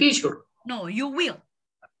 the future. No, you will.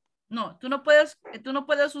 No, tú no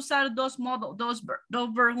puedes usar dos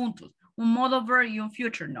verbs juntos. Un modal verb y un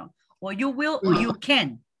future, no. O you will o you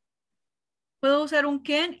can. Puedo usar un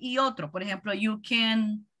can y otro. Por ejemplo, you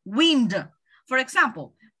can wind. For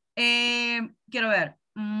example, quiero ver.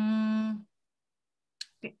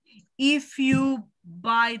 If you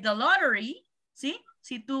buy the lottery, ¿sí?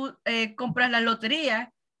 Si tú compras la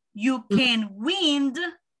lotería, you can win.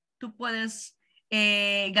 Tú puedes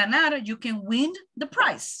ganar. You can win the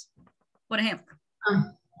prize. Por ejemplo.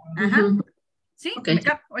 ¿Sí? Okay.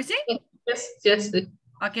 ¿Hoy sí? Yes.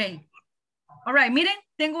 Ok. All right, miren,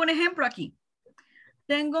 tengo un ejemplo aquí.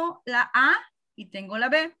 Tengo la A y tengo la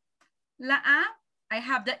B. La A, I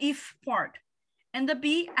have the if part. And the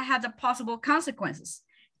B, I have the possible consequences.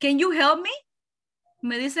 Can you help me?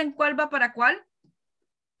 ¿Me dicen cuál va para cuál?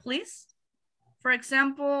 Please. For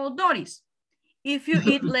example, Doris, if you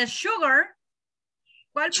eat less sugar,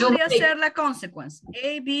 ¿cuál podría ser la consequence?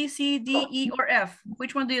 A, B, C, D, E, or F?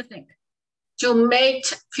 Which one do you think? You may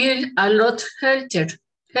feel a lot healthier.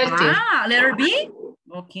 Ah, letter B?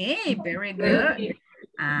 Okay, very good.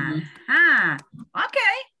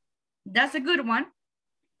 Okay, that's a good one.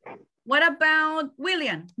 What about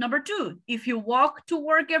William? Number 2, if you walk to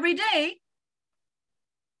work every day,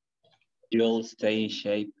 you'll stay in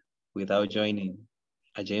shape without joining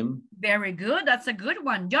a gym. Very good. That's a good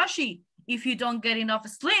one. Yoshi, if you don't get enough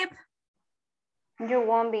sleep, you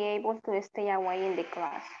won't be able to stay away in the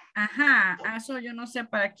class. Ajá, eso yo no sé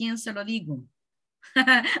para quién se lo digo.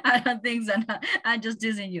 I don't think so. No. I'm just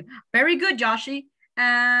teasing you. Very good, Yoshi.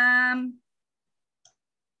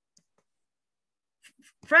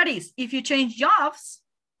 Freddy's, if you change jobs,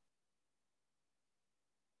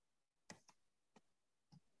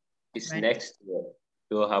 it's right next to it.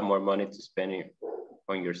 You'll have more money to spend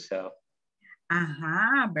on yourself.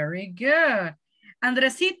 Very good.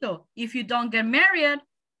 Andresito, if you don't get married,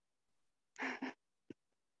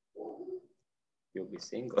 you'll be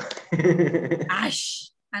single.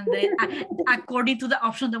 Ash, Andre, according to the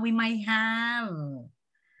option that we might have.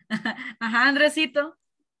 Andresito,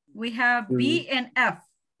 we have B and F.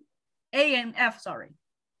 A and F, sorry.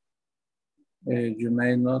 You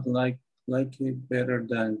may not like it better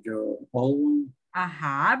than your old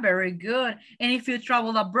one. Very good. And if you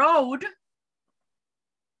travel abroad,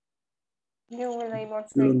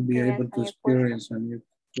 you'll be able to experience a new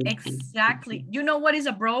culture. Exactly. You know what is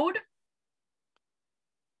abroad?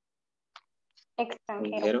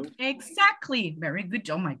 Extranjero. Exactly. Very good.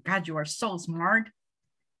 Oh my God, you are so smart.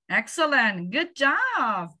 Excellent. Good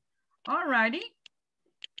job. All righty.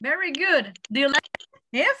 Very good. Do you like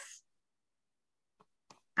if?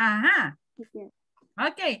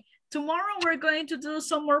 Okay. Tomorrow we're going to do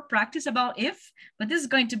some more practice about if, but this is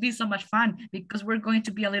going to be so much fun because we're going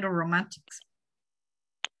to be a little romantic.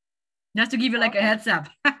 Just to give you like a heads up.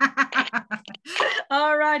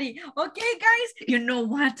 Alrighty. Okay, guys. You know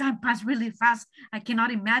what? Time passed really fast. I cannot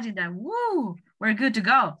imagine that. Woo! We're good to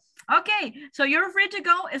go. Okay, so you're free to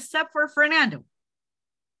go except for Fernando.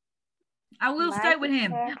 I will stay with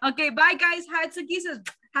him. Okay, bye, guys. Hides and kisses.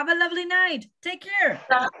 Have a lovely night. Take care.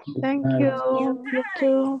 Thank you. You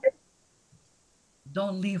too.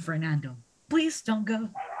 Don't leave, Fernando. Please don't go.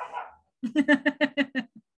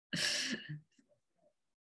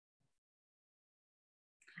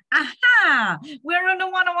 Aha! We're on the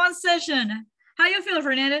one-on-one session. How you feel,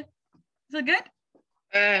 Fernando? Feel good?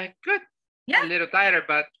 Good. Yeah. A little tired,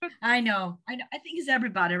 but good. I know. I think it's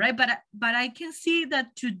everybody, right? But I can see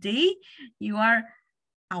that today you are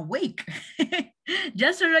awake.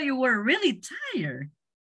 Yesterday you were really tired.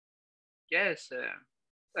 Yes.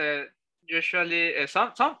 Usually,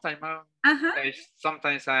 sometimes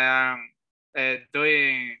I am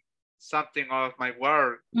doing something of my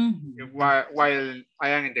work while I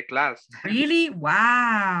am in the class. Really?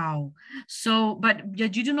 Wow. So, but you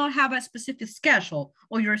do not have a specific schedule,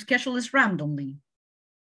 or your schedule is randomly?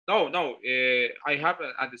 No. I have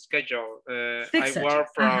a schedule. Fix I work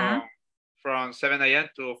from 7 a.m.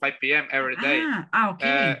 to 5 p.m. every day.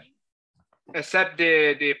 Okay. Except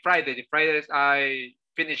the Friday. The Fridays I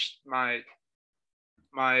finish my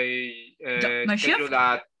schedule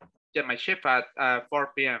shift? My shift at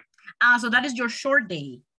 4 p.m. So that is your short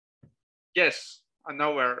day. Yes, an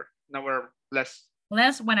hour less.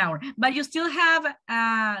 Less 1 hour, but you still have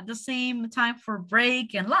the same time for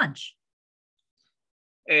break and lunch.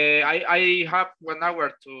 I have 1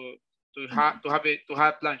 hour to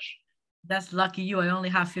have lunch. That's lucky you. I only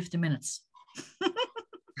have 50 minutes.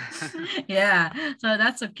 Yeah, so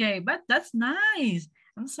that's okay, but that's nice.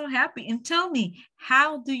 I'm so happy. And tell me,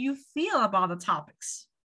 how do you feel about the topics?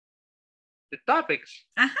 The topics?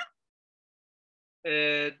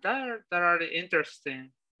 That are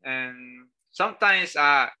interesting, and sometimes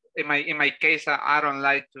in my case I don't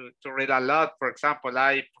like to read a lot. For example,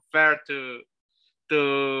 I prefer to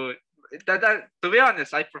be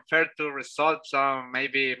honest, I prefer to resolve some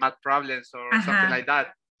maybe math problems or something like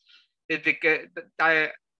that. It's because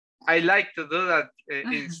I like to do that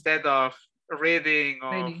instead of reading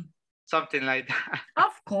or something like that.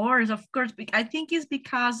 Of course. I think it's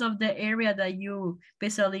because of the area that you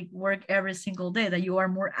basically work every single day that you are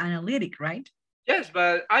more analytic, right? Yes,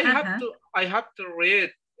 but I have to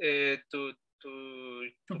read to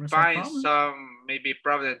find problems. Some maybe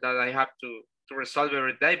problems that I have to resolve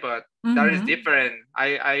every day, but that is different.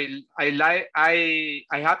 I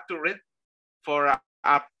have to read for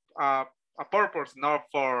a purpose, not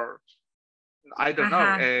for I don't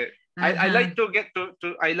know. I like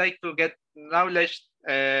to get knowledge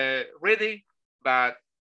reading, but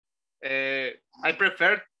I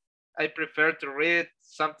prefer to read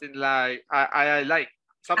something like I like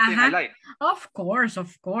something I like. Of course.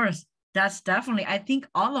 That's definitely, I think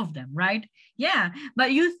all of them, right? Yeah,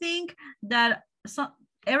 but you think that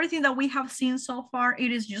everything that we have seen so far,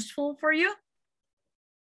 it is useful for you?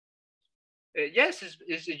 yes,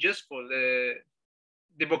 it's useful.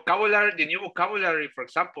 The vocabulary, the new vocabulary, for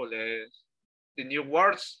example, the new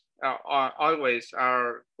words always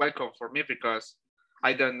are welcome for me because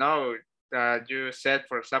I don't know that you said,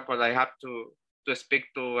 for example, I have to speak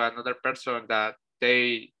to another person that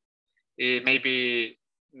they maybe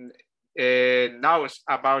knows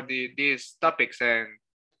about these topics and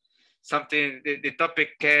something the topic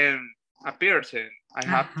can appear and I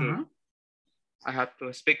have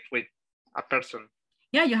to speak with a person.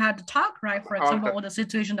 Yeah, you had to talk, right? For example, with the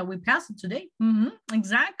situation that we passed today.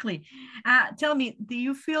 Exactly. Tell me, do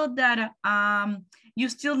you feel that you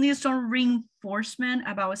still need some reinforcement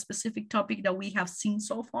about a specific topic that we have seen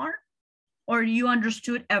so far? Or you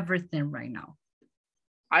understood everything right now?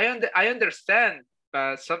 I understand,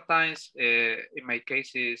 but sometimes in my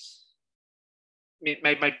cases,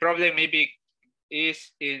 my problem maybe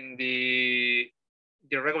is in the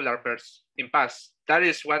regular verbs in past. That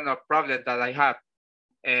is one of problems that I have.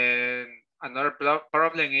 And another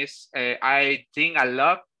problem is I think a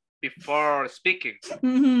lot before speaking.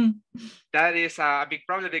 That is a big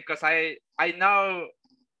problem because I know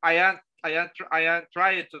I am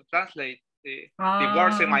trying to translate the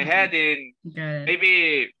words in my head and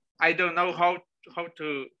maybe I don't know how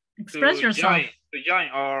to express yourself. Join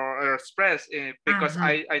or express because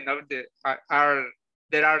I know that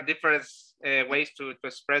there are different ways to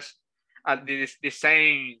express the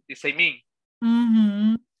same meaning.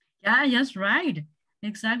 Yeah, yes, right.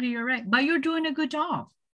 Exactly, you're right. But you're doing a good job.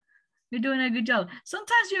 You're doing a good job.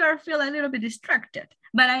 Sometimes you are feeling a little bit distracted,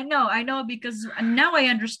 but I know because now I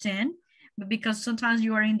understand. But because sometimes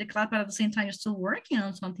you are in the class, but at the same time you're still working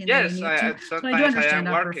on something. Yes, that you need to. So I do understand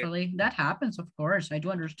that perfectly. That happens, of course. I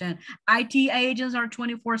do understand. IT agents are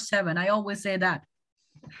 24/7. I always say that.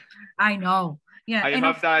 I know. Yeah. I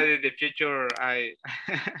hope that in the future I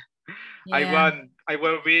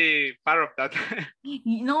will be part of that.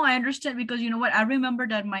 No, I understand because you know what? I remember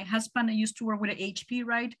that my husband used to work with HP,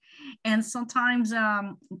 right? And sometimes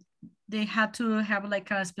they had to have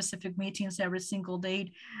like a specific meetings every single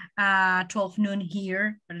day, 12 noon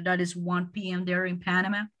here. That is 1 p.m. there in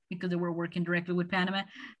Panama because they were working directly with Panama.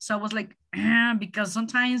 So I was like, because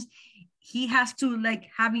sometimes he has to like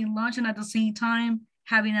having lunch and at the same time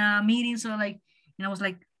having a meeting. So like, and I was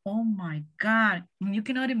like, oh my God, you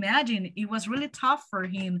cannot imagine. It was really tough for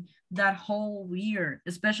him that whole year,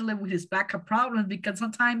 especially with his backup problems, because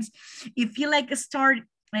sometimes if he like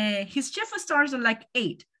his shift starts at like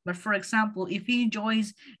 8. But for example, if he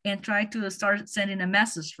enjoys and try to start sending a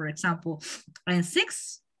message, for example, and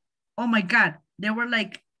 6, oh my God, they were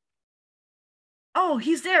like, oh,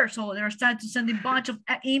 he's there. So they were starting to send a bunch of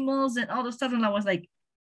emails and all the stuff. And I was like,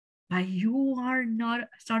 but you are not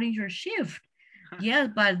starting your shift. Yes,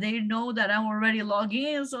 but they know that I'm already logged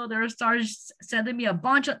in. So they started sending me a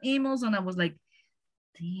bunch of emails. And I was like,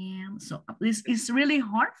 damn. So it's really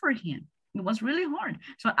hard for him. It was really hard.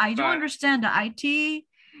 So I do understand that IT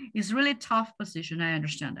is really tough position. I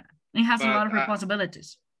understand that. It has a lot of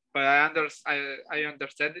responsibilities. But I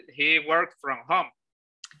understand he worked from home.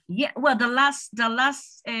 Yeah, well, the last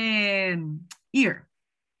year.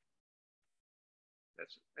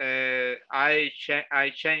 I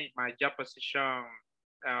changed my job position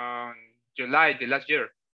on July the last year.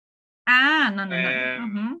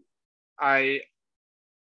 No. I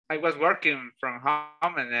was working from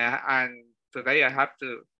home and today I have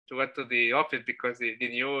to go to the office because the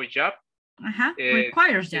new job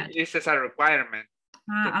requires that. It's a requirement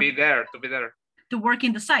to be there. To work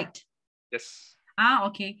in the site. Yes.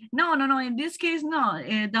 Okay. No. In this case, no.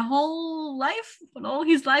 The whole life, all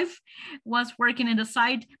his life was working in the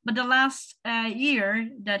site. But the last year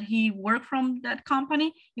that he worked from that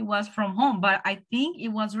company, he was from home. But I think it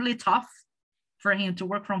was really tough for him to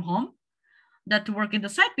work from home than to work in the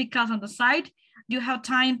site, because on the site, you have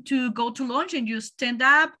time to go to lunch and you stand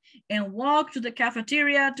up and walk to the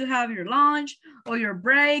cafeteria to have your lunch or your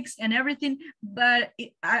breaks and everything. But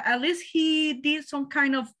at least he did some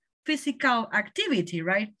kind of physical activity,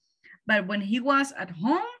 right? But when he was at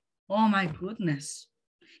home, oh my goodness,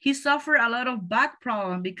 he suffered a lot of back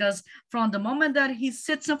problem because from the moment that he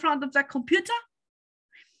sits in front of the computer,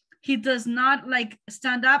 he does not like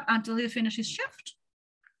stand up until he finishes shift.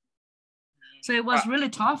 So it was really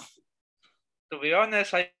tough. To be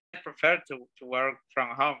honest, I prefer to work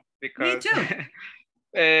from home because me too.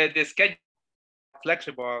 The schedule is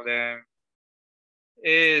flexible.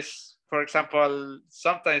 Is, for example,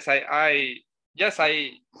 sometimes I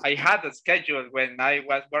had a schedule when I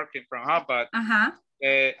was working from home, but I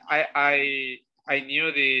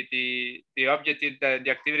knew the objective,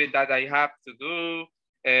 the activity that I have to do,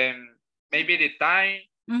 and maybe the time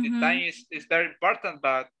is very important,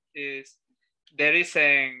 but there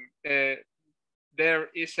isn't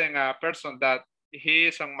a person that he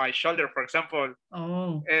is on my shoulder, for example.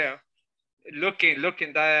 Oh.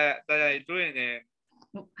 Looking that I doing in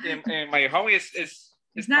my home is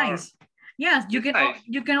it's nice. Yes, you can nice.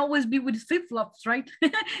 You can always be with flip-flops, right?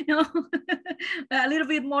 You know, a little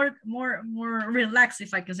bit more relaxed,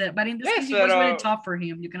 if I can say it. But in this case, it was really tough for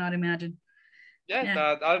him. You cannot imagine. Yeah.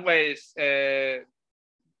 That always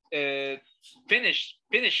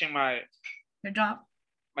finishing my job,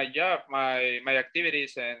 my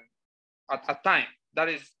activities, and at time. That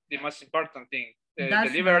is the most important thing.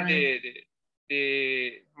 Deliver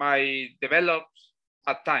my develops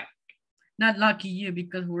at time. Not lucky you,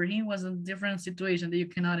 because for him was a different situation that you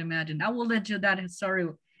cannot imagine. I will let you that story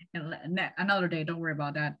another day. Don't worry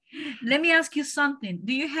about that. Let me ask you something.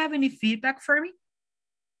 Do you have any feedback for me?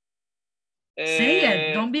 Say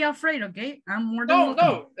it. Don't be afraid, okay? I'm more than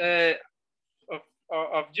welcome. No.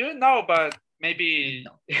 Of you, no, but maybe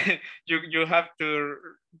you have to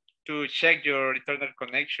check your internet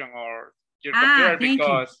connection or your computer,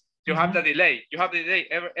 because you have the delay. You have the delay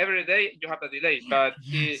every day. You have the delay, but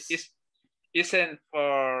it isn't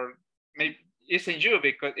for maybe isn't you,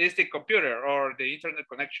 because it's the computer or the internet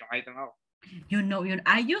connection. I don't know. You know,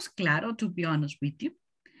 I use Claro, to be honest with you,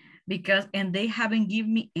 and they haven't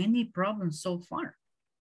given me any problems so far.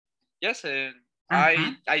 Yes, and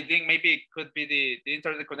I think maybe it could be the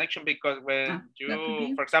internet connection, because when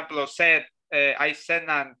you, for example, said I sent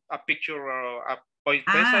a picture or a voice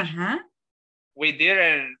message, we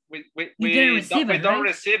don't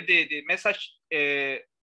receive the message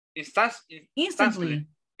instantly,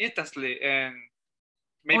 and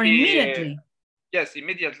maybe or immediately. Yes,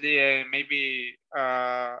 immediately, and maybe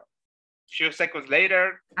few seconds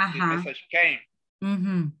later the message came.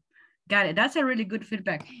 Got it. That's a really good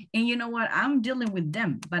feedback. And you know what? I'm dealing with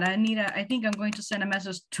them, but I think I'm going to send a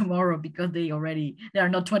message tomorrow, because they are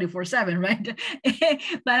not 24/7, right?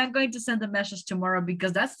 But I'm going to send a message tomorrow,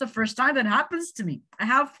 because that's the first time that happens to me. I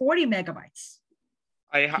have 40 megabytes.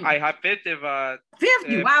 I have 50, but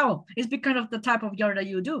 50. Wow. It's because of the type of job that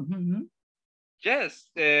you do. Yes.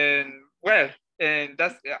 And well, and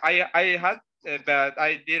that's I had, but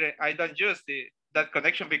I don't use that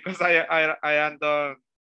connection, because I am done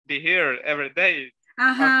be here every day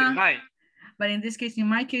until night. But in this case, in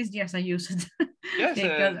my case, yes, I use it. Yes,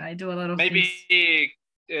 because I do a lot of maybe things.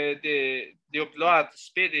 The upload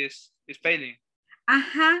speed is failing.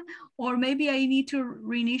 Or maybe I need to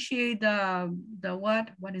reinitiate the what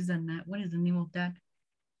is the name of that?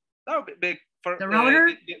 No, for the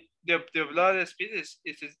router. The upload speed is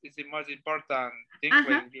the most important thing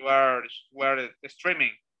when you are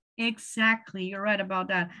streaming. Exactly, you're right about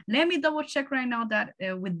that. Let me double check right now that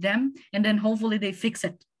with them, and then hopefully they fix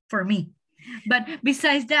it for me. But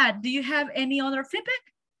besides that, do you have any other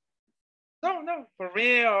feedback? No. For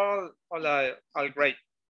me, all great.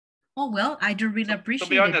 Oh well, I do really appreciate it.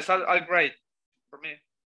 To be honest, all great for me.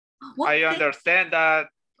 Well, I understand that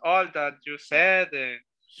all that you said, and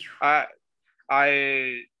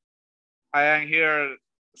I am here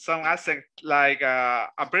some accent like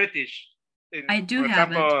a British. I do for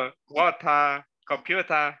have example, it. Water,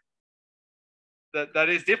 computer. That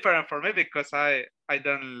is different for me, because I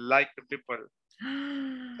don't like the people.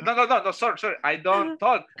 No, sorry. I don't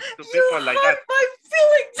talk to people like that. My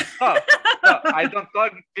feelings. No, I don't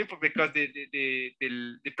talk to people, because the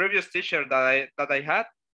previous teacher that I had,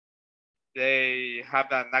 they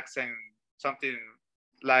have an accent, something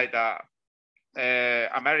like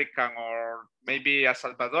American, or maybe a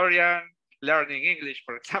Salvadorian learning English,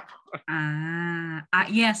 for example.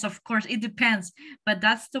 Yes, of course, it depends, but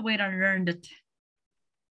that's the way I learned it.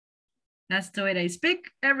 That's the way I speak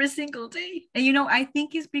every single day. And you know, I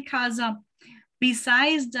think it's because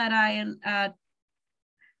besides that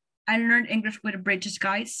I learned English with British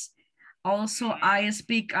guys. Also, I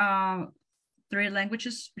speak 3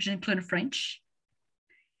 languages, which include French.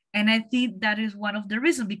 And I think that is one of the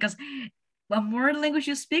reasons, because the more language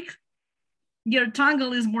you speak, your tongue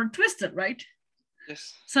is more twisted, right?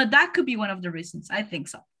 Yes. So that could be one of the reasons. I think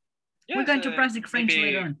so. Yes, we're going to practice French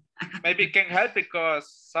later on. Maybe it can help, because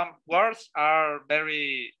some words are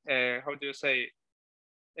very, how do you say?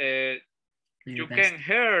 You can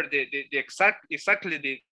hear the exactly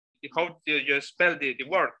the how you spell the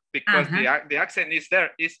word, because the accent is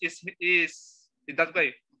there. Is in that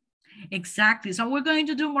way. Exactly. So we're going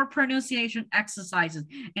to do more pronunciation exercises,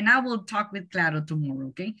 and I will talk with Claro tomorrow,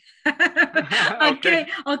 okay? Okay,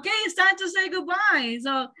 it's time to say goodbye.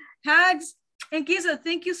 So hugs and kisses.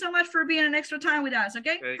 Thank you so much for being an extra time with us,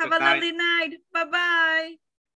 okay? Have a lovely night. Bye-bye.